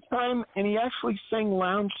CD one time, and he actually sang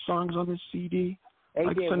lounge songs on his CD.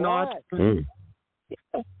 Like Sinatra.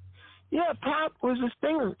 Yeah, Pat was a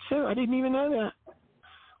singer, too. I didn't even know that.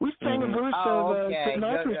 We sang a verse of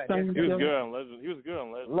Sinatra song together. He was good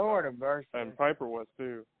on Legend. Lord of mercy. And Piper was,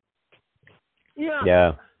 too.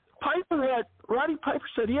 Yeah. Roddy Piper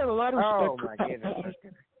said he had a lot of respect for Pat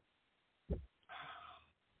Patterson.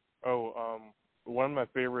 One of my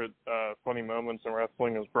favorite funny moments in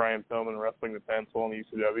wrestling was Brian Pillman wrestling the pencil in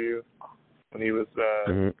ECW when he was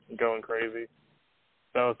going crazy.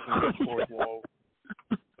 That was some good fourth wall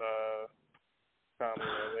comedy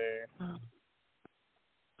right there.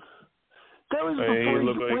 That was before he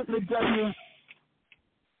went to the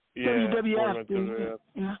WWF.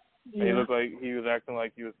 Yeah. And he looked like he was acting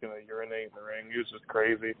like he was going to urinate in the ring. He was just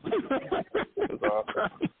crazy. It was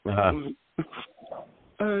awesome.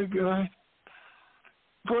 Oh, God.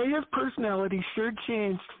 Boy, his personality sure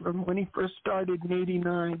changed from when he first started in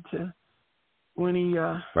 '89 to when he,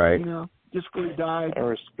 just before he died. I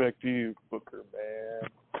respect you, Booker, man.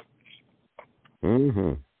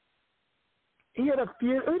 He had a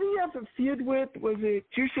feud. Who did he have a feud with? Was it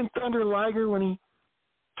Jushin Thunder Liger when he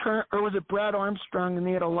turned, or was it Brad Armstrong and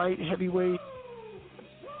they had a light heavyweight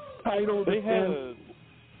title? They had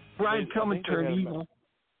Brian Pillman turned evil.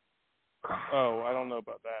 Oh, I don't know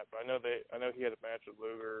about that, but I know he had a match with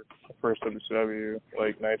Luger, first WCW,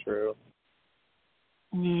 like Nitro.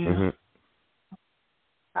 Yeah.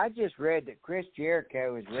 I just read that Chris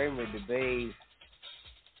Jericho is rumored to be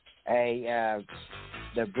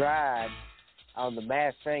the bride on the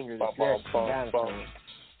Masked Singer that dressed the dinosaur.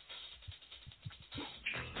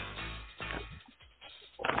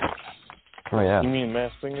 Oh yeah. You mean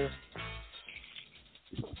Masked Singer?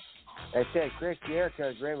 They said Chris Jericho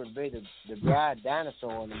is rumored to be the bride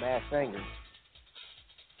dinosaur on the Masked Singer.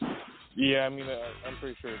 Yeah, I mean, I'm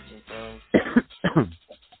pretty sure it's confirmed.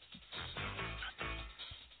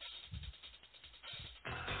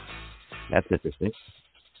 That's interesting.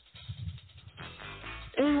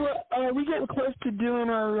 Hey, are we getting close to doing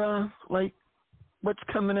our what's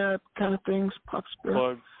coming up kind of things, Pop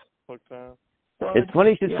Spirit? Plug time. It's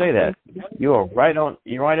funny you should say that. You're right on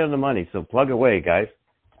the money. So plug away, guys.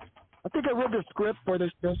 I think I read the script before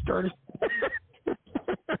this show started.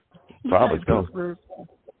 Probably so.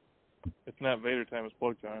 It's not Vader time, it's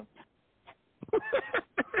plug time.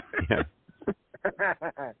 Yeah.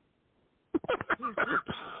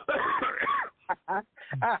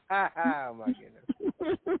 Oh my goodness.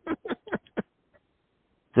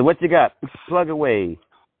 So what you got? Plug away.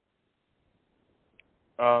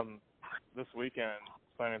 This weekend,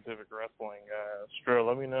 Scientific Wrestling. Stro,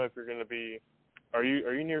 let me know if you're going to be. Are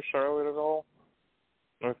you near Charlotte at all?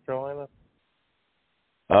 North Carolina?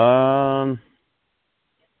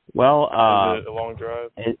 Well, is it a long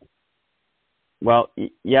drive?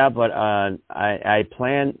 Yeah, but I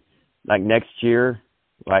plan like next year,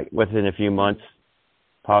 like within a few months,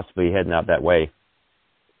 possibly heading out that way.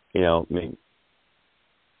 You know, I mean,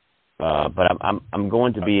 but I'm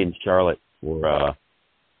going to be in Charlotte for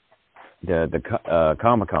the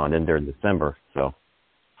Comic-Con in there in December. So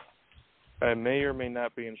I may or may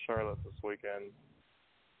not be in Charlotte this weekend.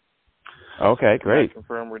 Okay, great. Not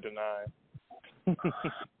confirm or deny.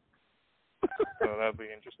 So that'd be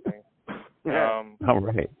interesting. All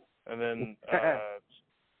right. And then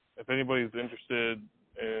if anybody's interested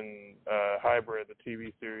in Hybrid, the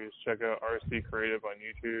TV series, check out RC Creative on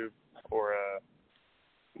YouTube, or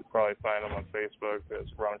you can probably find them on Facebook as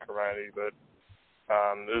Ron Carmody. But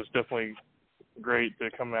it was definitely great to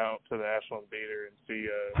come out to the Ashland Theater and see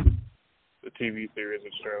the TV series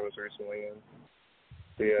that Stro was recently in.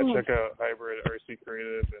 So yeah, check out Hybrid, RC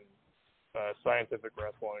Creative, and Scientific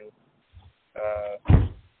Wrestling.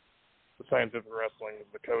 The Scientific Wrestling is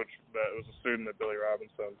the coach that was a student of Billy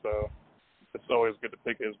Robinson, so it's always good to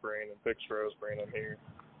pick his brain and pick Stro's brain on here.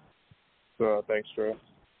 So thanks, Stro.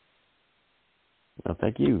 Well,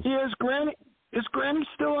 thank you. Yeah, is Granny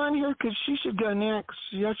still on here? Because she should go next.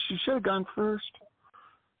 Yeah, she should have gone first.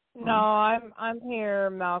 No, I'm here,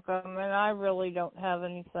 Malcolm, and I really don't have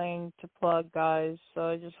anything to plug, guys. So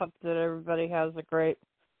I just hope that everybody has a great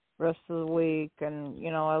rest of the week, and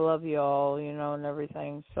I love you all, and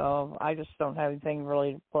everything. So I just don't have anything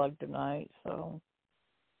really to plug tonight. So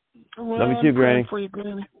well, love you too, Granny. For you,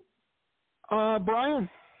 Granny. Brian,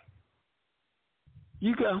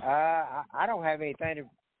 you go. I don't have anything to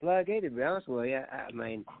plug either, to be honest with you. I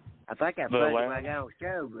mean, I think I plugged it when I got on the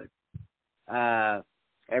show, but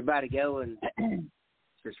everybody go and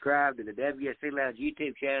subscribe to the WSC Lounge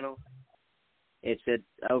YouTube channel. It's at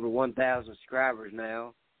over 1,000 subscribers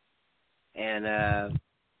now. And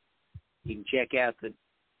you can check out the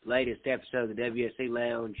latest episode of the WSC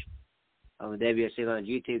Lounge on the WSC Lounge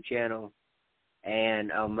YouTube channel and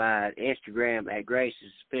on my Instagram at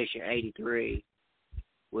GraceSuspicion83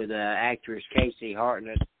 with actress Casey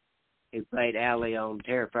Hartnett, who played Allie on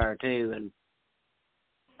Terrifier 2. And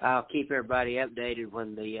I'll keep everybody updated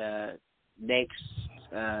when the next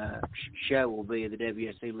show will be at the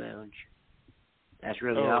WSC Lounge. That's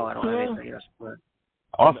really all. I don't have anything else to plug.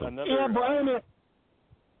 Awesome. Yeah, Brian,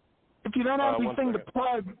 if you don't have anything to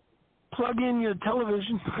plug in your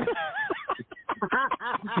television.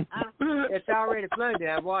 It's already plugged in.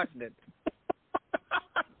 I'm watching it.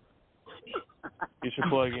 You should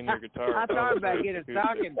plug in your guitar. I thought about getting a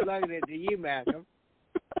socket and plugging it to you, Malcolm.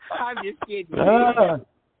 I'm just kidding.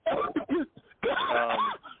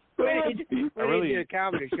 We need to do a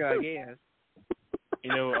comedy show, I guess.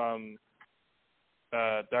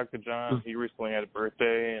 Dr. John, he recently had a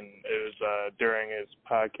birthday, and it was during his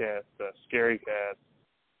podcast, Scary Cast.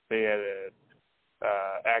 They had an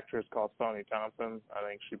actress called Sonny Thompson. I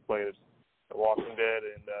think she played The Walking Dead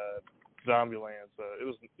and Zombieland. So it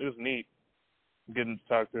was neat getting to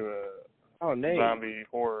talk to a zombie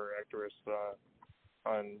horror actress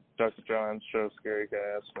on Dr. John's show, Scary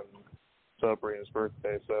Cast, and celebrating his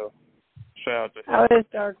birthday. So shout out to him. How is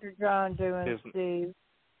Dr. John doing, Steve?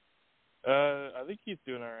 I think he's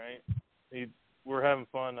doing all right. We're having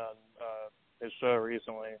fun on his show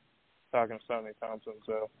recently, talking to Sonny Thompson.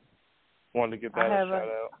 So wanted to get that a shout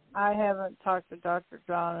out. I haven't talked to Dr.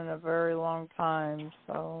 John in a very long time,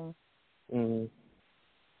 so. Mm-hmm.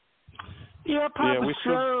 Yeah, Papa we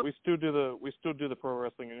still do the pro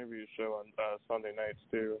wrestling interview show on Sunday nights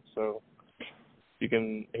too, so you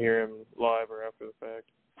can hear him live or after the fact.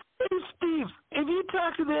 Hey, Steve, if you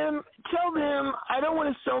talk to them, tell them I don't want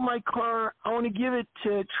to sell my car. I want to give it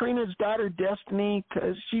to Trina's daughter, Destiny,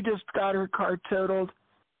 because she just got her car totaled,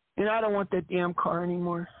 and I don't want that damn car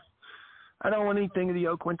anymore. I don't want anything of the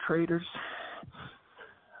Oakland Traders.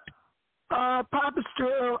 Papa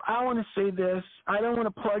Stro, I want to say this. I don't want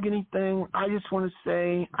to plug anything. I just want to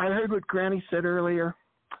say, I heard what Granny said earlier.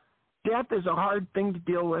 Death is a hard thing to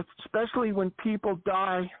deal with, especially when people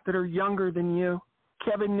die that are younger than you.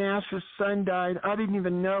 Kevin Nash's son died. I didn't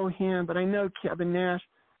even know him, but I know Kevin Nash.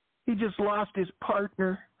 He just lost his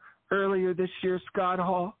partner earlier this year, Scott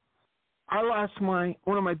Hall. I lost one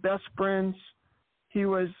of my best friends. He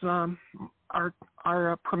was our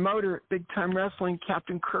promoter at Big Time Wrestling,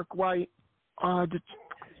 Captain Kirk White,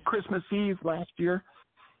 Christmas Eve last year.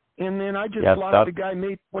 And then I just lost a guy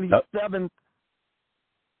May 27th.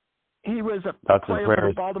 He was a player for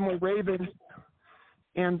the Baltimore Ravens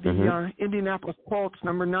and the Indianapolis Colts,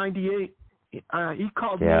 number 98. He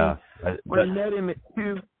called me when I met him at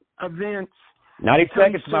 2 events. 90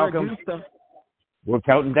 seconds, Malcolm. We're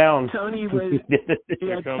counting down. Tony was,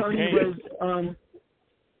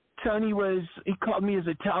 he called me his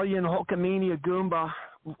Italian Hulkamania Goomba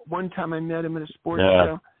one time I met him at a sports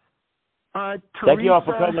show. Thank you all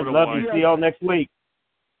for coming. Love you. See you all next week.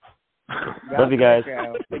 Love you guys. You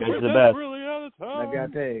guys are the best. Really out of time. I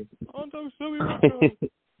got paid.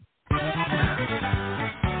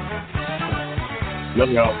 Love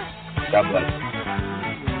y'all. God bless.